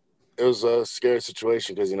was a scary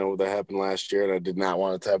situation because, that happened last year, and I did not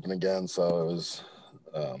want it to happen again. So it was,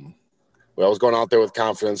 I was going out there with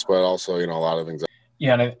confidence, but also, a lot of things.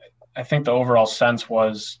 Yeah, and I think the overall sense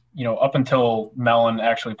was, up until Mellon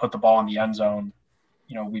actually put the ball in the end zone,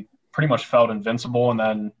 we pretty much felt invincible, and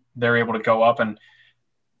then they're able to go up. And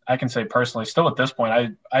I can say personally, still at this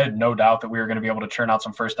point, I had no doubt that we were going to be able to churn out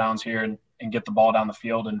some first downs here and get the ball down the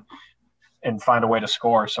field and find a way to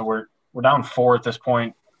score. So we're down 4 at this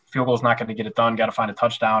point. Field goal's not going to get it done. Got to find a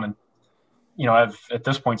touchdown. And, I've at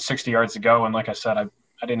this point 60 yards to go. And like I said, I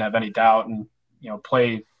didn't have any doubt. And,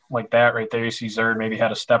 play like that right there, you see Zerd maybe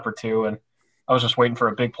had a step or two. And I was just waiting for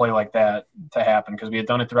a big play like that to happen because we had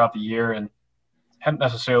done it throughout the year and hadn't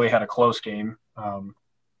necessarily had a close game.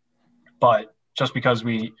 But just because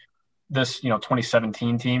this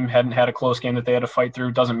 2017 team hadn't had a close game that they had to fight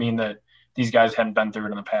through doesn't mean that these guys hadn't been through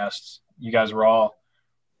it in the past. You guys were all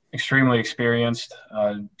extremely experienced,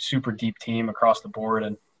 super deep team across the board.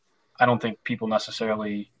 And I don't think people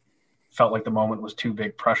necessarily felt like the moment was too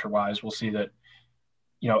big pressure-wise. We'll see that,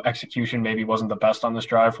 execution maybe wasn't the best on this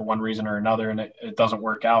drive for one reason or another, and it doesn't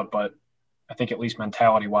work out. But I think at least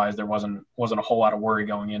mentality-wise, there wasn't a whole lot of worry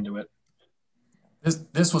going into it.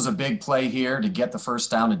 This was a big play here to get the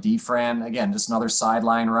first down to DeFran. Again, just another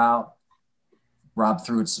sideline route. Rob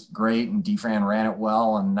threw it great, and DeFran ran it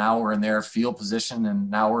well, and now we're in their field position,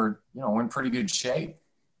 and now we're in pretty good shape.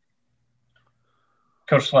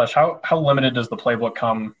 Coach Slash, how limited does the playbook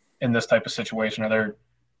come in this type of situation? Are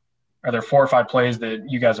there 4 or 5 plays that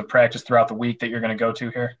you guys have practiced throughout the week that you're going to go to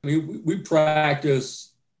here? We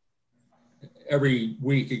practice every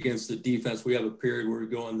week against the defense. We have a period where we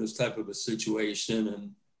go in this type of a situation,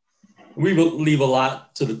 and we leave a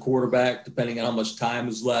lot to the quarterback depending on how much time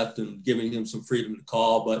is left and giving him some freedom to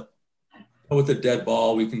call. But with a dead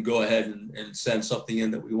ball, we can go ahead and send something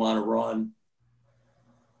in that we want to run.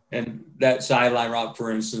 And that sideline route,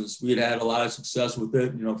 for instance, we had a lot of success with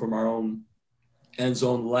it, from our own end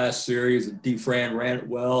zone the last series, and DeFran ran it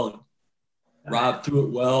well and Rob threw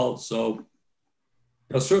it well. So,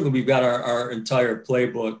 certainly we've got our entire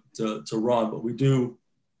playbook to run, but we do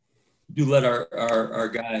let our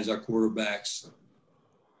guys, our quarterbacks,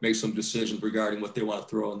 make some decisions regarding what they want to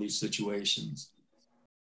throw in these situations.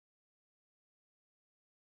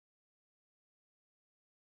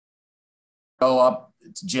 Go up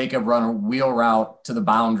to Jacob, run a wheel route to the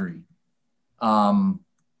boundary.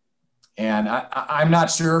 And I'm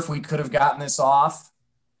not sure if we could have gotten this off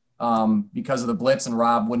because of the blitz, and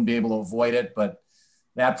Rob wouldn't be able to avoid it, but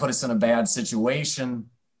that put us in a bad situation.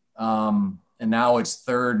 And now it's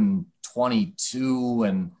 3rd and 22,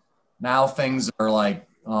 and now things are like,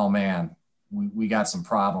 oh man, we got some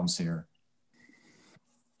problems here.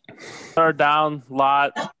 3rd down,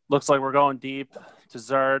 lot. Looks like we're going deep to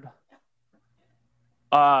Zerd.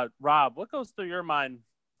 Rob, what goes through your mind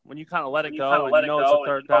when you kind of let it go and it's a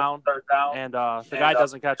third down and the guy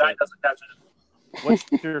doesn't catch it? What's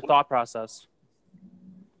your thought process?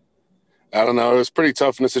 I don't know. It was pretty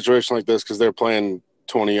tough in a situation like this because they're playing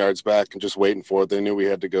 20 yards back and just waiting for it. They knew we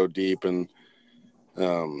had to go deep, and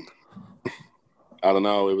I don't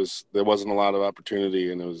know. There wasn't a lot of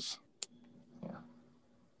opportunity, and it was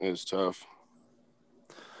tough.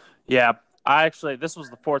 Yeah, this was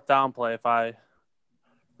the 4th down play, if I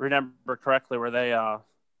remember correctly, where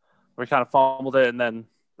we kind of fumbled it, and then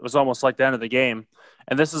it was almost like the end of the game.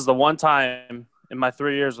 And this is the one time in my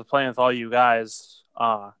 3 years of playing with all you guys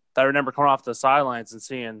that I remember coming off the sidelines and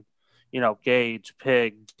seeing, Gage,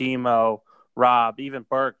 Pig, Demo, Rob, even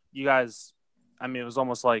Burke, you guys, it was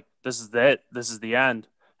almost like this is it. This is the end.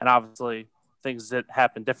 And obviously things did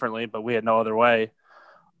happen differently, but we had no other way.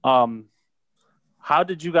 How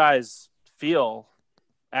did you guys feel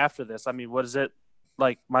after this? What is it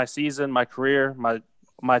like? My season, my career,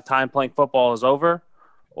 my time playing football is over,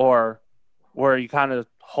 or were you kind of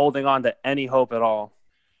holding on to any hope at all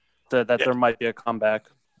that there might be a comeback?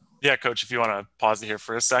 Yeah, Coach, if you want to pause it here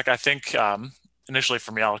for a sec. I think initially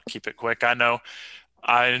for me, I'll keep it quick. I know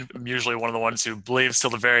I'm usually one of the ones who believes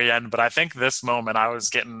till the very end, but I think this moment I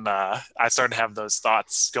was getting I started to have those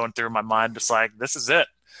thoughts going through my mind, just like, this is it.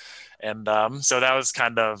 And so that was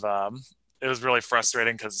kind of it was really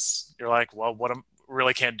frustrating because you're like, well,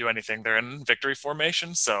 really can't do anything. They're in victory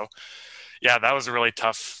formation. So yeah, that was a really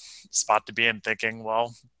tough spot to be in, thinking,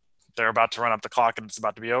 well, they're about to run up the clock and it's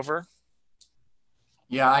about to be over.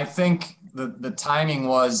 Yeah, I think the timing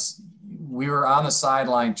was we were on the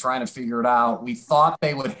sideline trying to figure it out. We thought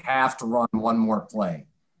they would have to run one more play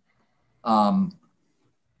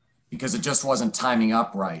because it just wasn't timing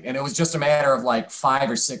up right. And it was just a matter of like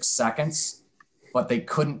 5 or 6 seconds, but they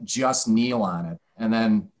couldn't just kneel on it. And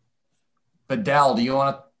then, Bedell, do you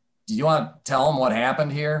want to tell them what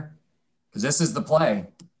happened here? Because this is the play.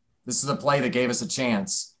 This is the play that gave us a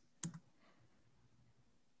chance.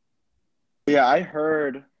 Yeah, I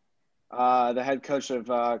heard the head coach of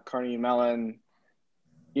Carnegie Mellon,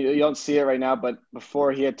 you don't see it right now, but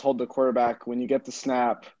before he had told the quarterback, when you get the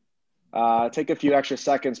snap, take a few extra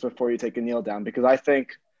seconds before you take a kneel down. Because I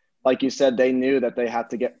think, like you said, they knew that they had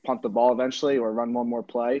to punt the ball eventually or run one more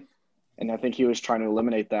play. And I think he was trying to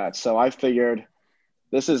eliminate that. So I figured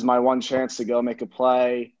this is my one chance to go make a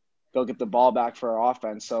play, go get the ball back for our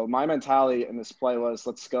offense. So my mentality in this play was,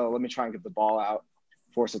 let's go. Let me try and get the ball out,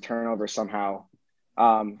 force a turnover somehow.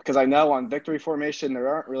 Because I know on victory formation, there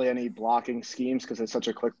aren't really any blocking schemes because it's such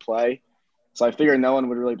a quick play. So I figured no one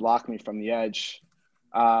would really block me from the edge.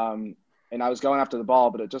 And I was going after the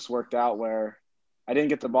ball, but it just worked out where I didn't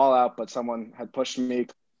get the ball out, but someone had pushed me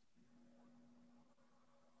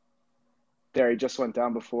there. He just went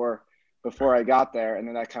down before I got there. And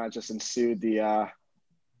then that kind of just ensued the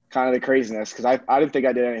kind of the craziness because I didn't think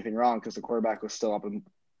I did anything wrong because the quarterback was still up and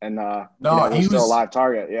was still a live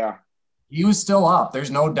target. Yeah. He was still up.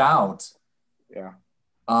 There's no doubt. Yeah.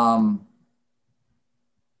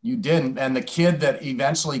 You didn't. And the kid that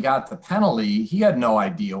eventually got the penalty, he had no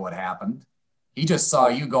idea what happened. He just saw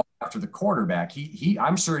you go after the quarterback.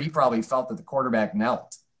 I'm sure he probably felt that the quarterback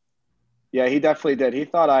knelt. Yeah, he definitely did. He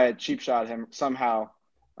thought I had cheap shot him somehow.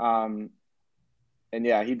 And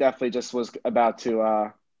yeah, he definitely just was about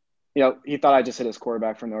to, he thought I just hit his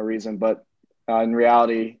quarterback for no reason. But in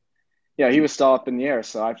reality, yeah, he was still up in the air.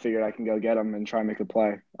 So I figured I can go get him and try and make a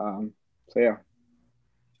play. So, yeah.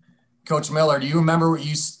 Coach Miller, do you remember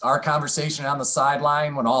our conversation on the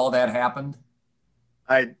sideline when all of that happened?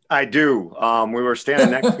 I do. We were standing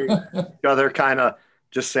next to each other, kind of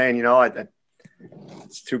just saying,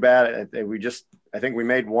 it's too bad. I think we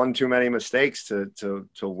made one too many mistakes to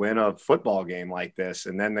win a football game like this.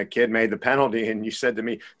 And then the kid made the penalty, and you said to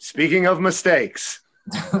me, "Speaking of mistakes,"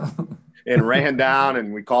 and ran down,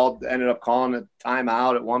 and we ended up calling a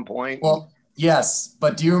timeout at one point. Well, yes,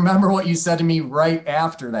 but do you remember what you said to me right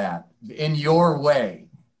after that, in your way,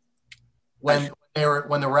 when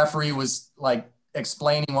the referee was like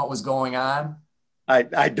explaining what was going on?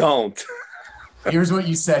 I don't. Here's what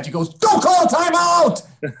you said. You goes, "Don't call a timeout."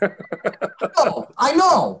 I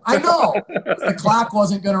know. The clock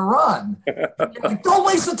wasn't going to run. You're like, "Don't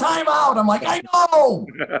waste the timeout." I'm like, "I know."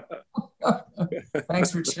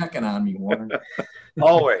 Thanks for checking on me, Warren.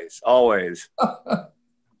 Always.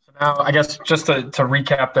 Now, I guess just to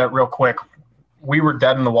recap that real quick, we were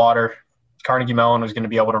dead in the water. Carnegie Mellon was going to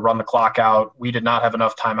be able to run the clock out. We did not have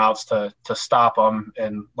enough timeouts to stop them.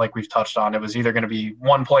 And like we've touched on, it was either going to be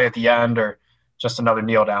one play at the end or just another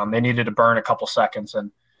kneel down. They needed to burn a couple seconds.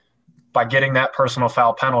 And by getting that personal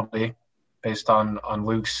foul penalty based on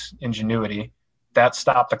Luke's ingenuity, that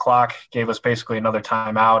stopped the clock, gave us basically another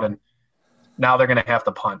timeout. And now they're going to have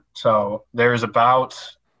to punt. So there's about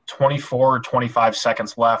 24 or 25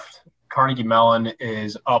 seconds left. Carnegie Mellon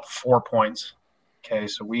is up 4 points. Okay,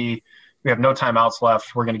 so we have no timeouts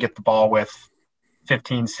left. We're going to get the ball with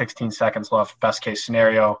 15, 16 seconds left, best case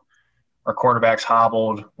scenario. Our quarterback's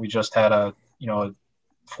hobbled. We just had a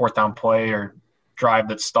fourth down play or drive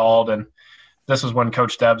that stalled. And this is when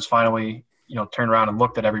Coach Debs finally, turned around and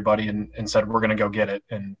looked at everybody and said, "We're going to go get it."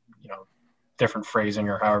 And, different phrasing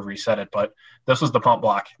or however he said it. But this was the pump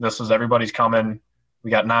block. This is everybody's coming.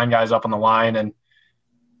 We got 9 guys up on the line, and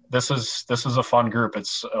this is a fun group.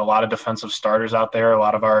 It's a lot of defensive starters out there, a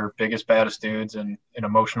lot of our biggest, baddest dudes and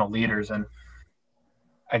emotional leaders. And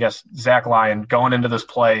I guess, Zach Lyon, going into this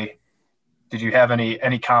play, did you have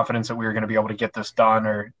any confidence that we were going to be able to get this done?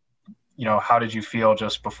 Or, how did you feel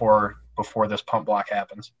just before this pump block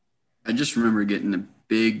happens? I just remember getting a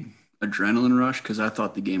big adrenaline rush because I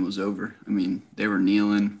thought the game was over. I mean, they were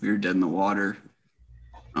kneeling. We were dead in the water.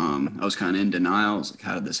 I was kind of in denial. I was like,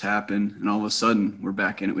 how did this happen? And all of a sudden, we're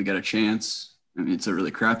back in it. We got a chance. I mean, it's a really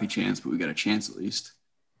crappy chance, but we got a chance at least.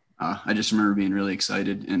 I just remember being really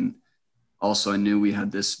excited. And also, I knew we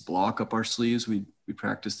had this block up our sleeves. We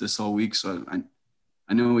practiced this all week. So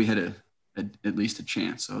I knew we had at least a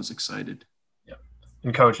chance. So I was excited.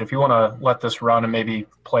 And Coach, if you want to let this run and maybe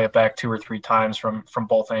play it back 2 or 3 times from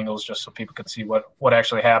both angles, just so people could see what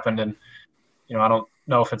actually happened. And, I don't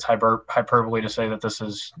know if it's hyperbole to say that this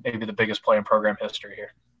is maybe the biggest play in program history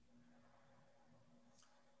here.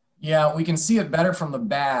 Yeah, we can see it better from the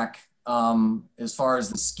back. as far as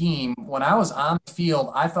the scheme. When I was on the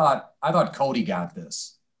field, I thought Cody got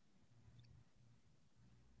this.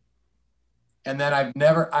 And then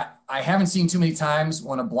I haven't seen too many times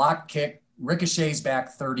when a block kick ricochets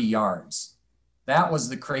back 30 yards. That was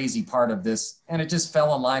the crazy part of this. And it just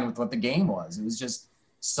fell in line with what the game was. It was just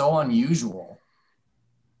so unusual.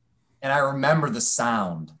 And I remember the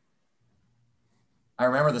sound. I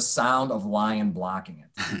remember the sound of Lion blocking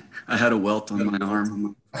it. I had a welt on my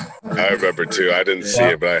arm. I remember too. I didn't see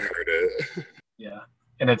it, but I heard it. Yeah.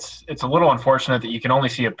 And it's a little unfortunate that you can only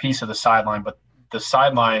see a piece of the sideline, but the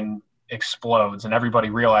sideline explodes and everybody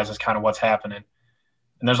realizes kind of what's happening.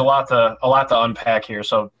 And there's a lot to unpack here.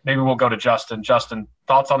 So maybe we'll go to Justin. Justin,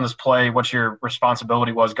 thoughts on this play, what your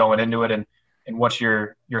responsibility was going into it, and what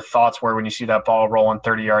your thoughts were when you see that ball rolling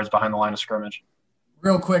 30 yards behind the line of scrimmage.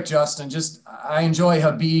 Real quick, Justin, I enjoy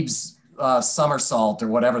Habib's somersault or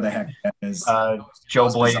whatever the heck that is. Joe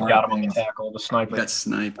Blade got him on the tackle, the sniper. Got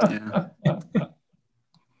sniped, yeah.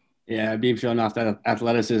 Yeah, Habib showing off that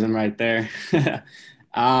athleticism right there.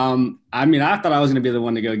 I mean, I thought I was going to be the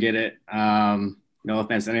one to go get it. No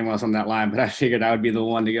offense to anyone else on that line, but I figured I would be the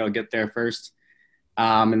one to go get there first.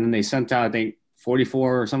 And then they sent out, I think,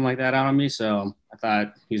 44 or something like that out on me. So I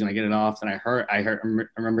thought he was going to get it off. And I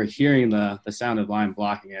remember hearing the sound of Lion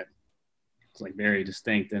blocking it. It's like very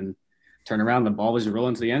distinct, and turn around. The ball was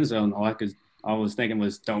rolling to the end zone. All I was thinking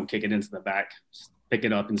was, don't kick it into the back. Just pick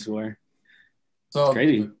it up and score. So it's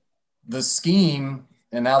crazy. The scheme,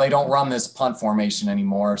 and now they don't run this punt formation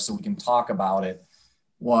anymore, so we can talk about it,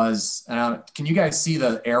 was can you guys see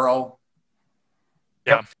the arrow?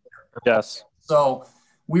 Yeah. Yes. So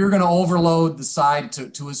we were going to overload the side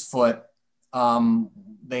to his foot.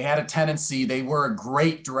 They had a tendency, they were a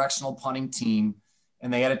great directional punting team,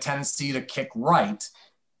 and they had a tendency to kick right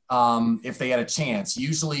if they had a chance.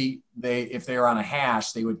 Usually, if they were on a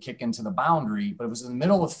hash, they would kick into the boundary, but it was in the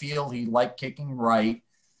middle of the field. He liked kicking right.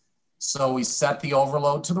 So we set the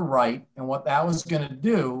overload to the right, and what that was going to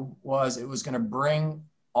do was it was going to bring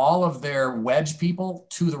all of their wedge people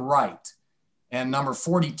to the right. And number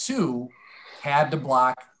 42 had to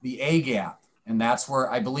block the A gap. And that's where,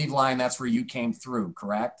 I believe, Lion, that's where you came through,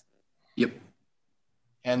 correct? Yep.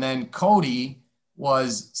 And then Cody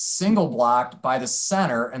was single blocked by the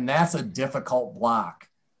center, and that's a difficult block.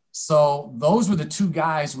 So those were the two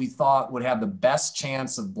guys we thought would have the best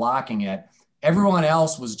chance of blocking it. Everyone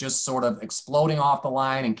else was just sort of exploding off the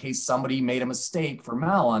line in case somebody made a mistake for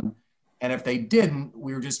Mellon. And if they didn't,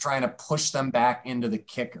 we were just trying to push them back into the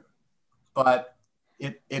kicker. But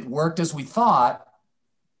it worked as we thought.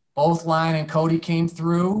 Both Lion and Cody came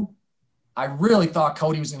through. I really thought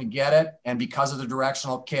Cody was going to get it. And because of the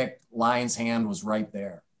directional kick, Lion's hand was right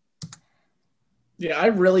there. Yeah, I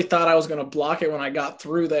really thought I was going to block it when I got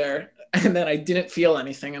through there. And then I didn't feel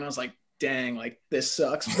anything. And I was like, dang, like this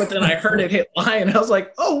sucks. But then I heard it hit Lion. I was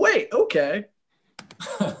like, oh, wait, okay.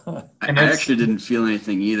 I actually didn't feel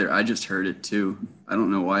anything either. I just heard it too. I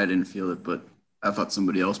don't know why I didn't feel it, but I thought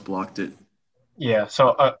somebody else blocked it. Yeah,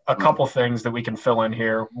 so a couple things that we can fill in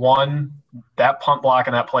here. One, that punt block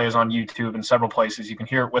and that play is on YouTube in several places. You can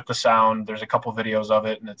hear it with the sound. There's a couple videos of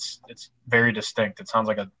it, and it's very distinct. It sounds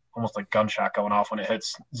like almost like gunshot going off when it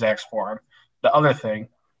hits Zach's forearm. The other thing,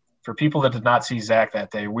 for people that did not see Zach that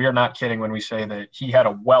day, we are not kidding when we say that he had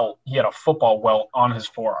a welt. He had a football welt on his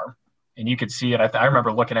forearm, and you could see it. I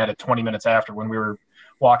remember looking at it 20 minutes after when we were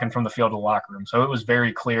walking from the field to the locker room. So it was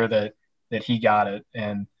very clear that he got it.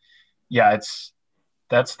 And yeah,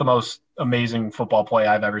 that's the most amazing football play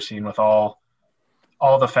I've ever seen, with all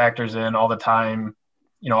the factors in, all the time,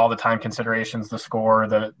 all the time considerations, the score,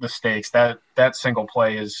 the stakes. That single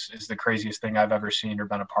play is the craziest thing I've ever seen or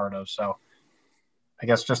been a part of. So I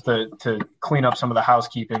guess just to clean up some of the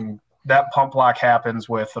housekeeping, that pump block happens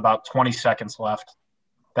with about 20 seconds left.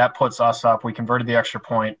 That puts us up. We converted the extra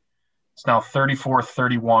point. It's now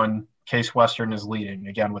 34-31. Case Western is leading,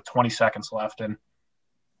 again, with 20 seconds left. And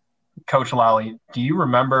Coach Lally, do you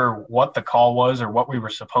remember what the call was or what we were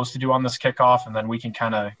supposed to do on this kickoff? And then we can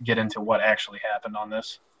kind of get into what actually happened on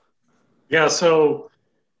this. Yeah, so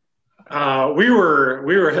we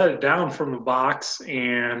were headed down from the box,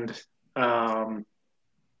 and then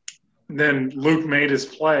Luke made his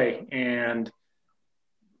play, and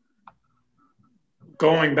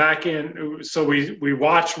going back in, so we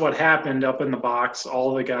watched what happened up in the box,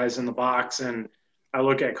 all the guys in the box, and I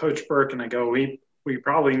look at Coach Burke and I go, we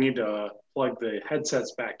probably need to plug the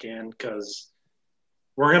headsets back in because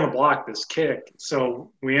we're going to block this kick.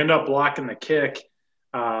 So we end up blocking the kick,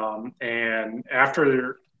 and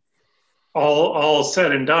after all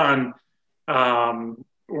said and done,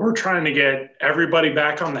 we're trying to get everybody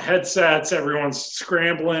back on the headsets. Everyone's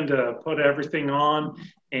scrambling to put everything on.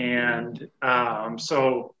 And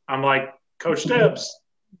so I'm like, Coach Dibs,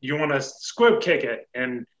 you want to squib kick it?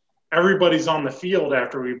 And everybody's on the field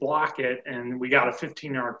after we block it, and we got a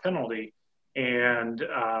 15-yard penalty. And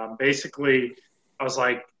basically, I was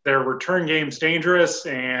like, their return game's dangerous,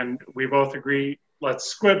 and we both agree, let's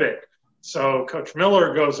squib it. So Coach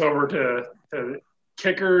Miller goes over to the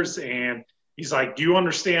kickers, and he's like, do you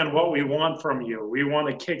understand what we want from you? We want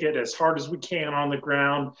to kick it as hard as we can on the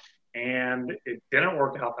ground, and it didn't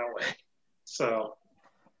work out that way. So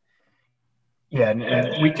yeah,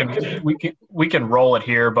 and we can roll it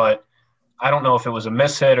here, but I don't know if it was a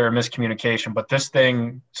mishit or a miscommunication. But this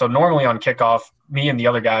thing, so normally on kickoff, me and the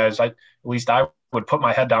other guys, at least I would put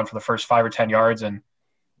my head down for the first 5 or 10 yards and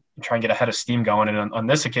try and get a head of steam going. And on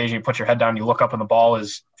this occasion, you put your head down, you look up, and the ball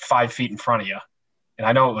is 5 feet in front of you. And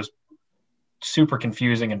I know it was super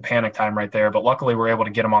confusing and panic time right there, but luckily we're able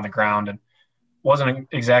to get him on the ground, and wasn't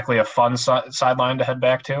exactly a fun sideline to head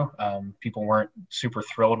back to. People weren't super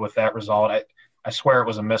thrilled with that result. I swear it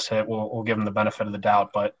was a mishit. We'll give him the benefit of the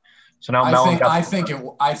doubt, but so now I think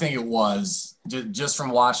it was just from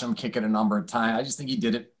watching him kick it a number of times. I just think he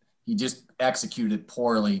did it. He just executed it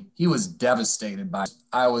poorly. He was devastated by it.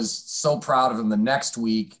 I was so proud of him the next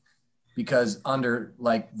week because under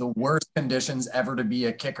like the worst conditions ever to be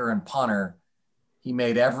a kicker and punter, he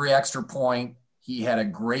made every extra point. He had a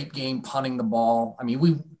great game punting the ball. I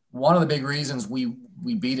mean, one of the big reasons we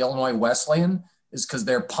beat Illinois Wesleyan is because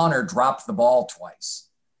their punter dropped the ball twice.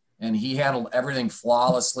 And he handled everything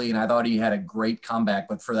flawlessly, and I thought he had a great comeback.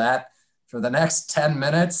 But for the next 10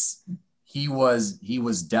 minutes, he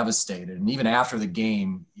was devastated. And even after the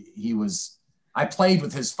game, I played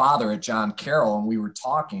with his father at John Carroll, and we were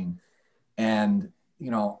talking, and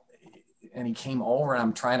and he came over, and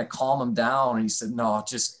I'm trying to calm him down, and he said, "No, I'm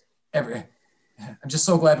just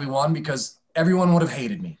so glad we won because everyone would have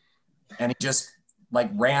hated me." And he just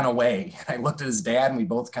like ran away. I looked at his dad, and we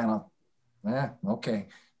both kind of, okay.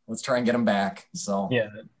 Let's try and get him back. So yeah,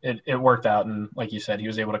 it worked out, and like you said, he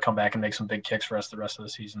was able to come back and make some big kicks for us the rest of the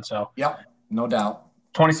season. So yep, no doubt.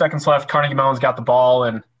 20 seconds left. Carnegie Mellon's got the ball,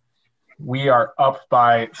 and we are up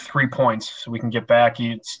by 3 points, so we can get back.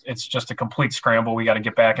 It's just a complete scramble. We got to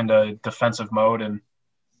get back into defensive mode, and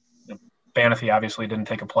Banathy obviously didn't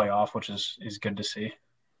take a play off, which is good to see.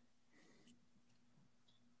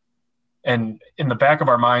 And in the back of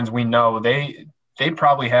our minds, we know they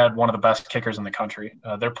probably had one of the best kickers in the country.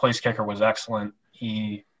 Their place kicker was excellent.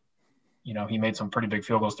 He made some pretty big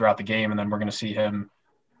field goals throughout the game, and then we're going to see him.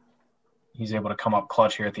 He's able to come up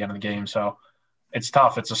clutch here at the end of the game. So it's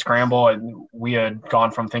tough. It's a scramble. And we had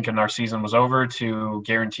gone from thinking our season was over to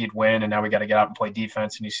guaranteed win, and now we got to get out and play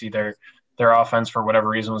defense. And you see their offense, for whatever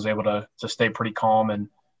reason, was able to stay pretty calm, and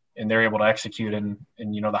they're able to execute in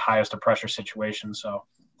the highest of pressure situations. So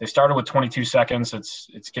they started with 22 seconds.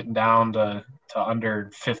 It's getting down to under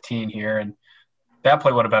 15 here, and that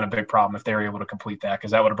play would have been a big problem if they were able to complete that, because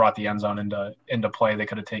that would have brought the end zone into play. They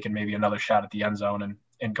could have taken maybe another shot at the end zone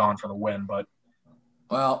and gone for the win. But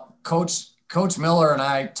Coach Miller and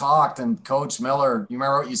I talked, and Coach Miller, you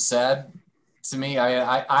remember what you said to me?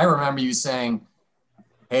 I remember you saying,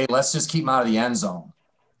 "Hey, let's just keep him out of the end zone."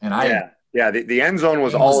 And the end zone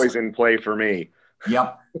was always in play for me.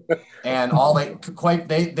 Yep. And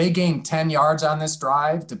they gained 10 yards on this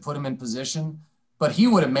drive to put him in position, but he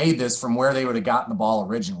would have made this from where they would have gotten the ball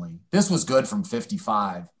originally. This was good from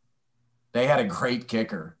 55. They had a great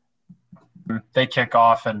kicker. They kick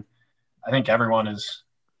off, and I think everyone is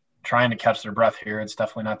trying to catch their breath here. It's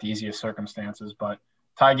definitely not the easiest circumstances, but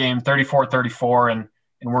tie game 34-34, and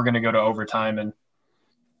we're going to go to overtime. And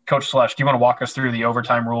Coach Slesh, do you want to walk us through the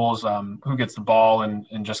overtime rules, who gets the ball,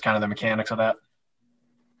 and just kind of the mechanics of that?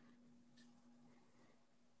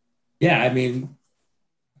 Yeah, I mean,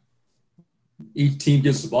 each team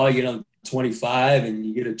gets the ball, you get on 25, and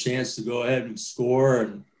you get a chance to go ahead and score.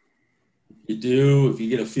 And if you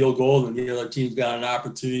get a field goal, then the other team's got an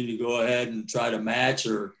opportunity to go ahead and try to match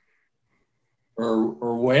or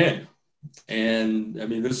win. And I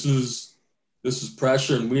mean, this is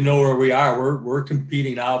pressure, and we know where we are. We're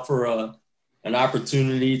competing now for an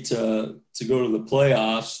opportunity to go to the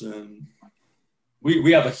playoffs, and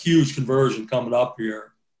we have a huge conversion coming up here.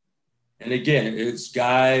 And again, it's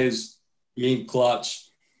guys being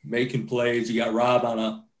clutch, making plays. You got Rob on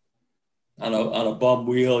a bum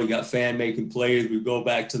wheel. You got Fan making plays. We go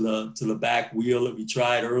back to the back wheel that we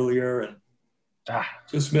tried earlier, and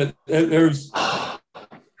there's an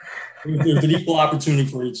equal opportunity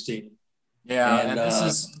for each team. Yeah, and this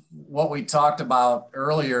is what we talked about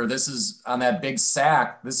earlier. This is on that big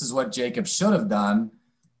sack. This is what Jacob should have done.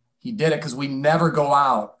 he did it because we never go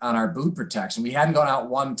out on our boot protection. We hadn't gone out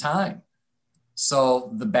one time.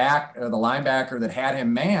 So the back or the linebacker that had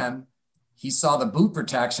him man, he saw the boot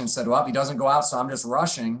protection, said, well, he doesn't go out, so I'm just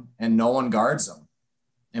rushing, and no one guards him.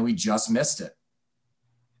 And we just missed it.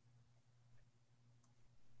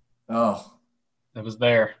 Oh. It was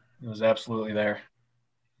there. It was absolutely there.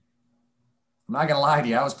 I'm not going to lie to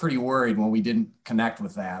you. I was pretty worried when we didn't connect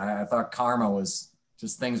with that. I thought karma was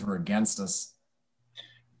just things were against us.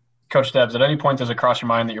 Coach Debs, at any point does it cross your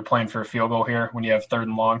mind that you're playing for a field goal here when you have 3rd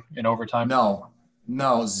and long in overtime? No,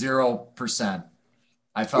 0%.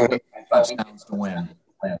 I felt like touchdowns to win.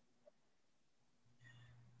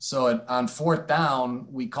 So on 4th down,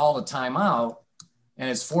 we called a timeout, and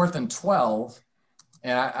it's 4th and 12.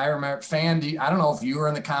 And I remember, I don't know if you were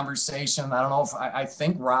in the conversation. I don't know if I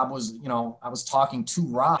think Rob was, I was talking to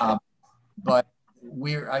Rob, but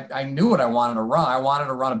I knew what I wanted to run. I wanted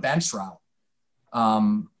to run a bench route.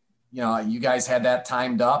 You guys had that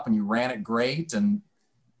timed up and you ran it great.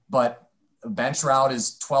 But a bench route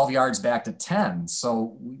is 12 yards back to 10.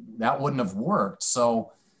 So that wouldn't have worked.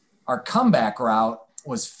 So our comeback route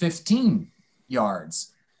was 15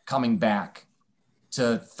 yards coming back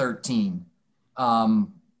to 13. But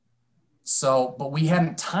we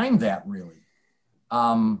hadn't timed that really.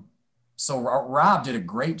 So Rob did a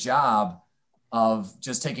great job of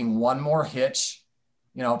just taking one more hitch,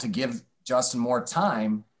 to give Justin more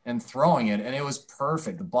time and throwing it. And it was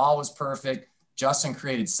perfect. The ball was perfect. Justin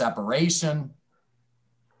created separation.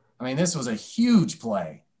 I mean, this was a huge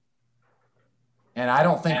play. And I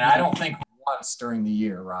don't think once during the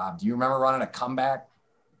year, Rob, do you remember running a comeback?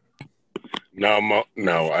 No,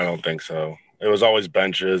 I don't think so. It was always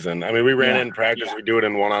benches. And I mean, we ran it in practice. We do it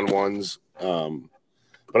in one-on-ones.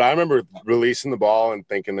 But I remember releasing the ball and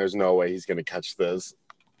thinking there's no way he's going to catch this.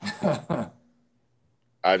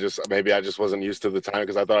 I just wasn't used to the time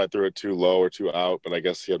because I thought I threw it too low or too out, but I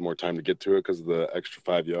guess he had more time to get to it because of the extra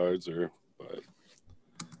 5 yards. But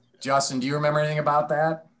Justin, do you remember anything about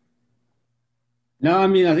that? No, I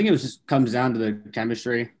mean, I think it just comes down to the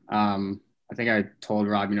chemistry. I think I told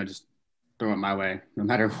Rob, just throw it my way, no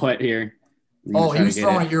matter what here. Oh, he was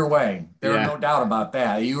throwing it your way. There was no doubt about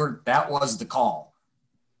that. That was the call.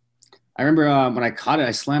 I remember when I caught it,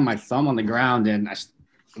 I slammed my thumb on the ground and I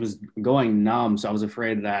was going numb. So I was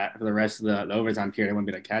afraid that for the rest of the overtime period, I wouldn't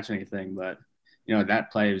be able to catch anything. But,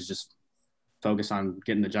 that play was just focused on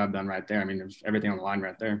getting the job done right there. I mean, there's everything on the line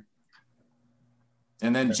right there.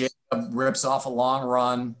 And then Jacob rips off a long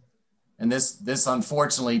run. And this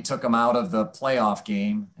unfortunately took him out of the playoff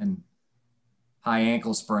game and high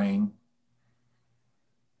ankle sprain.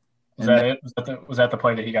 Was that it? Was that the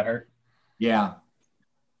play that he got hurt? Yeah.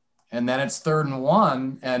 And then it's 3rd and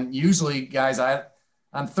 1. And usually, guys, on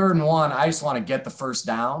 3rd and 1, I just want to get the first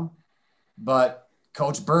down. But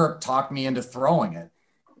Coach Burke talked me into throwing it.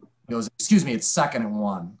 He goes, excuse me, it's 2nd and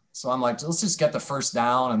 1. So I'm like, let's just get the first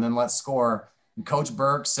down and then let's score. And Coach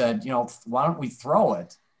Burke said, why don't we throw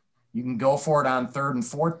it? You can go for it on 3rd and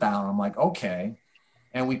 4th down. I'm like, okay.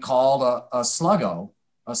 And we called a sluggo,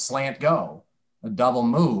 a slant go, a double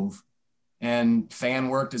move. And Fan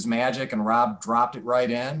worked his magic and Rob dropped it right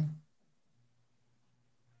in.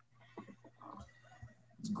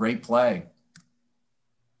 It's a great play.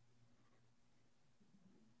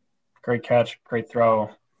 Great catch, great throw.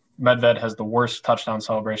 Medved has the worst touchdown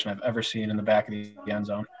celebration I've ever seen in the back of the end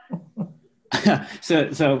zone.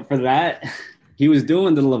 So for that, he was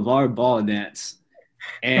doing the LeVar Ball dance.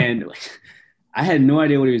 And I had no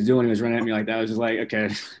idea what he was doing. He was running at me like that. I was just like, okay,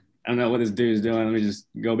 I don't know what this dude is doing. Let me just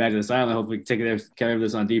go back to the sideline. Hopefully take care of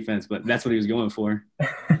this on defense. But that's what he was going for.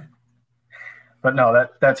 But no,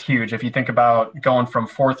 that's huge. If you think about going from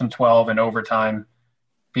 4th and 12 in overtime,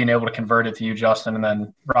 being able to convert it to you, Justin, and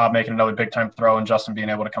then Rob making another big-time throw and Justin being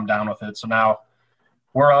able to come down with it. So now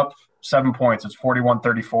we're up 7 points. It's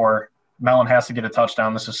 41-34. Mellon has to get a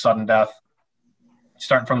touchdown. This is sudden death.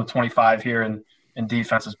 Starting from the 25 here, and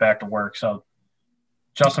defense is back to work. So,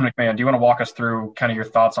 Justin McMahon, do you want to walk us through kind of your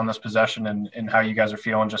thoughts on this possession and how you guys are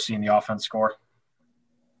feeling just seeing the offense score?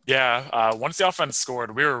 Yeah, once the offense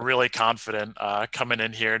scored, we were really confident coming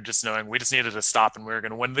in here, just knowing we just needed to stop and we were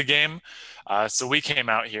going to win the game. So we came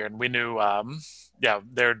out here and we knew,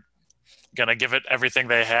 they're going to give it everything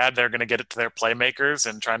they had. They're going to get it to their playmakers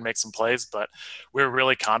and try and make some plays. But we were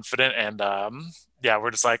really confident. And,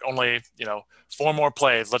 we're just like only, 4 more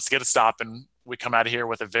plays. Let's get a stop. And we come out of here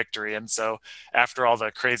with a victory. And so after all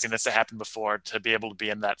the craziness that happened before, to be able to be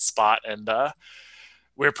in that spot and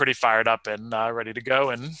we're pretty fired up and ready to go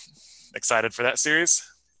and excited for that series.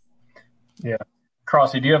 Yeah.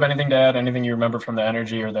 Crossy, do you have anything to add? Anything you remember from the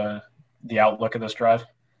energy or the outlook of this drive?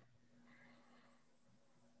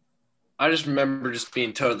 I just remember just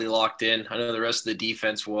being totally locked in. I know the rest of the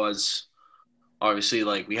defense was obviously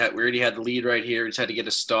like we already had the lead right here. We just had to get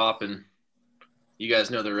a stop, and you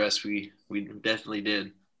guys know the rest. We definitely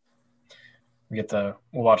did. We'll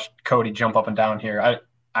watch Cody jump up and down here.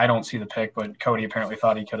 I don't see the pick, but Cody apparently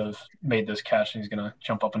thought he could have made this catch, and he's going to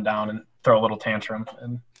jump up and down and throw a little tantrum.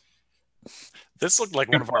 And this looked like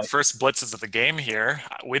one of our first blitzes of the game here.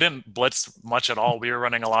 We didn't blitz much at all. We were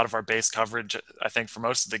running a lot of our base coverage, I think, for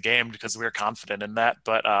most of the game because we were confident in that.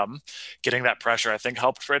 But getting that pressure, I think,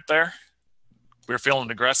 helped right there. We were feeling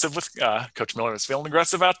aggressive with Coach Miller was feeling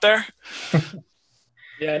aggressive out there.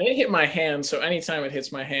 Yeah, and it hit my hand. So anytime it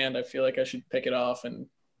hits my hand, I feel like I should pick it off. And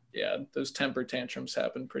yeah, those temper tantrums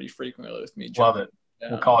happen pretty frequently with me. Love it.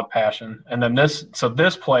 We'll call it passion. And then this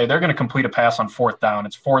play, they're going to complete a pass on 4th down.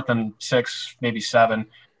 It's 4th and 6, maybe 7.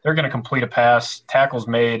 They're going to complete a pass. Tackle's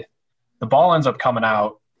made. The ball ends up coming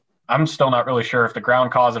out. I'm still not really sure if the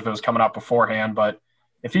ground caused if it was coming out beforehand, but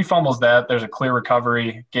if he fumbles that, there's a clear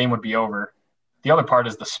recovery. Game would be over. The other part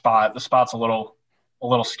is the spot. The spot's a little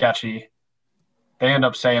sketchy. They end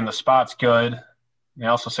up saying the spot's good. They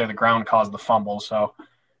also say the ground caused the fumble. So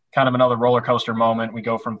kind of another roller coaster moment. We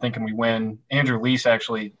go from thinking we win. Andrew Lease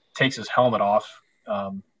actually takes his helmet off,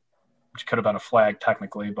 which could have been a flag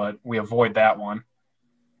technically, but we avoid that one.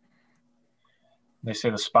 They say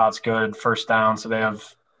the spot's good, 1st down. So they have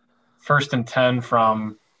 1st and 10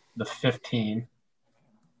 from the 15.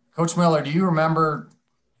 Coach Miller, do you remember,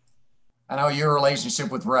 I know your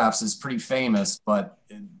relationship with refs is pretty famous, but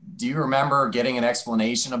do you remember getting an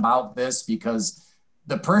explanation about this? Because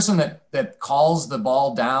the person that calls the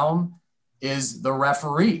ball down is the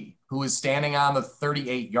referee who is standing on the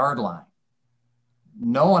 38-yard line.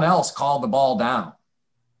 No one else called the ball down.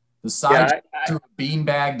 The side threw a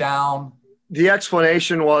beanbag down. The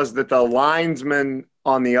explanation was that the linesman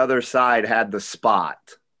on the other side had the spot.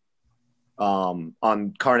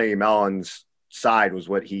 On Carnegie Mellon's side was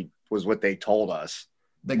what they told us.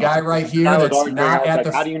 The guy right here that's not at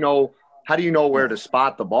the – how do you know where to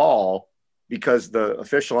spot the ball? Because the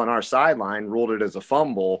official on our sideline ruled it as a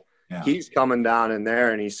fumble. Yeah. He's coming down in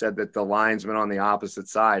there, and he said that the linesman on the opposite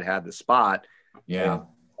side had the spot. Yeah. And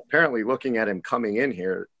apparently looking at him coming in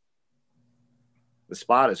here, the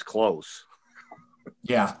spot is close.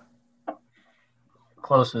 Yeah.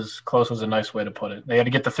 Close was a nice way to put it. They had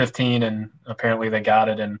to get the 15, and apparently they got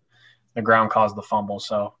it, and the ground caused the fumble.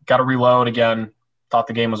 So got to reload again. Thought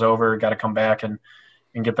the game was over. Got to come back and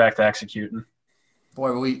get back to executing.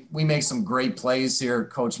 Boy, we make some great plays here,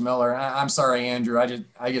 Coach Miller. I'm sorry, Andrew.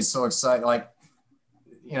 I get so excited. Like,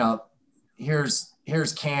 you know, here's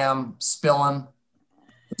Cam spilling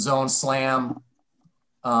the zone slam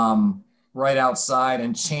right outside,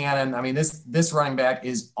 and Shannon. I mean, this running back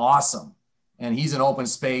is awesome, and he's in open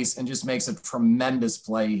space and just makes a tremendous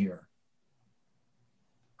play here.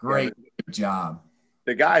 Great job.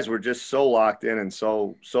 The guys were just so locked in and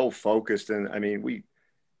so focused, and I mean,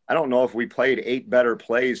 I don't know if we played 8 better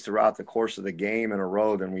plays throughout the course of the game in a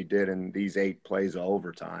row than we did in these 8 plays of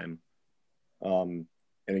overtime. And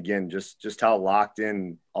again, just how locked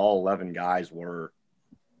in all 11 guys were.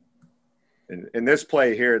 In this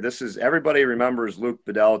play here, everybody remembers Luke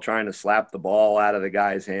Bedell trying to slap the ball out of the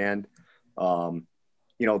guy's hand. You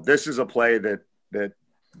know, this is a play that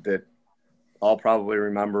I'll probably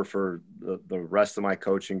remember for the rest of my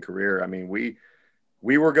coaching career. I mean,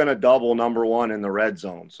 we were going to double number 1 in the red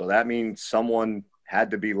zone. So that means someone had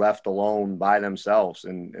to be left alone by themselves.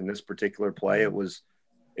 And in this particular play, it was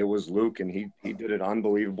Luke, and he did an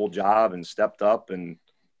unbelievable job and stepped up and,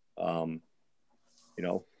 you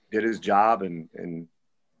know, did his job. And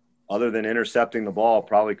other than intercepting the ball,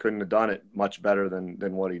 probably couldn't have done it much better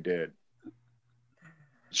than what he did.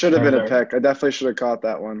 Should have been a pick. I definitely should have caught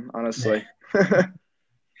that one, honestly.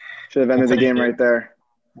 Should have ended the game right there.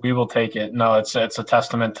 We will take it. No, it's a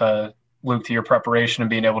testament to Luke, to your preparation and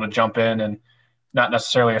being able to jump in, and not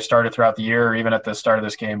necessarily have started throughout the year or even at the start of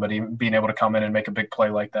this game, but being able to come in and make a big play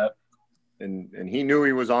like that. And he knew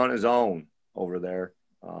he was on his own over there,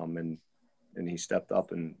 and he stepped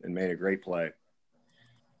up and made a great play.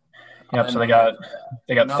 Yep. So they got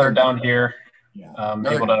 3rd down here. Yeah.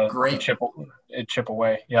 Able to chip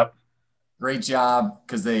away. Yep. Great job,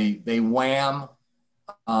 because they wham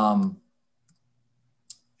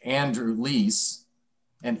Andrew Lease,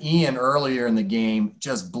 and Ian earlier in the game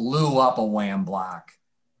just blew up a wham block.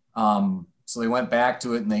 So they went back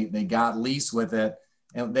to it, and they got Lease with it,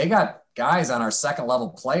 and they got guys on our 2nd level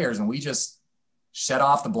players, and we just shut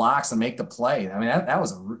off the blocks and make the play. I mean, that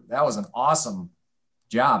was an awesome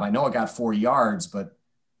job. I know it got 4 yards, but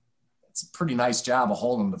it's a pretty nice job of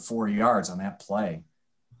holding the 4 yards on that play.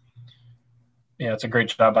 Yeah, it's a great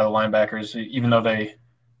job by the linebackers. Even though they,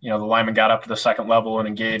 the linemen got up to the second level and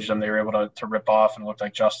engaged them, they were able to rip off, and it looked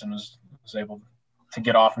like Justin was able to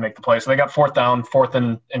get off and make the play. So they got fourth down,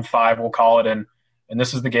 4th and 5, we'll call it, and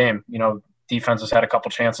this is the game. Defense has had a couple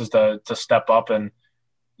chances to step up and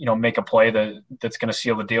make a play that's going to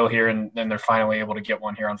seal the deal here, and then they're finally able to get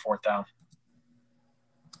one here on 4th down.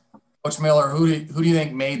 Coach Miller, who do you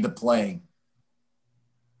think made the play?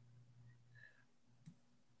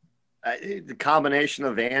 The combination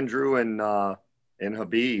of Andrew and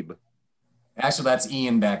Habib. Actually, that's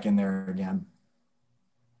Ian back in there again.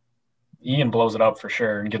 Ian blows it up for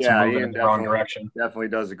sure and gets him moving Ian in the wrong direction. Definitely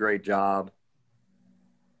does a great job.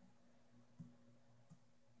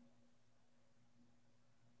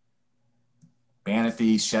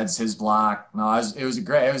 Banathy sheds his block. No, it was a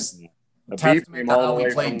testament to how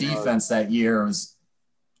we played defense that year.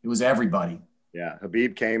 It was everybody. Yeah,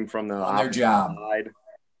 Habib came from the on their job. Side.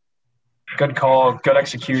 Good call, good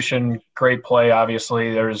execution, great play.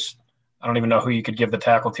 Obviously, I don't even know who you could give the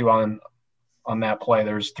tackle to on that play.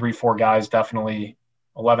 There's 3-4 guys, definitely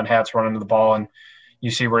 11 hats running to the ball, and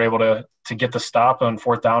you see we're able to get the stop on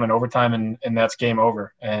 4th down in overtime, and that's game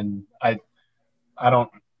over. And I don't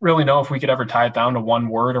really know if we could ever tie it down to one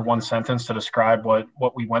word or one sentence to describe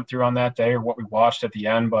what we went through on that day or what we watched at the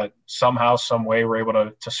end, but somehow, some way, we're able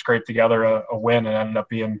to scrape together a win, and ended up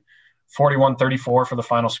being 41-34 for the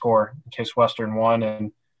final score. Case Western won,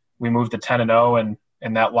 and we moved to 10-0,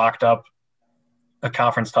 and that locked up a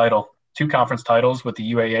conference title, 2 conference titles with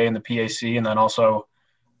the UAA and the PAC, and then also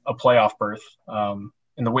a playoff berth. And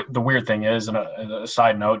the weird thing is, and a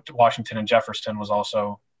side note, Washington and Jefferson was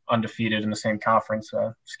also undefeated in the same conference.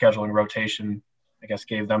 Scheduling rotation, I guess,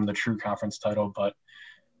 gave them the true conference title. But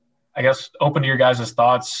I guess open to your guys'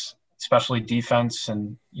 thoughts, especially defense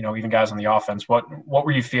and, even guys on the offense. What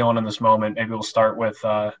were you feeling in this moment? Maybe we'll start with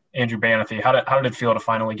Andrew Banathy. How did it feel to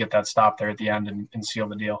finally get that stop there at the end and seal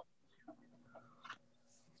the deal?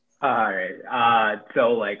 All right.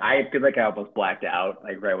 So I feel like I almost blacked out,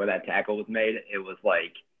 right when that tackle was made. It was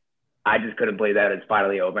I just couldn't believe that it's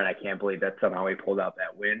finally over, and I can't believe that somehow we pulled out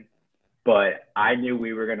that win. But I knew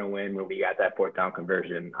we were going to win when we got that 4th down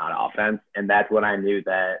conversion on offense, and that's when I knew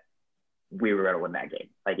that we were going to win that game.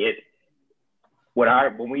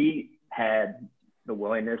 When we had the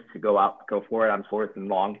willingness to go for it on 4th and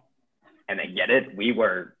long, and then get it,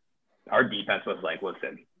 our defense was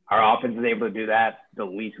listen, our offense is able to do that. The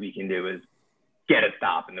least we can do is get a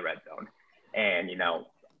stop in the red zone. And,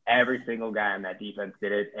 every single guy on that defense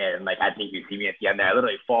did it. And I think you see me at the end there, I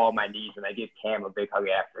literally fall on my knees and I give Cam a big hug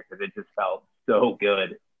after, because it just felt so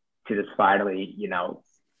good to just finally,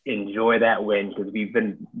 enjoy that win, because we've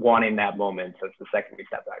been wanting that moment since the second we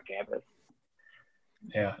stepped on campus.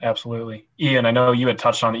 Yeah, absolutely. Ian, I know you had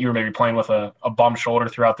touched on that you were maybe playing with a bum shoulder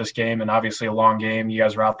throughout this game, and obviously a long game. You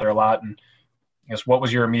guys were out there a lot. And I guess what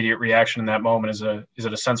was your immediate reaction in that moment? Is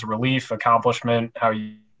it a sense of relief, accomplishment? How are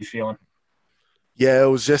you feeling? Yeah, it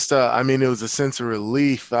was just, it was a sense of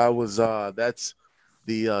relief. I was, that's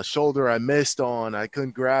the shoulder I missed on. I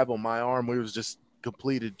couldn't grab on my arm. We was just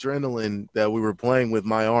complete adrenaline that we were playing with.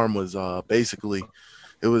 My arm was basically,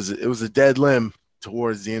 it was a dead limb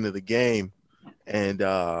towards the end of the game. And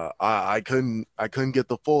I couldn't get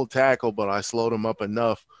the full tackle, but I slowed him up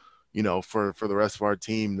enough, for the rest of our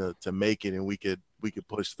team to make it, and we could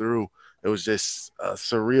push through. It was just a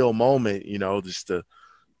surreal moment, just to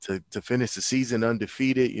finish the season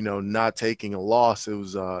undefeated, not taking a loss. It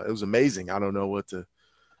was amazing. I don't know what to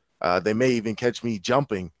they may even catch me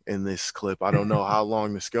jumping in this clip. I don't know how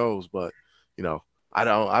long this goes, but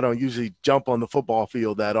I don't usually jump on the football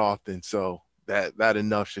field that often, so that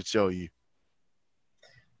enough should show you.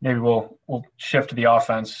 Maybe we'll shift to the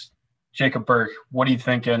offense. Jacob Burke, what are you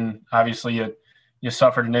thinking? Obviously, you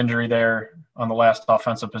suffered an injury there on the last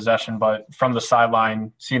offensive possession, but from the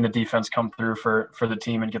sideline, seeing the defense come through for the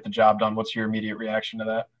team and get the job done, what's your immediate reaction to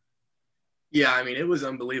that? Yeah, it was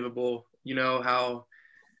unbelievable. How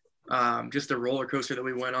just the roller coaster that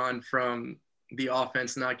we went on from the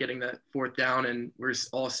offense not getting that 4th down, and we're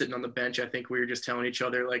all sitting on the bench. I think we were just telling each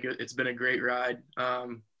other, it's been a great ride.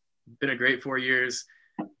 Been a great 4 years,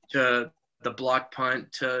 to the block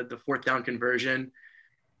punt, to the 4th down conversion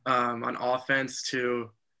on offense, to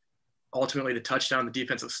ultimately the touchdown, the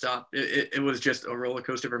defensive stop. It was just a roller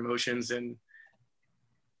coaster of emotions, and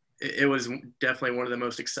it was definitely one of the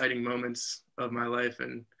most exciting moments of my life,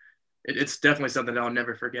 and it's definitely something that I'll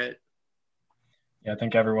never forget. Yeah, I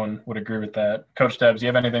think everyone would agree with that. Coach Debs, do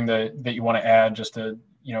you have anything that you want to add, just to,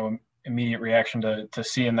 immediate reaction to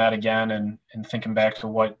seeing that again and thinking back to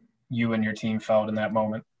what you and your team felt in that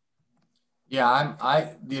moment? Yeah,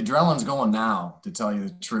 the adrenaline's going now, to tell you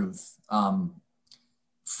the truth.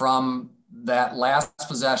 from that last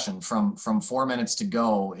possession, from 4 minutes to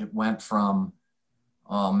go, it went from,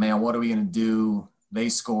 oh man, what are we going to do? They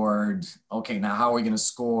scored. Okay, now how are we going to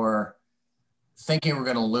score? Thinking we're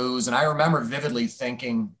going to lose. And I remember vividly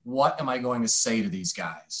thinking, what am I going to say to these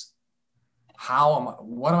guys?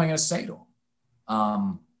 What am I going to say to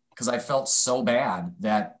them? Because I felt so bad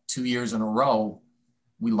that 2 years in a row,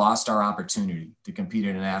 we lost our opportunity to compete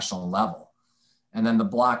at a national level. And then the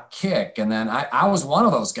block kick. And then I was one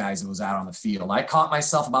of those guys that was out on the field. I caught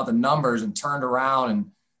myself about the numbers and turned around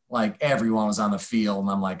and like everyone was on the field.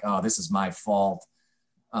 And I'm like, oh, this is my fault.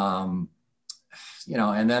 And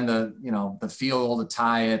then the field goal to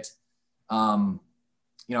tie it. It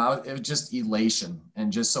was just elation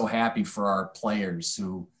and just so happy for our players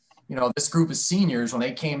who, this group of seniors, when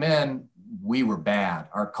they came in, we were bad.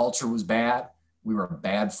 Our culture was bad. We were a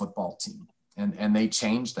bad football team and they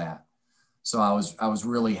changed that. So I was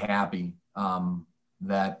really happy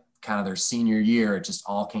that kind of their senior year, it just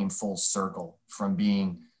all came full circle from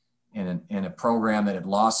being in a program that had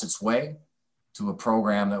lost its way to a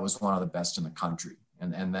program that was one of the best in the country.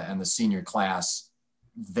 And the senior class,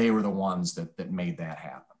 they were the ones that made that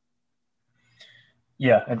happen.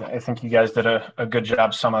 Yeah, I think you guys did a good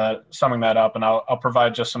job summing that up, and I'll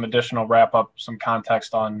provide just some additional wrap-up, some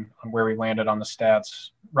context on where we landed on the stats.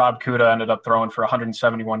 Rob Kuda ended up throwing for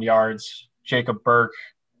 171 yards. Jacob Burke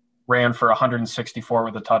ran for 164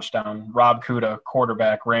 with a touchdown. Rob Kuda,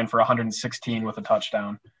 quarterback, ran for 116 with a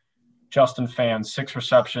touchdown. Justin Fan, 6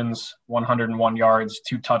 receptions, 101 yards,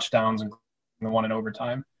 2 touchdowns, and the one in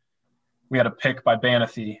overtime. We had a pick by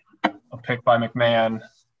Banathy, a pick by McMahon,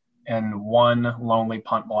 and 1 lonely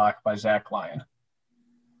punt block by Zach Lyon.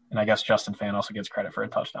 And I guess Justin Fan also gets credit for a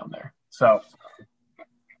touchdown there. So,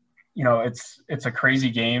 it's a crazy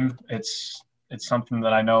game. It's something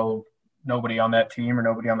that I know nobody on that team or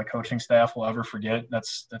nobody on the coaching staff will ever forget.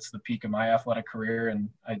 That's the peak of my athletic career. And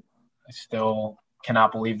I still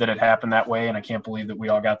cannot believe that it happened that way. And I can't believe that we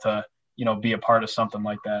all got to, be a part of something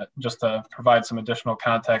like that. Just to provide some additional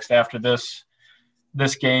context, after this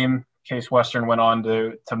game, Case Western went on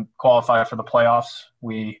to qualify for the playoffs.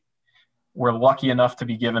 We were lucky enough to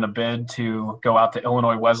be given a bid to go out to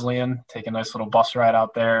Illinois Wesleyan, take a nice little bus ride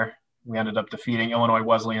out there. We ended up defeating Illinois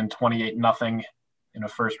Wesleyan 28-0 in a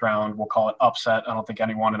first round. We'll call it upset. I don't think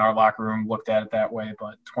anyone in our locker room looked at it that way,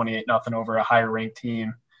 but 28-0 over a higher ranked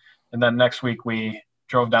team. And then next week we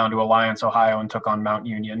drove down to Alliance, Ohio, and took on Mount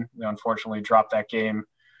Union. We unfortunately dropped that game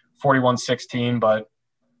 41-16, but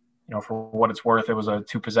for what it's worth, it was a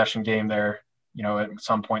 2-possession game there, at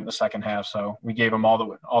some point in the second half. So we gave them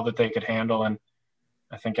all that they could handle, and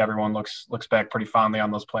I think everyone looks back pretty fondly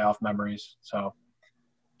on those playoff memories. So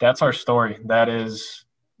that's our story. That is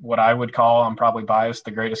what I would call, I'm probably biased,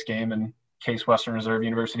 the greatest game in Case Western Reserve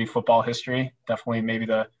University football history. Definitely maybe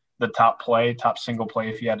the top single play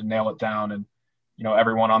if you had to nail it down. And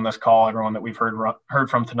everyone on this call, everyone that we've heard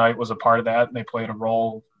from tonight was a part of that. They played a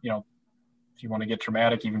role, if you want to get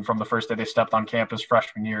dramatic, even from the first day they stepped on campus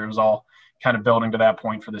freshman year. It was all kind of building to that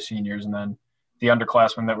point for the seniors. And then the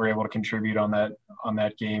underclassmen that were able to contribute on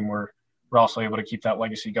that game were also able to keep that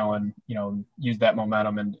legacy going, use that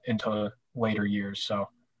momentum into later years. So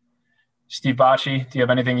Steve Bocci, do you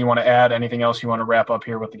have anything you want to add? Anything else you want to wrap up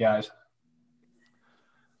here with the guys?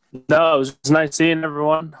 No, it was nice seeing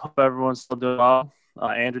everyone. Hope everyone's still doing well.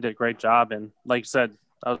 Andrew did a great job. And like you said,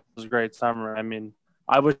 that was a great summer. I mean,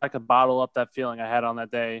 I wish I could bottle up that feeling I had on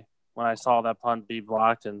that day when I saw that punt be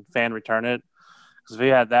blocked and Fan return it. Because if we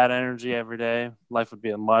had that energy every day, life would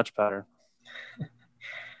be much better.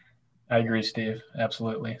 I agree, Steve.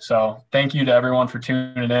 Absolutely. So thank you to everyone for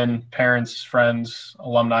tuning in, parents, friends,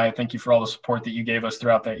 alumni. Thank you for all the support that you gave us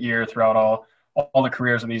throughout that year, throughout all the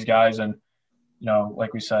careers of these guys. And,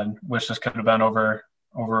 like we said, wish this could have been over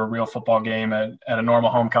a real football game at a normal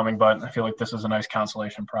homecoming, but I feel like this is a nice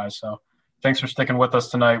consolation prize. So thanks for sticking with us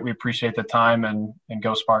tonight. We appreciate the time, and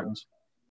go Spartans.